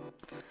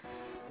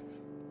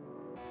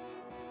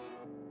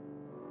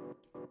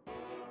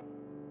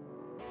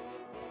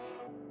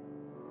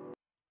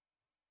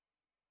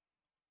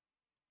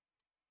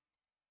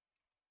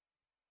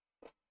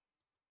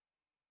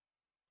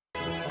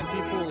 Some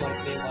people,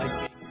 like, they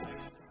like being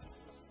next to me,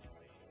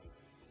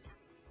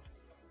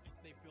 so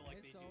they feel like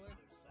they do their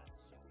sets.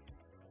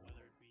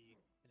 Whether it be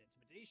an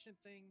intimidation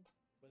thing,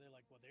 whether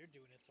like, well, they're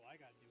doing it, so I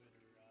gotta do it,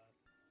 or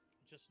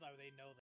just so they know that